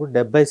తీస్తున్నప్పుడు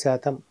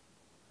 70%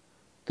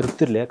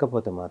 తృప్తి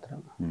లేకపోతే మాత్రం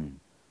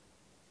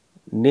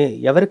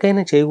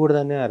ఎవరికైనా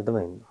చేయకూడదనే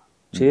అర్థమైంది.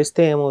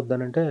 చేస్తే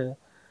ఏమవుద్దనంటే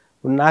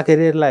నా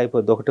కెరీర్లో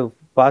అయిపోద్ది, ఒకటి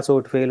పాస్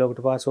ఒకటి ఫెయిల్,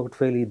 ఒకటి పాస్ ఒకటి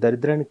ఫెయిల్. ఈ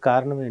దరిద్రానికి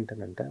కారణం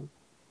ఏంటంటే,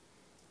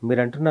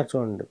 మీరు అంటున్నారు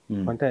చూడండి,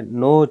 అంటే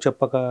నో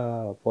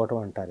చెప్పకపోవటం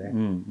అంటారే,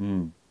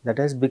 that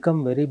has become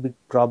very big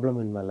problem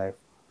in my life.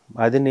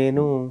 అది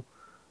నేను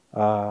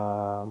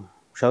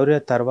శౌర్య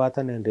తర్వాత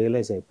నేను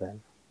రియలైజ్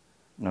అయిపోయాను.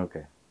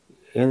 ఓకే.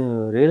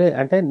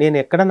 అంటే నేను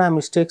ఎక్కడ నా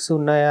మిస్టేక్స్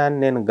ఉన్నాయా అని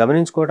నేను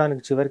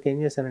గమనించుకోవడానికి చివరికి ఏం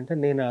చేశానంటే,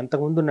 నేను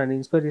అంతకుముందు నన్ను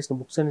ఇన్స్పైర్ చేసిన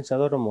బుక్స్ అని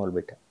చదవడం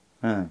మొదలుపెట్టాను.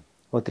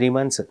 ఓ 3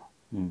 months.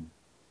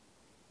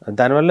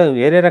 దానివల్ల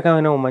వేరే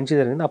రకమైన మంచి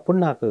జరిగింది. అప్పుడు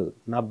నాకు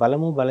నా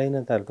బలము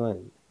బలహీనత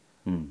అర్థమైంది.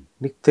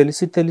 నీకు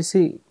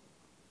తెలిసి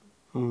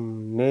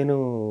నేను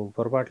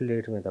పొరపాట్లు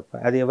చేయటమే తప్ప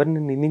అది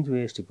ఎవరిని నిందించి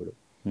వేస్ట్. ఇప్పుడు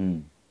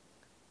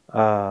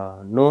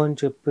నో అని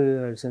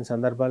చెప్పాల్సిన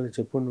సందర్భాలు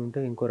చెప్పుంటే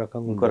ఇంకో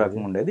రకంగా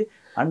ఉండేది.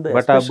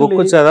 బట్ ఆ బుక్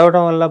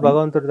చదవడం వల్ల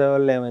భగవంతుడి దయ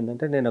వల్ల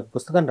ఏమైందంటే, నేను ఒక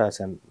పుస్తకం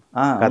రాశాను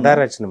కథా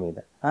రచన మీద.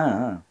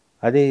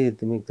 అది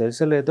మీకు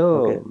తెలుసలేదో,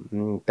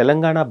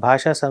 తెలంగాణ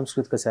భాషా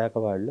సాంస్కృతిక శాఖ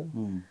వాళ్ళు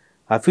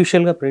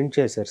అఫీషియల్గా ప్రింట్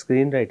చేశారు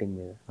స్క్రీన్ రైటింగ్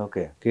మీద.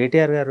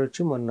 కేటీఆర్ గారు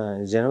వచ్చి మొన్న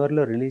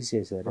జనవరిలో రిలీజ్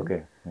చేశారు.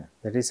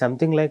 దట్ ఈస్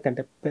సంథింగ్ లైక్,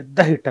 అంటే పెద్ద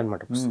హిట్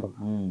అనమాట పుస్తకం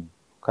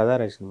కథా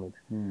రచన మీద.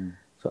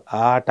 సో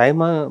ఆ టైం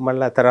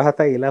మళ్ళీ తర్వాత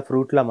ఇలా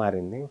ఫ్రూట్లా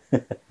మారింది.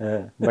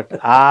 బట్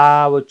ఆ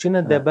వచ్చిన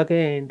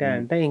దెబ్బకే ఏంటి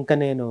అంటే, ఇంకా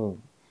నేను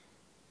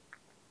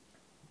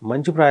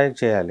మంచి ప్రాజెక్ట్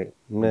చేయాలి.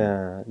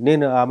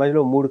 నేను ఆ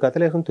మధ్యలో 3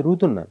 కథలు వేసుకుని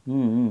తిరుగుతున్నాను.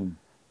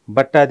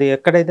 బట్ అది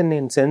ఎక్కడైతే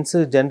నేను సెన్స్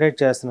జనరేట్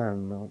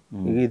చేస్తున్నాను,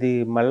 ఇది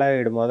మళ్ళా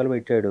వీడు మొదలు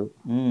పెట్టాడు,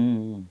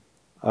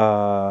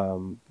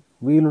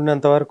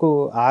 వీలున్నంత వరకు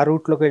ఆ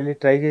రూట్లోకి వెళ్ళి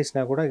ట్రై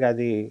చేసినా కూడా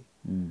అది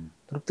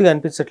తృప్తిగా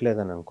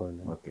అనిపించట్లేదని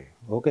అనుకోండి.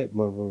 ఓకే,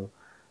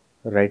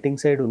 రైటింగ్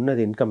సైడ్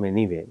ఉన్నది ఇన్కమ్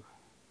ఎనీవే,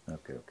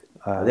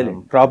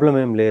 ప్రాబ్లం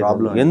ఏం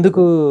లేదు.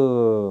 ఎందుకు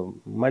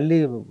మళ్ళీ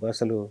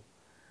అసలు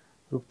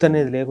తృప్తి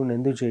అనేది లేకుండా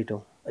ఎందుకు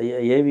చేయటం?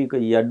 ఏవి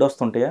ఈ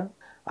అడ్డొస్తుంటాయా?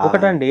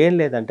 ఒకటండి, ఏం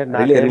లేదంటే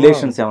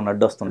రిలేషన్స్ ఏమన్నా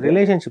అడ్డొస్తుంటాయి.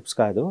 రిలేషన్షిప్స్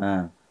కాదు,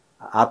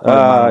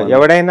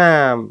 ఎవడైనా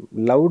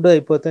లౌడ్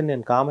అయిపోతే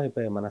నేను కామ్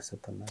అయిపోయే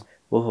మనస్తత్వం.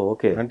 ఓహో,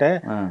 ఓకే. అంటే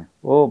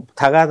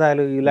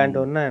తగాదాలు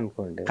ఇలాంటివి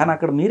ఉన్నాయనుకోండి, కానీ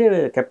అక్కడ మీరే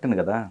కెప్టెన్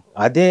కదా.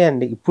 అదే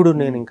అండి, ఇప్పుడు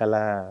నేను ఇంకా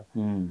అలా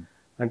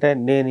అంటే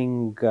నేను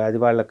ఇంకా అది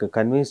వాళ్ళకి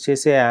కన్విన్స్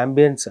చేసే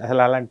అంబియన్స్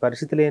అసలు అలాంటి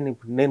పరిస్థితి లేని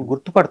ఇప్పుడు నేను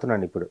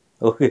గుర్తుపడుతున్నాను. ఇప్పుడు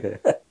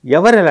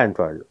ఎవరు ఎలాంటి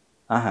వాళ్ళు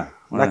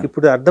నాకు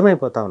ఇప్పుడు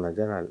అర్థమైపోతా ఉన్నారు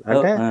జనాలు.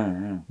 అంటే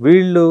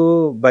వీళ్ళు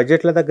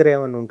బడ్జెట్ల దగ్గర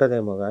ఏమైనా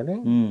ఉంటుందేమో కానీ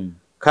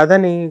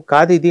కథని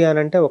కాదు ఇది అని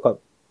అంటే ఒక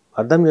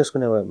అర్థం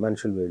చేసుకునే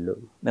మనుషులు వీళ్ళు.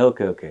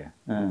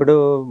 ఇప్పుడు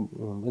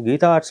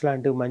గీతా ఆర్ట్స్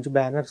లాంటివి మంచి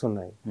బ్యానర్స్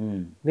ఉన్నాయి.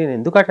 నేను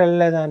ఎందుకు అట్లా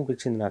వెళ్ళలేదా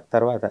అనిపించింది నాకు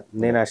తర్వాత.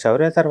 నేను ఆ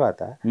శౌర్య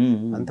తర్వాత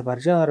అంత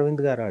పరిచయం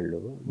అరవింద్ గారు వాళ్ళు,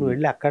 నువ్వు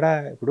వెళ్ళి అక్కడ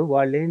ఇప్పుడు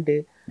వాళ్ళు ఏంటి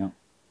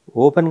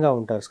ఓపెన్ గా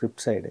ఉంటారు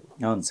స్క్రిప్ట్ సైడ్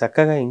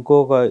చక్కగా.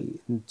 ఇంకొక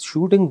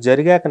షూటింగ్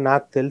జరిగాక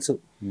నాకు తెలుసు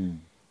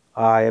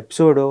ఆ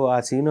ఎపిసోడ్ ఆ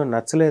సీన్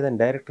నచ్చలేదని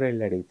డైరెక్టర్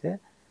వెళ్ళి అడిగితే,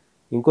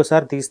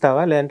 ఇంకోసారి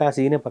తీస్తావా లేదంటే ఆ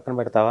సీనే పక్కన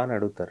పెడతావా అని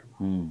అడుగుతారు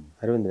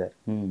అరవింద్ గారు.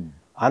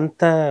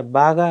 అంత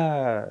బాగా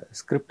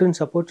స్క్రిప్ట్ని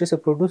సపోర్ట్ చేసే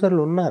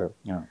ప్రొడ్యూసర్లు ఉన్నారు.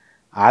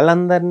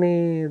 వాళ్ళందరినీ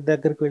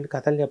దగ్గరికి వెళ్ళి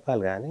కథలు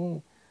చెప్పాలి కానీ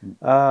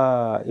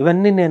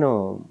ఇవన్నీ నేను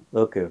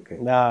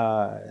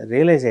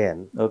రియలైజ్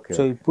అయ్యాను.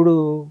 సో ఇప్పుడు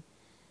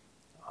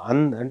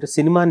అంటే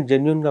సినిమాని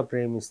జెన్యున్గా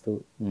ప్రేమిస్తూ,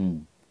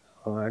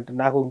 అంటే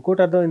నాకు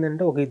ఇంకోటి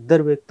అర్థమైందంటే, ఒక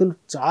 2 వ్యక్తులు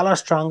చాలా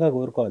స్ట్రాంగ్గా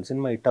కోరుకోవాలి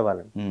సినిమా హిట్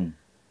అవ్వాలని.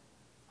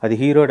 అది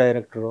హీరో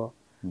డైరెక్టరో,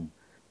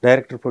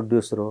 డైరెక్టర్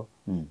ప్రొడ్యూసరో,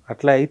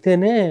 అట్లా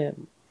అయితేనే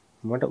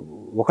అంటే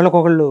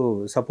ఒకళ్ళకొకళ్ళు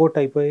సపోర్ట్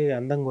అయిపోయి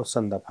అందంగా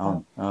వస్తుంది తప్ప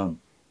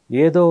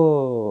ఏదో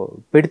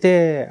పెడితే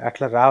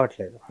అట్లా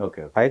రావట్లేదు.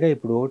 పైగా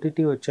ఇప్పుడు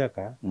ఓటీటీ వచ్చాక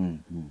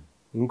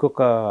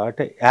ఇంకొక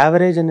అంటే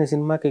యావరేజ్ అనే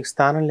సినిమాకి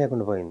స్థానం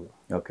లేకుండా పోయింది.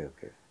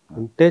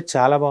 ఉంటే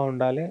చాలా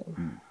బాగుండాలి,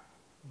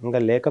 ఇంకా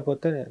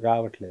లేకపోతే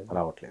రావట్లేదు.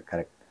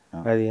 కరెక్ట్.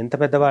 అది ఎంత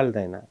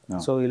పెద్దవాళ్ళదైనా.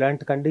 సో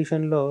ఇలాంటి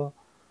కండిషన్లో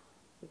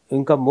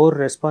ఇంకా మోర్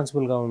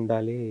రెస్పాన్సిబుల్గా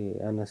ఉండాలి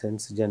అన్న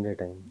సెన్స్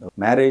జనరేట్ అయింది.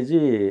 Marriage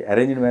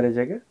arranged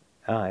మ్యారేజేగా?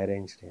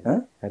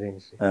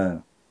 అరేంజ్డ్.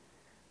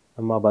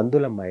 మా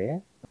బంధువుల అమ్మాయే.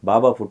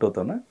 బాబా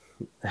ఫోటోతోనా?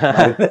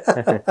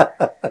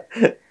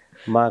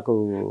 మాకు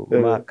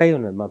మా అక్కయ్య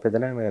ఉన్నది, మా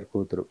పెద్దనాన్న గారి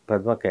కూతురు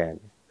పద్మక్కయ్య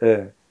అని.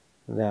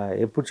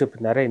 ఎప్పుడు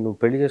చెప్పింది, అరే నువ్వు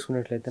పెళ్లి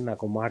చేసుకున్నట్లయితే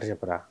నాకు మాట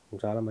చెప్పరా,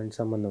 చాలా మంచి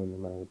సంబంధం ఉంది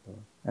మనకు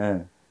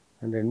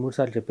అని 2-3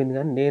 సార్లు చెప్పింది.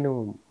 కానీ నేను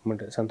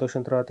అంటే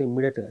సంతోషం తర్వాత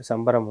ఇమ్మీడియట్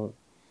సంబరము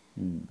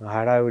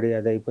హడావిడి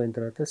అది అయిపోయిన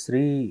తర్వాత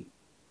శ్రీ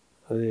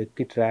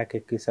ట్రాక్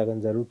ఎక్కి సగం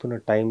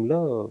జరుగుతున్న టైంలో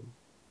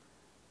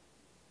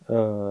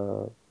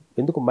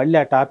ఎందుకు మళ్ళీ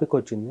ఆ టాపిక్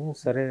వచ్చింది.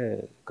 సరే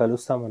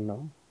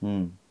కలుస్తామన్నాం.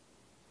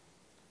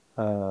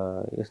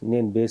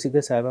 నేను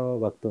బేసిక్గా సాయిబాబా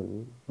భక్తుని.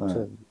 సో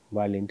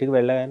వాళ్ళ ఇంటికి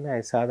వెళ్ళగానే ఐ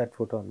సా దట్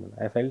ఫోటో అన్నాను.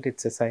 I felt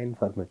it's a sign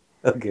for me.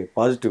 Okay,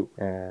 positive.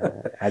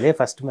 అదే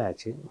ఫస్ట్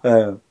మ్యాచ్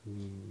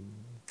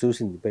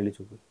చూసింది పెళ్లి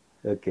చూపు.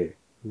 Okay,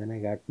 then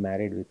I got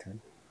married with her.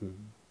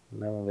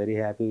 Now I am very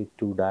happy with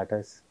 2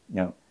 daughters.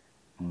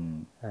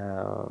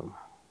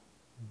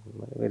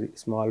 Very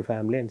small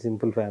family and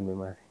simple family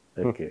మాది.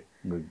 Okay,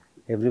 good.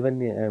 Everyone,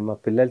 మా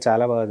పిల్లలు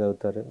చాలా బాగా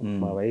చదువుతారు.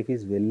 మా wife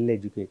is well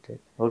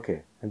educated. Okay,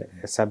 అంటే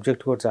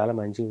సబ్జెక్ట్ కూడా చాలా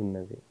మంచిగా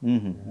ఉన్నది.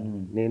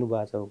 నేను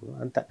బాగా చదువుకున్నాను.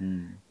 అంత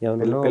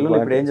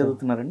ఏం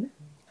చదువుతున్నారండి?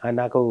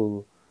 నాకు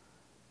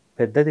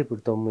పెద్దది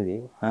ఇప్పుడు 9,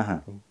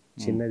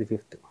 చిన్నది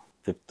 5th.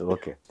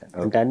 ఓకే,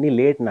 అంటే అన్నీ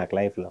లేట్ నాకు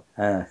లైఫ్లో.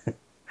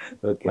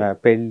 ఓకే.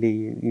 పెళ్ళి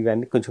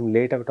ఇవన్నీ కొంచెం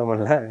లేట్ అవ్వటం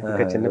వల్ల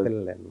ఇంకా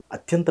చిన్నపిల్లలే.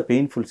 అత్యంత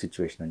పెయిన్ఫుల్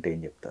సిచ్యువేషన్ అంటే ఏం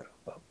చెప్తారు?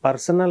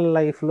 పర్సనల్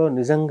లైఫ్లో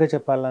నిజంగా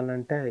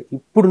చెప్పాలనంటే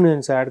ఇప్పుడు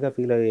నేను సాడ్గా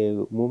ఫీల్ అయ్యే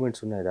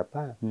మూమెంట్స్ ఉన్నాయి తప్ప,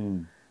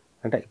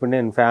 అంటే ఇప్పుడు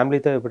నేను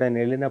ఫ్యామిలీతో ఎప్పుడైనా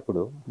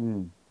వెళ్ళినప్పుడు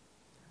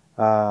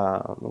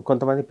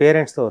కొంతమంది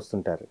పేరెంట్స్తో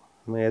వస్తుంటారు.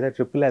 మేము ఏదో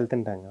ట్రిప్లో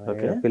వెళ్తుంటాం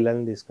కదా,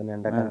 పిల్లల్ని తీసుకుని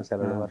ఎండాకాలం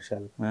సెలవులు,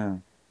 వర్షాలు.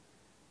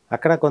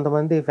 అక్కడ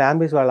కొంతమంది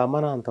ఫ్యామిలీస్ వాళ్ళ అమ్మ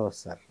నాన్నతో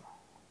వస్తారు.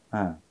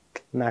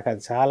 నాకు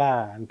అది చాలా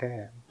అంటే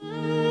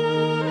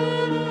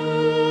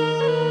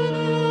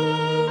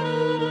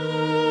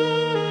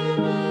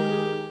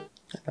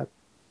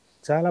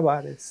చాలా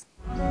బాధ వేస్తుంది.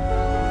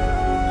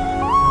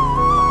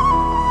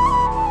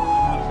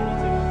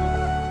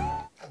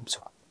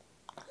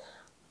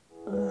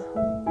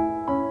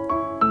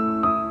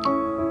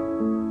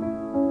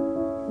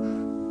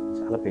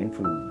 చాలా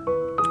పెయిన్ఫుల్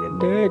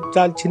అంటే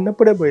చాలా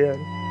చిన్నప్పుడే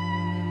పోయారు,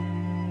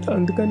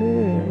 అందుకని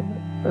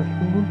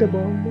ఉంటే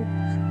బాగుంది.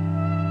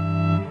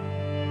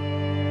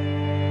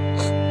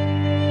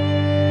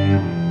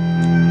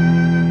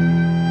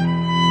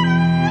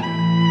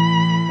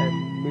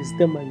 మిస్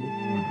దెమ్ అండి.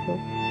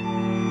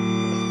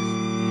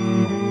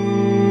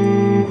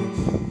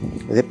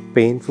 అదే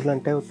పెయిన్ఫుల్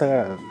అంటే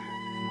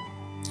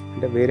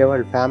అంటే వేరే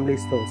వాళ్ళ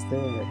ఫ్యామిలీస్తో వస్తే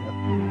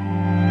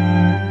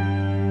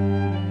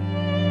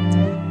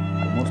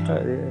ఆల్మోస్ట్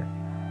అది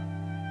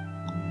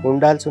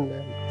ఉండాల్సి ఉండే.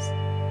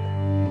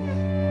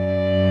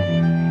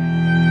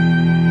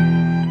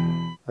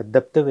 అది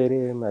తప్పితే వేరే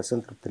ఏమి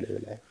అసంతృప్తి లేదు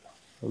లైఫ్లో.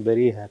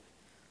 Very happy.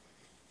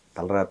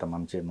 తలరాత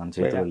మన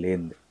చేతిలో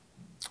లేనిది.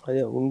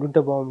 అదే ఉండుంటే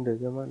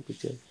బాగుండేది ఏమో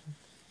అనిపించేది.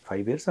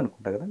 5 years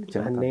అనుకుంటా కదండి.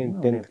 నేను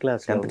 10th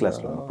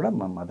క్లాస్లో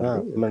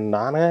మన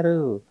నాన్నగారు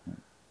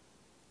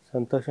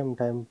సంతోషం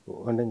టైం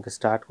అంటే ఇంకా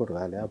స్టార్ట్ కూడా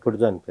కాలే, అప్పుడు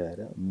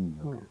చనిపోయారు.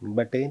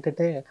 బట్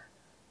ఏంటంటే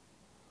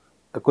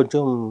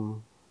కొంచెం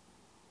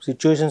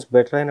సిచ్యువేషన్స్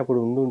బెటర్ అయినప్పుడు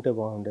ఉంటే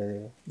బాగుండేది.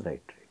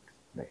 Right right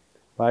right.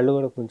 వాళ్ళు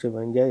కూడా కొంచెం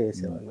ఎంజాయ్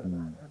చేసేవాళ్ళు.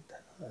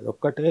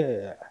 అదొక్కటే.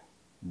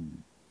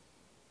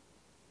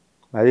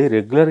 అది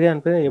రెగ్యులర్గా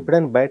అనిపి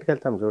ఎప్పుడైనా బయటకు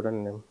వెళ్తాం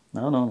చూడండి, నేను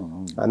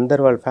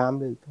అందరు వాళ్ళ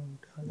ఫ్యామిలీతో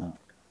ఉంటారు.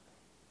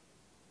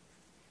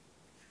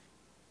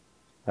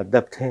 అది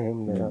తప్పితే ఏం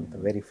లేదు, అంత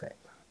వెరీ ఫైన్.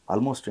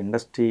 ఆల్మోస్ట్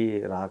ఇండస్ట్రీ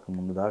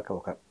రాకముందు దాకా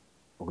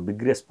ఒక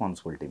బిగ్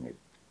రెస్పాన్సిబిలిటీ మీది.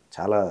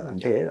 చాలా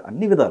అంటే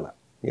అన్ని విధాల,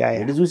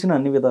 ఎటు చూసినా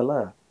అన్ని విధాల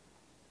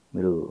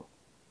మీరు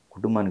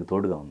కుటుంబానికి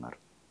తోడుగా ఉన్నారు.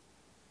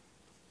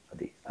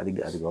 అది అది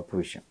అది గొప్ప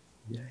విషయం.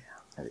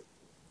 అది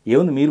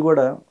ఏముంది, మీరు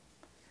కూడా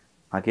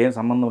నాకేం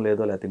సంబంధం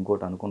లేదో లేకపోతే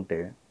ఇంకోటి అనుకుంటే.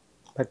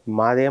 బట్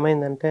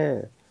మాదేమైందంటే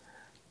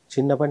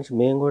చిన్నప్పటి నుంచి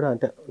మేము కూడా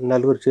అంటే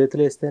నలుగురు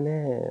చేతులు వేస్తేనే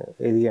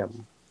ఎదిగాం.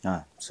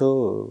 So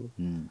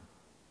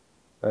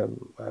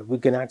we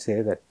cannot say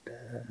that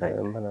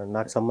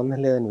నాకు సంబంధం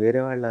లేదని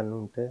వేరే వాళ్ళు అని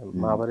ఉంటే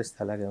మా పరిస్థితి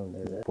అలాగే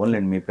ఉండేది.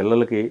 పోన్లేండి, మీ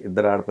పిల్లలకి,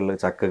 2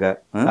 ఆడపిల్లలకి చక్కగా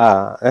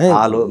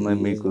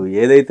మీకు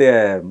ఏదైతే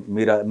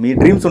మీ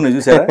డ్రీమ్స్ ఉన్నాయి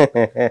చూసారా,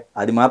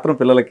 అది మాత్రం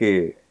పిల్లలకి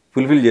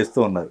ఫుల్ఫిల్ చేస్తూ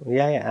ఉన్నారు.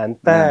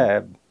 అంతా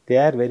దే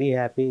ఆర్ వెరీ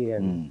హ్యాపీ.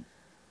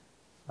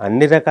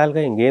 అన్ని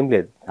రకాలుగా ఇంకేం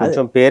లేదు.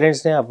 కొంచెం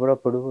పేరెంట్స్నే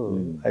అప్పుడప్పుడు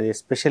అది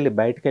ఎస్పెషల్లీ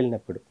బయటకు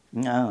వెళ్ళినప్పుడు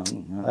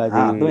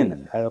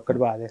అది ఒక్కటి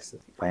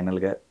బాధేస్తుంది.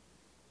 ఫైనల్గా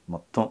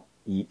మొత్తం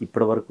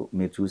ఇప్పటి వరకు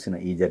మీరు చూసిన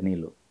ఈ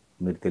జర్నీలో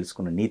మీరు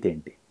తెలుసుకున్న నీతి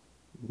ఏంటి?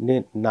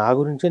 నా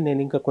గురించి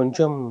నేను ఇంకా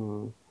కొంచెం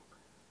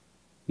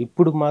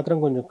ఇప్పుడు మాత్రం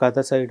కొంచెం కథ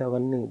సైడ్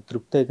అవన్నీ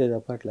తృప్తి అయితే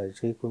తప్ప అట్లా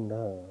చేయకుండా.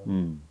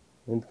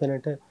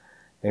 ఎందుకనంటే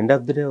ఎండ్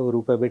ఆఫ్ ది డే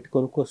 ₹1 పెట్టి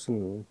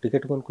కొనుక్కొస్తుంది,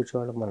 టికెట్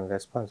కొనుక్కొచ్చేవాళ్ళకి మనం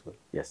రెస్పాన్సిబుల్.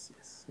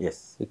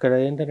 ఇక్కడ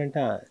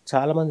ఏంటంటే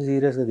చాలామంది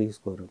సీరియస్గా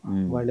తీసుకోరు.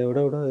 వాళ్ళు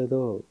ఎవడెవడో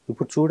ఏదో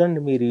ఇప్పుడు చూడండి,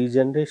 మీరు ఈ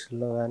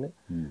జనరేషన్లో కానీ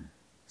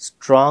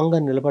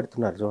స్ట్రాంగ్గా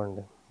నిలబడుతున్నారు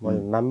చూడండి,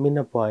 వాళ్ళు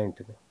నమ్మిన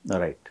పాయింట్ని.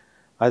 రైట్.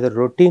 అది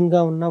రొటీన్గా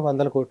ఉన్న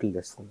 100 కోట్లు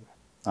తెస్తుంది.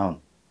 అవును.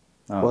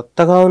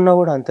 కొత్తగా ఉన్నా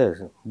కూడా అంతే.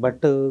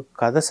 బట్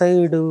కథ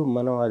సైడ్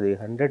మనం అది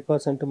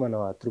 100% మనం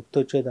ఆ తృప్తి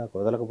వచ్చేదాకా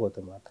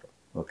వదలకపోతే మాత్రం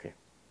ఓకే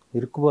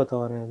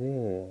ఇరుక్కుపోతాం అనేది.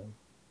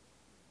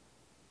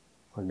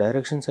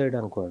 డైరెక్షన్ సైడ్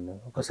అనుకోండి,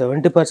 ఒక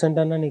 70%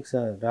 అన్నా నీకు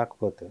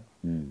రాకపోతే,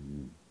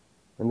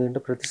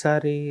 ఎందుకంటే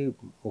ప్రతిసారి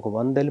ఒక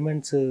 100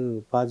 ఎలిమెంట్స్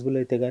పాసిబుల్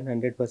అయితే కానీ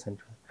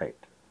 100%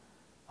 రైట్.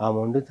 ఆ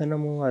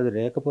మొండితనము అది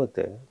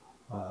లేకపోతే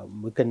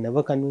we can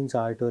never convince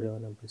auditorium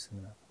అని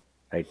అనిపిస్తుంది నాకు.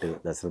 రైట్.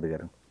 దశరథ్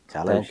గారు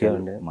చాలా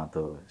విషయాలు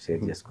మాతో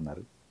షేర్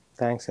చేసుకున్నారు.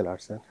 Thanks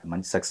a lot sir.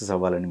 మంచి సక్సెస్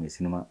అవ్వాలని మీ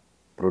సినిమా,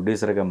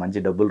 ప్రొడ్యూసర్గా మంచి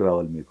డబ్బులు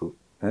రావాలి మీకు,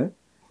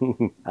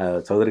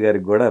 చౌదరి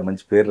గారికి కూడా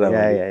మంచి పేరు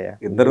రావాలి.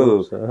 ఇద్దరు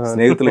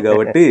స్నేహితులు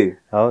కాబట్టి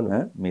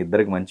మీ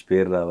ఇద్దరికి మంచి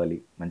పేరు రావాలి,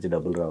 మంచి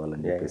డబ్బులు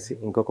రావాలని చెప్పేసి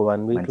ఇంకొక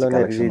 1 వీక్లో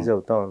రిలీజ్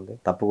అవుతా ఉంది.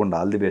 తప్పకుండా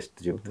ఆల్ ది బెస్ట్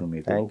చెప్తున్నాను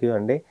మీకు. థ్యాంక్ యూ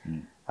అండి.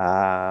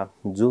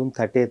 June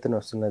 30th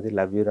వస్తున్నది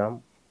love you Ram.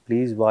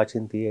 Please watch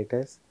in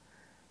theatres.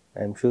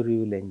 I'm sure you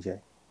will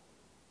enjoy.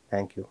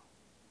 Thank you.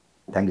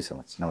 Thank you so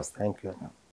much. నమస్తే. Thank you.